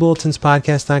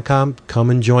 bullpenbulletinspodcast.com.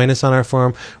 Come and join us on our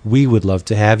forum. We would love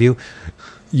to have you.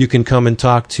 You can come and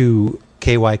talk to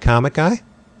KY Comic Guy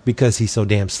because he's so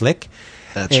damn slick.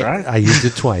 That's right. I used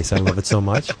it twice. I love it so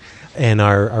much. And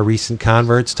our recent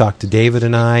converts talk to David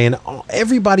and I, and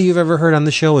everybody you've ever heard on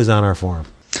the show is on our forum.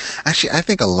 Actually, I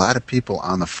think a lot of people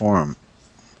on the forum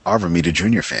are Romita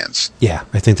Jr. fans. Yeah,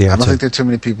 I think they are. I don't too. think there are too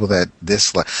many people that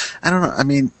dislike. I don't know. I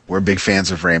mean, we're big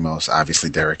fans of Ramos. Obviously,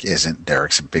 Derek isn't.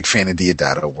 Derek's a big fan of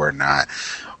Deodato. We're not.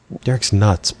 Derek's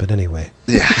nuts, but anyway.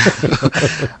 Yeah.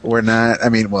 We're not. I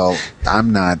mean, well,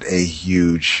 I'm not a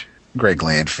huge Greg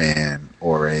Land fan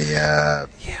or a. Yeah.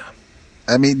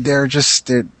 I mean,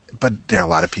 but there are a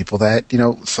lot of people that,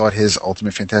 thought his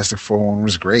Ultimate Fantastic Four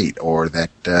was great, or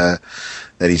that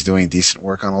he's doing decent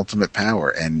work on Ultimate Power,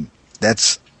 and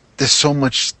there's so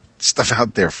much stuff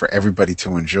out there for everybody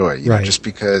to enjoy. You know, just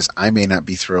because I may not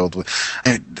be thrilled with,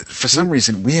 and for some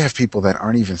reason, we have people that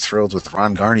aren't even thrilled with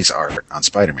Ron Garney's art on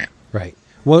Spider-Man. Right.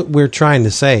 What we're trying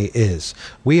to say is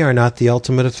we are not the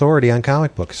ultimate authority on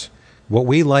comic books. What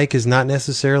we like is not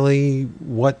necessarily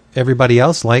what everybody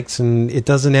else likes, and it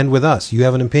doesn't end with us. You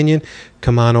have an opinion,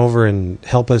 come on over and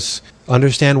help us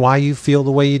understand why you feel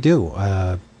the way you do.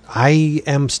 I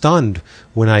am stunned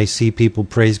when I see people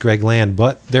praise Greg Land,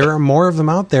 but there are more of them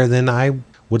out there than I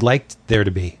would like there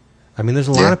to be. I mean, there's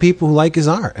a lot of people who like his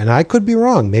art, and I could be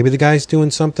wrong. Maybe the guy's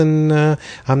doing something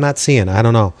I'm not seeing. I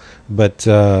don't know. But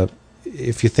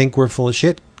if you think we're full of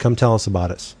shit, come tell us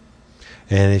about us.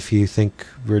 And if you think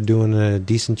we're doing a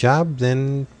decent job,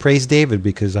 then praise David,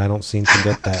 because I don't seem to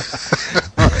get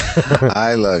that.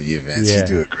 I love you, Vince. Yeah. You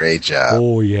do a great job.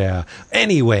 Oh, yeah.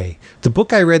 Anyway, the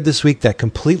book I read this week that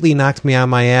completely knocked me on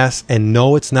my ass, and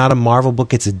no, it's not a Marvel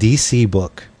book, it's a DC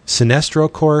book. Sinestro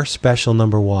Corps Special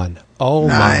 #1. Oh,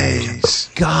 nice.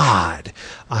 My God.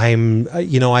 I'm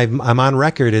on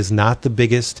record as not the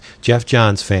biggest Jeff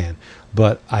Johns fan,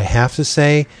 but I have to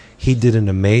say he did an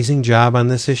amazing job on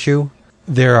this issue.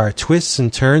 There are twists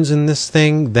and turns in this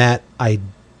thing that I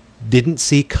didn't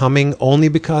see coming, only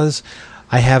because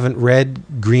I haven't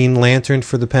read Green Lantern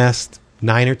for the past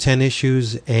 9 or 10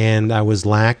 issues, and I was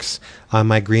lax on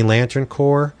my Green Lantern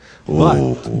Corps.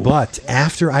 But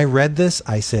after I read this,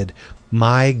 I said,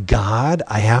 my God,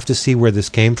 I have to see where this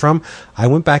came from. I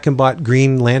went back and bought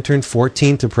Green Lantern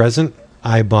 14 to present.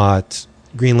 I bought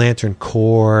Green Lantern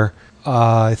Corps,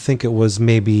 I think it was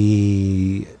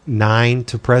maybe 9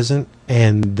 to present,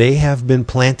 and they have been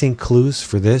planting clues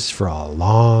for this for a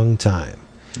long time.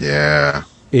 Yeah.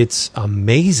 It's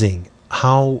amazing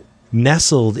how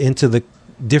nestled into the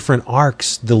different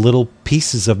arcs the little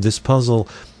pieces of this puzzle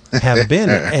have been,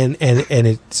 and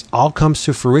it all comes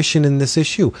to fruition in this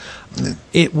issue.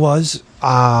 It was,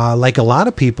 like a lot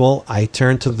of people, I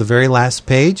turned to the very last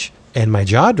page, and my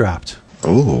jaw dropped.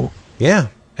 Ooh. Yeah.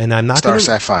 And I'm not Star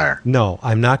Sapphire. No,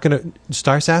 I'm not going to.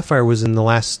 Star Sapphire was in the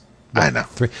last. I know.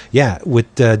 3. Yeah,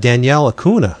 with Danielle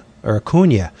Acuna,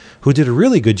 who did a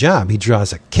really good job. He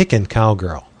draws a kickin'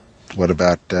 cowgirl. What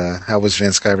about, how was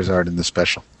Van Sciver's art in the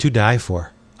special? To die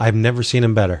for. I've never seen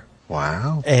him better.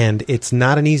 Wow. And it's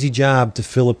not an easy job to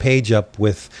fill a page up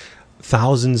with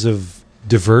thousands of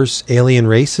diverse alien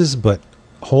races, but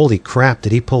holy crap,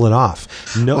 did he pull it off?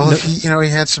 He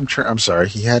had some. I'm sorry,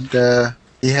 he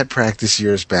had practice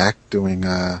years back doing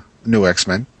New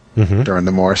X-Men during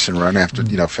the Morrison run after,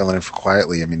 filling in for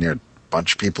Quietly. I mean, there are a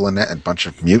bunch of people in that and a bunch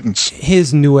of mutants.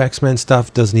 His New X-Men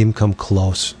stuff doesn't even come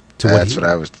close to That's what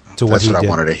I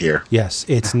wanted to hear. Yes,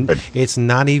 it's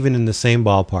not even in the same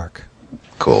ballpark.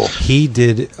 Cool. He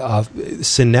did.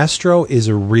 Sinestro is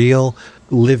a real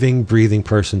living, breathing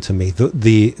person to me.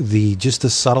 The just the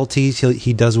subtleties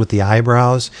he does with the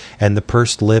eyebrows and the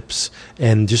pursed lips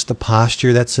and just the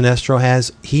posture that Sinestro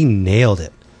has, he nailed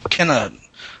it.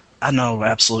 I know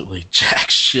absolutely jack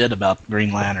shit about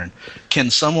Green Lantern. Can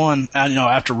someone,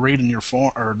 after reading your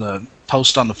form or the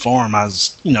post on the forum, I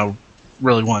was,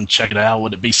 really want to check it out.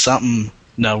 Would it be something,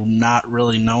 not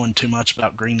really knowing too much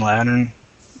about Green Lantern?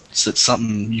 Is it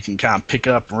something you can kind of pick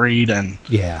up, read, and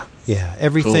yeah.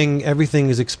 Everything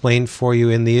is explained for you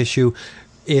in the issue.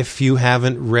 If you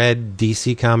haven't read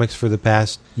DC Comics for the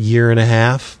past year and a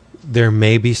half, there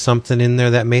may be something in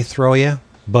there that may throw you,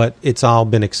 but it's all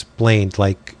been explained.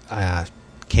 Like, I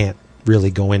can't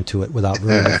really go into it without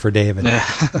ruining it for David.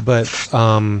 But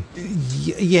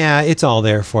it's all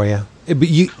there for you. But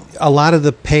a lot of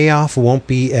the payoff won't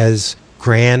be as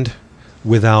grand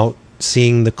without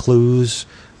seeing the clues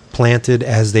planted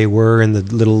as they were in the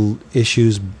little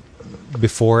issues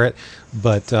before it,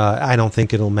 but I don't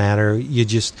think it'll matter.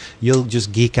 You'll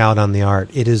just geek out on the art.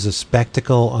 It is a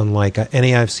spectacle unlike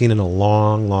any I've seen in a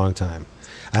long, long time.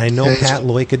 I know Pat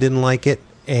Loika didn't like it,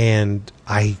 and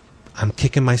I'm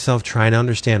kicking myself trying to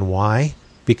understand why,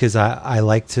 because I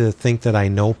like to think that I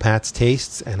know Pat's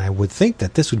tastes, and I would think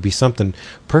that this would be something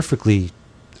perfectly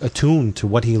attuned to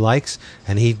what he likes,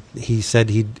 and he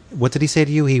said what did he say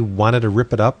to you? He wanted to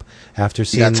rip it up after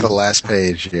seeing. Got to the last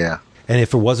page, yeah. And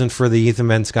if it wasn't for the Ethan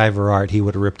Van Sciver art, he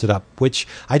would have ripped it up, which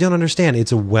I don't understand.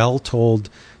 It's a well-told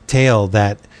tale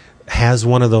that has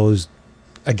one of those,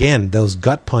 again, those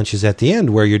gut punches at the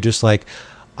end where you're just like,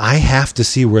 I have to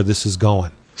see where this is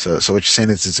going. So what you're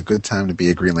saying is it's a good time to be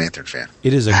a Green Lantern fan.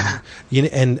 It is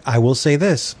and I will say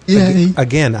this. Yay.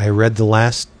 Again, I read the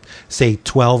last, say,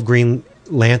 12 Green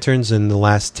Lanterns and the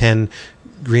last 10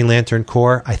 Green Lantern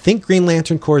Corps. I think Green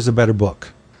Lantern Corps is a better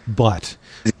book, but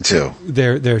Me too.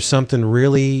 there's something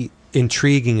really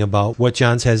intriguing about what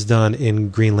Johns has done in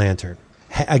Green Lantern.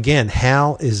 Again,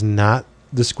 Hal is not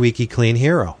the squeaky clean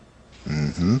hero.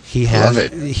 Mm-hmm. He has,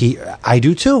 Love it. I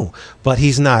do too, but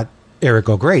he's not Eric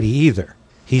O'Grady either.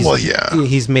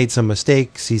 He's made some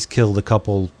mistakes. He's killed a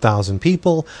couple thousand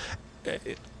people.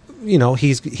 You know,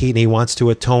 he wants to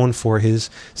atone for his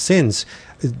sins.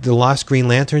 The Lost Green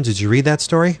Lanterns. Did you read that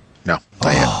story? No.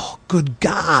 Oh, good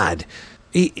God!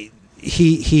 He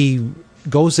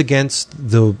goes against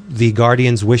the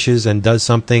Guardians' wishes and does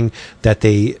something that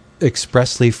they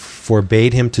expressly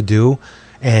forbade him to do,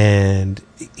 and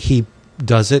he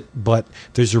does it. But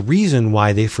there's a reason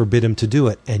why they forbid him to do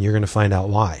it, and you're going to find out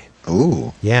why.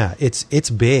 Ooh. Yeah, it's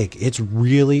big. It's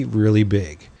really, really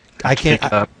big. I can't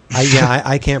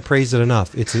praise it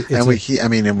enough. You're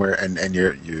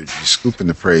scooping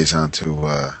the praise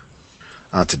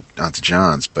onto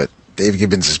Johns, but Dave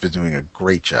Gibbons has been doing a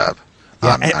great job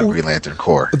on Green Lantern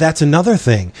Corps. That's another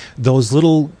thing. Those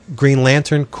little Green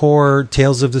Lantern Corps,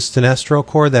 Tales of the Sinestro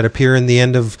Corps that appear in the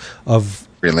end of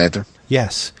Green Lantern.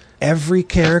 Yes, every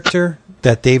character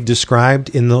that they've described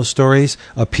in those stories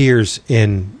appears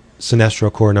in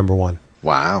Sinestro Corps #1.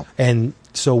 Wow. And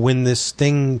so when this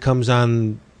thing comes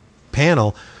on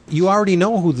panel, you already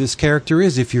know who this character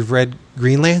is if you've read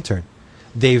Green Lantern.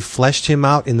 They've fleshed him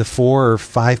out in the 4 or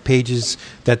 5 pages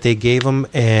that they gave him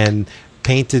and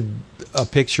painted a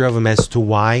picture of him as to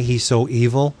why he's so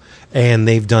evil. And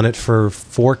they've done it for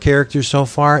 4 characters so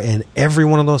far, and every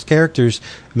one of those characters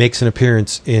makes an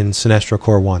appearance in Sinestro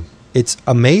Corps 1. It's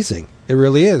amazing. It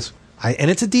really is.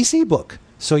 And it's a DC book.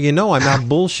 So you know I'm not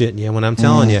bullshitting you when I'm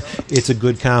telling you it's a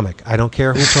good comic. I don't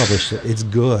care who published it. It's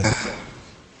good.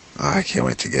 I can't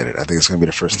wait to get it. I think it's going to be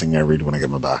the first thing I read when I get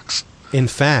my box. In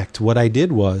fact, what I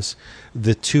did was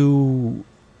the 2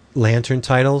 Lantern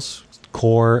titles,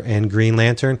 Corps and Green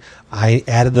Lantern, I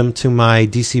added them to my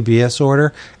DCBS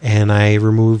order, and I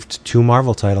removed 2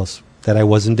 Marvel titles that I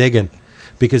wasn't digging.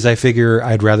 Because I figure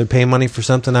I'd rather pay money for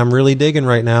something I'm really digging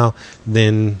right now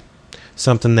than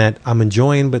something that I'm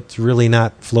enjoying but it's really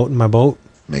not floating my boat.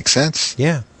 Makes sense.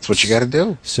 Yeah. That's what you got to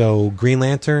do. So Green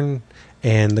Lantern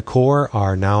and the Corps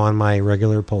are now on my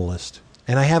regular pull list.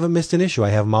 And I haven't missed an issue. I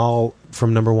have them all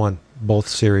from #1, both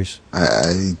series.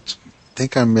 I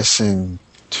think I'm missing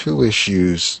 2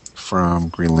 issues from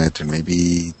Green Lantern,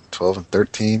 maybe 12 and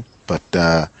 13. But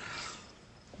I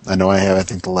know I have, I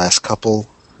think, the last couple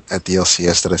at the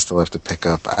LCS that I still have to pick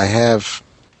up.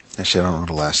 Actually, I don't know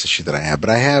the last issue that I have, but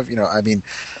I have,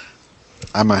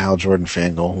 I'm a Hal Jordan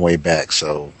fan going way back,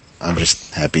 so I'm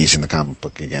just happy he's in the comic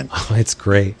book again. Oh, it's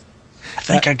great. I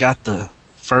think I got the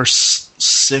first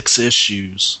 6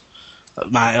 issues.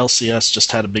 My LCS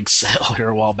just had a big sale here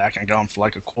a while back. I got them for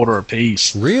like $0.25 a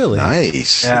piece. Really?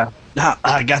 Nice. Yeah.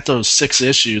 I got those 6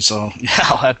 issues, so yeah,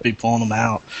 I'll have to be pulling them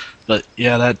out. But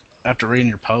yeah, that after reading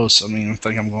your posts, I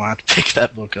think I'm going to have to pick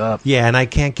that book up. Yeah, and I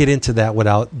can't get into that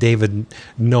without David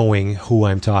knowing who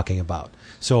I'm talking about.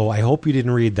 So I hope you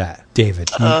didn't read that,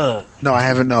 David. No, I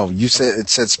haven't. No, you said it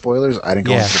said spoilers. I didn't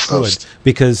go into the post. Good,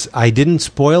 because I didn't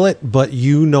spoil it, but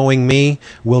you knowing me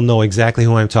will know exactly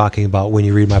who I'm talking about when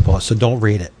you read my post. So don't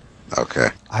read it. Okay.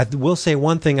 I will say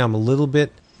one thing.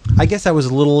 I guess I was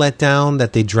a little let down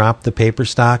that they dropped the paper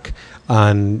stock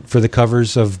for the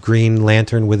covers of Green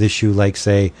Lantern with issue, like,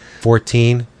 say,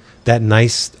 14. That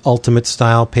nice Ultimate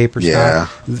style paper stock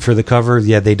for the cover.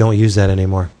 Yeah, they don't use that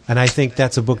anymore. And I think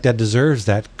that's a book that deserves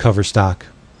that cover stock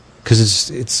because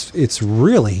it's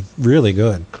really, really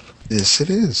good. Yes,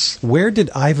 it is. Where did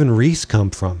Ivan Reis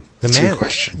come from? Good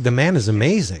question. The man is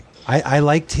amazing. I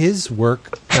liked his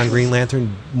work on Green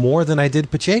Lantern more than I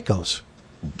did Pacheco's.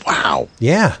 Wow.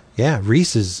 Yeah.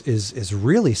 Reis is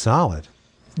really solid.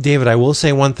 David, I will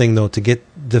say one thing, though, to get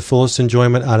the fullest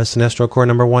enjoyment out of Sinestro Corps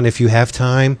 #1, if you have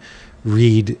time,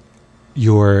 read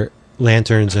your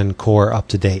Lanterns and Corps up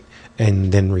to date,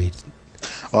 and then read.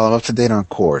 Well, I'm up to date on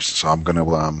Corps, so I'm going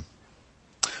to...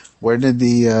 where did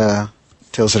the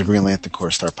Tales of the Green Lantern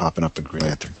Corps start popping up in Green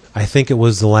Lantern? I think it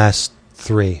was the last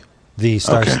 3, the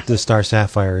Star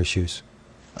Sapphire issues.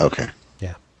 Okay.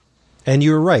 Yeah. And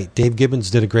you were right. Dave Gibbons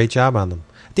did a great job on them.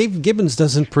 Dave Gibbons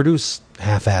doesn't produce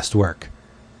half-assed work.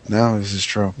 No, this is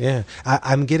true. Yeah.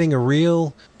 I'm getting a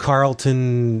real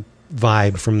Carlton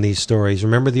vibe from these stories.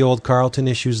 Remember the old Carlton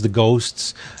issues, the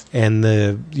ghosts and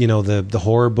the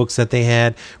horror books that they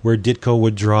had, where Ditko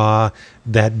would draw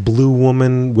that blue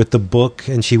woman with the book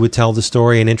and she would tell the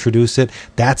story and introduce it.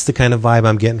 That's the kind of vibe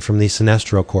I'm getting from these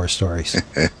Sinestro Corps stories,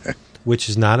 which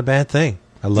is not a bad thing.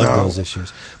 I love those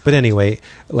issues. But anyway,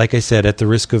 like I said, at the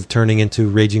risk of turning into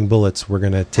Raging Bullets, we're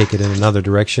going to take it in another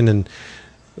direction. And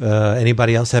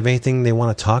anybody else have anything they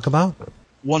want to talk about?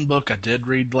 One book I did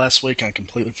read last week, and I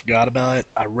completely forgot about it.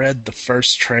 I read the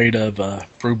first trade of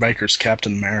Brubaker's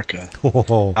Captain America.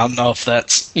 Oh. I don't know if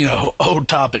that's, old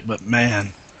topic, but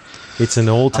man. It's an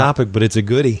old topic, but it's a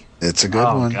goodie. It's a good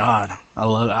one. Oh, God. I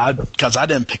love it. Because I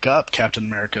didn't pick up Captain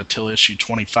America till issue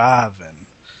 25, and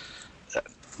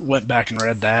went back and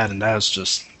read that, and that was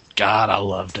just, God, I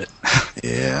loved it.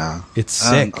 Yeah. It's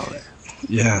sick.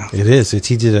 Yeah. It is.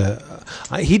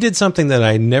 He did something that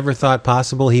I never thought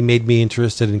possible. He made me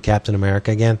interested in Captain America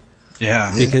again.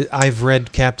 Yeah. Because I've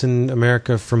read Captain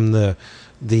America from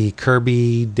the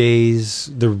Kirby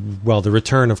days, the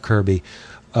return of Kirby,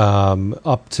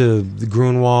 up to the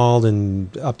Grunwald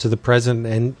and up to the present.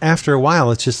 And after a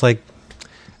while, it's just like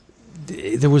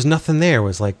there was nothing there. It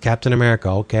was like Captain America.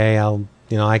 Okay,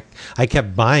 I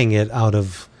kept buying it out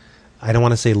of, I don't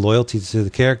want to say loyalty to the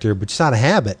character, but just out of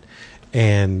habit.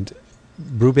 And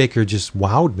Brubaker just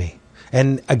wowed me.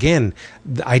 And again,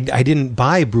 I didn't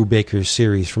buy Brubaker's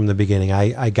series from the beginning.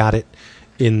 I got it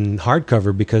in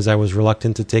hardcover because I was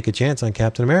reluctant to take a chance on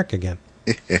Captain America again.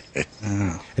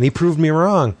 And he proved me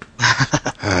wrong.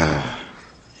 Yeah,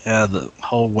 the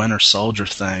whole Winter Soldier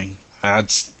thing. I'm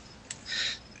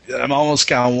almost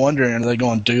kind of wondering, are they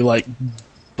going to do like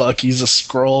Bucky's a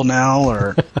Skrull now,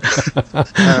 or?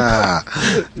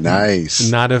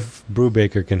 Nice. Not if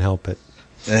Brubaker can help it.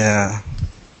 Yeah.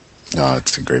 No,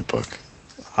 it's a great book.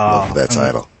 Love that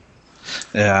title.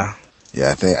 Yeah.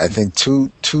 Yeah, I think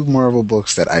two Marvel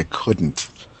books that I couldn't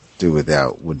do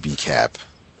without would be Cap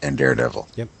and Daredevil.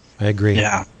 Yep, I agree.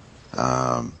 Yeah.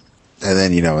 And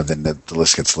then then the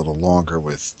list gets a little longer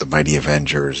with the Mighty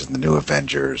Avengers and the New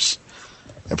Avengers,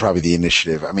 and probably the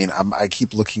Initiative. I mean, I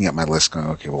keep looking at my list, going,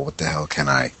 okay, well, what the hell can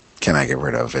I get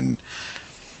rid of? And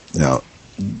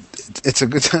it's a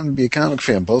good time to be a comic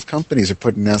fan. Both companies are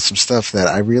putting out some stuff that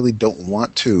I really don't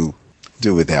want to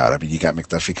do without. I mean, you got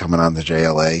McDuffie coming on the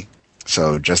JLA,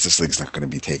 so Justice League's not going to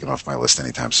be taken off my list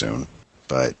anytime soon.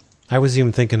 But I was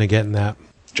even thinking of getting that.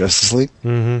 Justice League?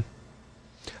 Mm-hmm.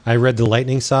 I read the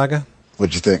Lightning Saga.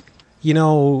 What'd you think?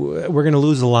 We're going to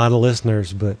lose a lot of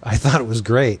listeners, but I thought it was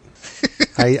great.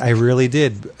 I really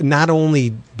did. Not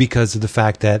only because of the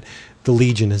fact that the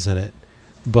Legion is in it,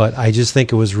 but I just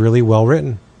think it was really well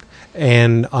written.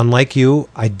 And unlike you,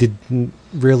 I didn't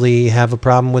really have a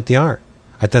problem with the art.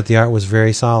 I thought the art was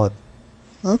very solid.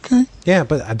 Okay. Yeah,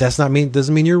 but doesn't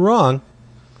mean you're wrong.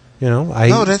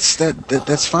 No,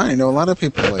 that's fine. A lot of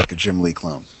people like a Jim Lee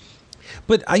clone.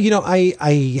 But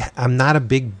I'm not a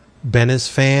big Bendis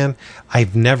fan.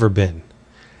 I've never been,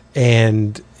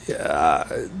 and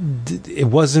it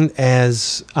wasn't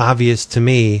as obvious to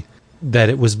me that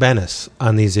it was Bendis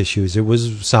on these issues. It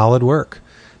was solid work.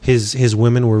 His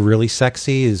women were really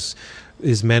sexy.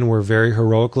 His men were very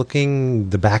heroic looking.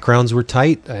 The backgrounds were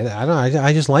tight.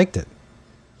 I just liked it.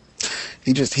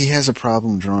 He has a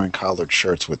problem drawing collared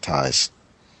shirts with ties.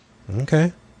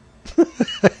 Okay.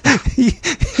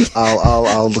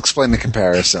 I'll explain the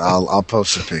comparison. I'll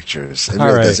post some pictures. It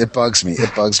really does. It bugs me.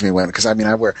 It bugs me because I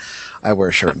wear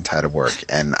a shirt and tie to work,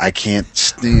 and I can't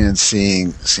stand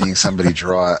seeing somebody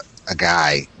draw a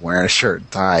guy wearing a shirt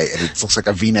and tie, and it looks like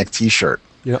a V-neck T-shirt.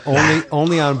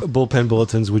 Only on Bullpen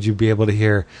Bulletins would you be able to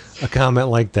hear a comment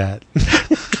like that.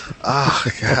 Oh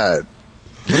God,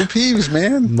 little peeves,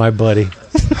 man. My buddy.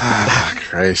 Ah,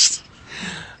 Christ.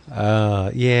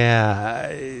 Yeah,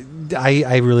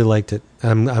 I really liked it.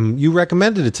 You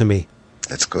recommended it to me.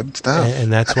 That's good stuff,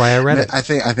 and that's why I read it. I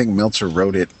think Meltzer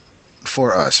wrote it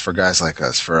for us, for guys like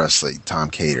us, for us like Tom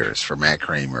Caters, for Matt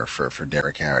Kramer, for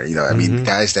Derek Howard. I mean,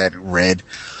 guys that read.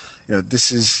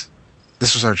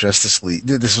 This was our Justice League.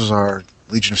 This was our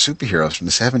Legion of Superheroes from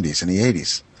the 70s and the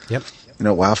 80s. Yep.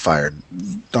 Wildfire,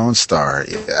 Dawnstar.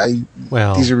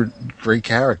 These are great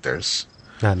characters.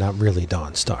 Not really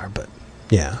Dawnstar, but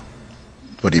yeah.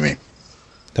 What do you mean?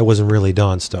 That wasn't really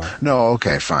Dawnstar. No,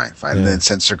 okay, fine. Yeah. And then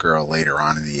Censor Girl later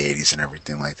on in the 80s and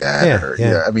everything like that.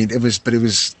 Yeah. I mean, it was,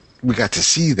 we got to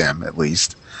see them at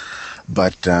least.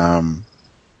 But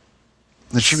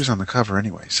she was on the cover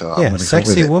anyway, so I'm going to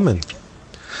sexy go with it. woman.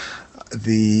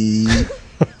 The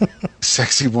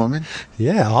sexy woman?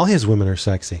 Yeah, all his women are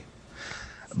sexy.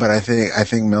 But I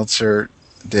think Meltzer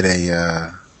did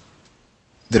a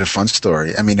did a fun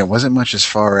story. I mean, it wasn't much as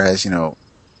far as, they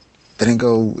didn't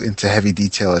go into heavy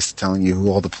detail as to telling you who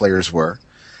all the players were.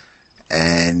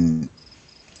 And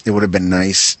it would have been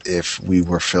nice if we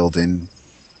were filled in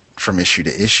from issue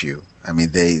to issue. I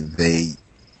mean, they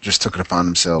just took it upon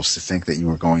themselves to think that you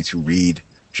were going to read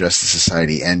Justice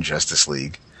Society and Justice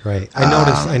League. Right.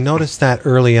 I noticed that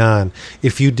early on.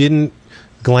 If you didn't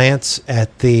glance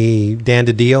at the Dan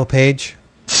DiDio page,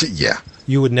 yeah,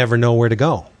 you would never know where to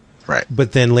go. Right.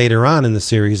 But then later on in the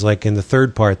series, like in the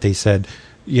third part, they said,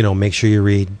 make sure you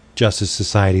read Justice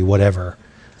Society, whatever.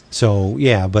 So,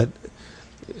 yeah,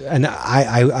 and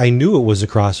I knew it was a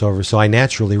crossover, so I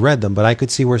naturally read them, but I could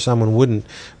see where someone wouldn't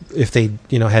if they,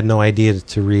 had no idea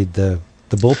to read the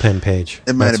bullpen page.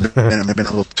 It might have been a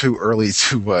little too early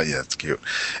to, yeah, it's cute.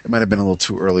 It might have been a little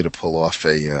too early to pull off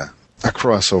a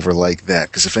crossover like that,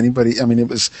 because if anybody, I mean,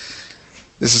 this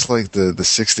is like the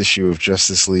 6th issue of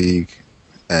Justice League,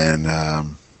 and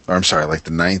like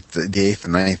the 8th, the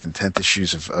 9th, and 10th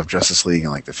issues of Justice League,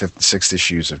 and like the 5th and 6th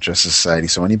issues of Justice Society.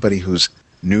 So anybody who's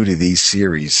new to these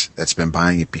series that's been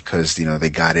buying it because they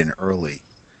got in early,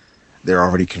 they're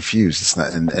already confused. It's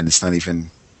not, and it's not even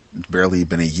barely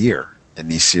been a year in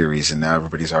these series, and now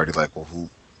everybody's already like, well,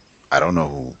 I don't know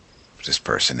who this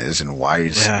person is, and why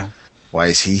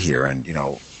is he here, and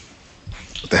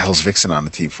what the hell's Vixen on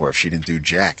the team for if she didn't do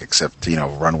jack except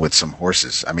run with some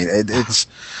horses? I mean, it's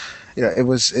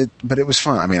but it was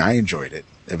fun. I mean, I enjoyed it.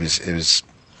 It was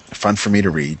fun for me to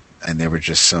read, and there were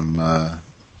just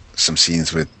some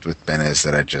scenes with Benez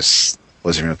that I just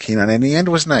wasn't real keen on, and the end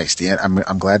was nice. The end,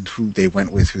 I'm glad who they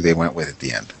went with at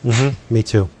the end. Mm-hmm. Me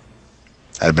too.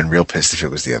 I'd have been real pissed if it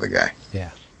was the other guy.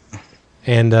 Yeah.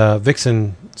 And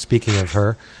Vixen, speaking of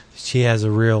her, she has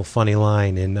a real funny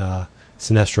line in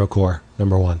Sinestro Corps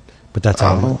 #1. But that's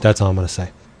all I'm going to say.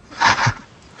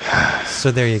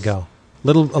 So there you go.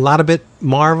 A lot of bit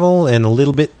Marvel and a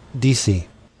little bit DC.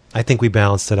 I think we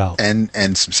balanced it out. And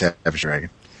some Savage Dragon.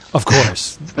 Of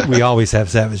course. We always have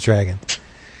Savage Dragon.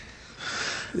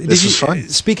 This was fun.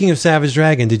 Speaking of Savage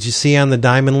Dragon, did you see on the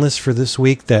Diamond list for this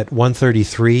week that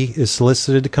 133 is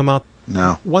solicited to come out?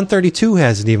 No. 132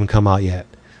 hasn't even come out yet.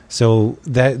 So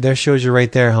that shows you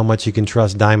right there how much you can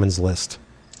trust Diamond's list.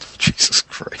 Jesus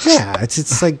Christ. Yeah,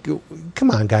 it's like, come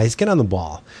on, guys, get on the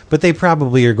ball. But they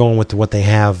probably are going with what they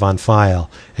have on file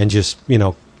and just,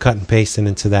 cut and pasting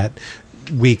into that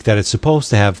week that it's supposed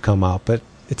to have come out. But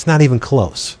it's not even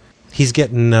close. He's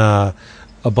getting a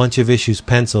bunch of issues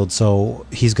penciled, so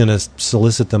he's going to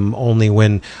solicit them only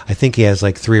when I think he has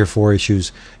like 3 or 4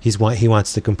 issues he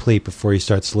wants to complete before he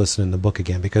starts soliciting the book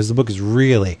again, because the book is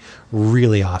really,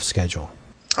 really off schedule.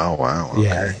 Oh, wow. Okay.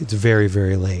 Yeah, it's very,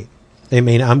 very late. I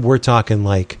mean, we're talking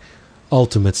like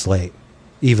Ultimates late,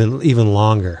 even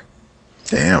longer.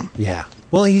 Damn. Yeah.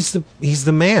 Well, he's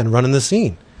the man running the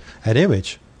scene at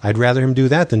Image. I'd rather him do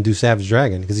that than do Savage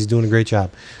Dragon because he's doing a great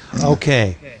job.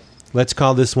 Okay. Let's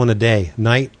call this one a day,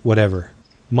 night, whatever.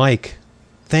 Mike,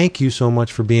 thank you so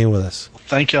much for being with us.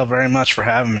 Thank y'all very much for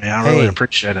having me. I really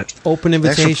appreciate it. Open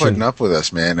invitation. Thanks for putting up with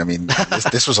us, man. I mean,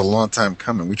 this was a long time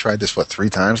coming. We tried this, 3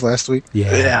 times last week?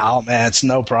 Yeah, oh, man, it's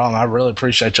no problem. I really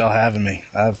appreciate y'all having me.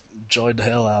 I've enjoyed the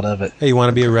hell out of it. Hey, you want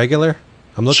to be a regular?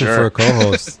 I'm looking for a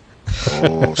co-host.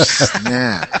 Oh,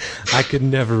 snap. I could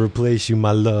never replace you,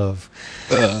 my love.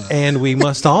 And we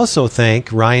must also thank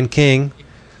Ryan King,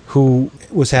 who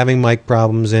was having mic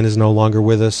problems and is no longer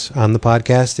with us on the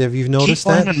podcast. Have you noticed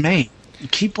that?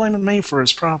 Keep blaming me for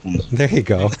his problems. There you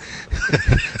go.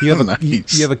 You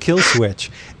have a kill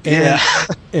switch. And,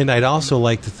 and I'd also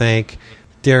like to thank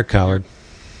Derek Coward.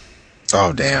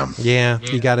 Oh, damn. Yeah,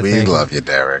 you got to thank him. We love you,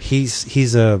 Derek.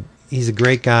 He's a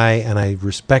great guy, and I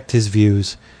respect his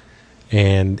views.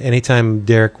 And anytime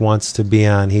Derek wants to be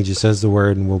on, he just says the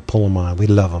word, and we'll pull him on. We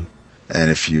love him. And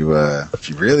if you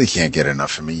really can't get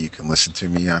enough of me, you can listen to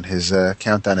me on his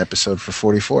countdown episode for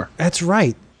 44. That's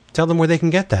right. Tell them where they can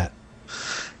get that.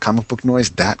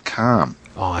 comicbooknoise.com.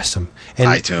 Awesome. And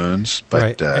iTunes. But,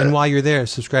 right. And while you're there,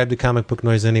 subscribe to Comic Book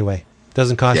Noise anyway.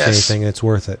 Doesn't cost you anything, and it's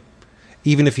worth it.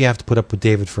 Even if you have to put up with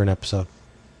David for an episode.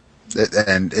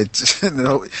 And it's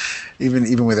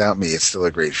even without me, it's still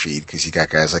a great feed because you got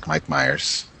guys like Mike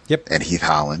Myers. Yep. And Heath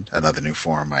Holland, another new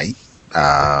forumite.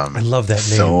 I love that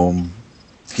name.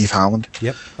 Heath Holland.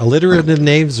 Yep. Alliterative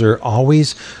names are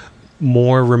always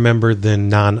more remembered than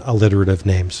non-alliterative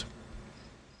names.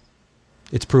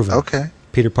 It's proven. Okay.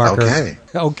 Peter Parker.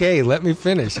 Okay, let me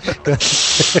finish.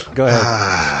 Go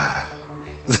ahead.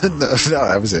 No,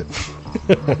 that was it.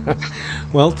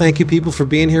 Well, thank you, people, for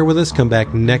being here with us. Come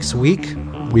back next week,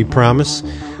 we promise,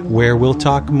 where we'll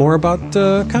talk more about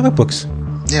comic books.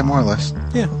 Yeah, more or less.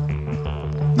 Yeah.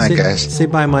 Night, guys. Say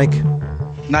bye, Mike.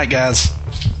 Night, guys.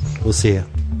 We'll see you.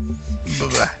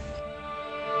 Bye-bye.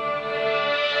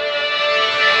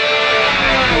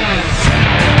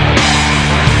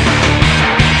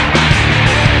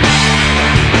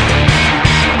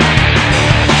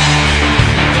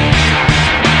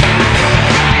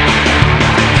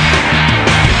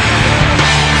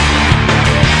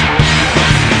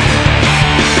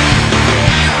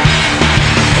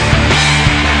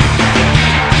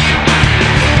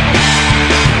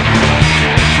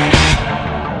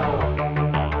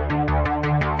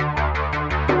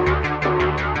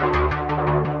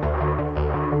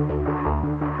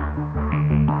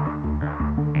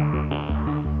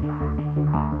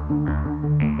 Thank you.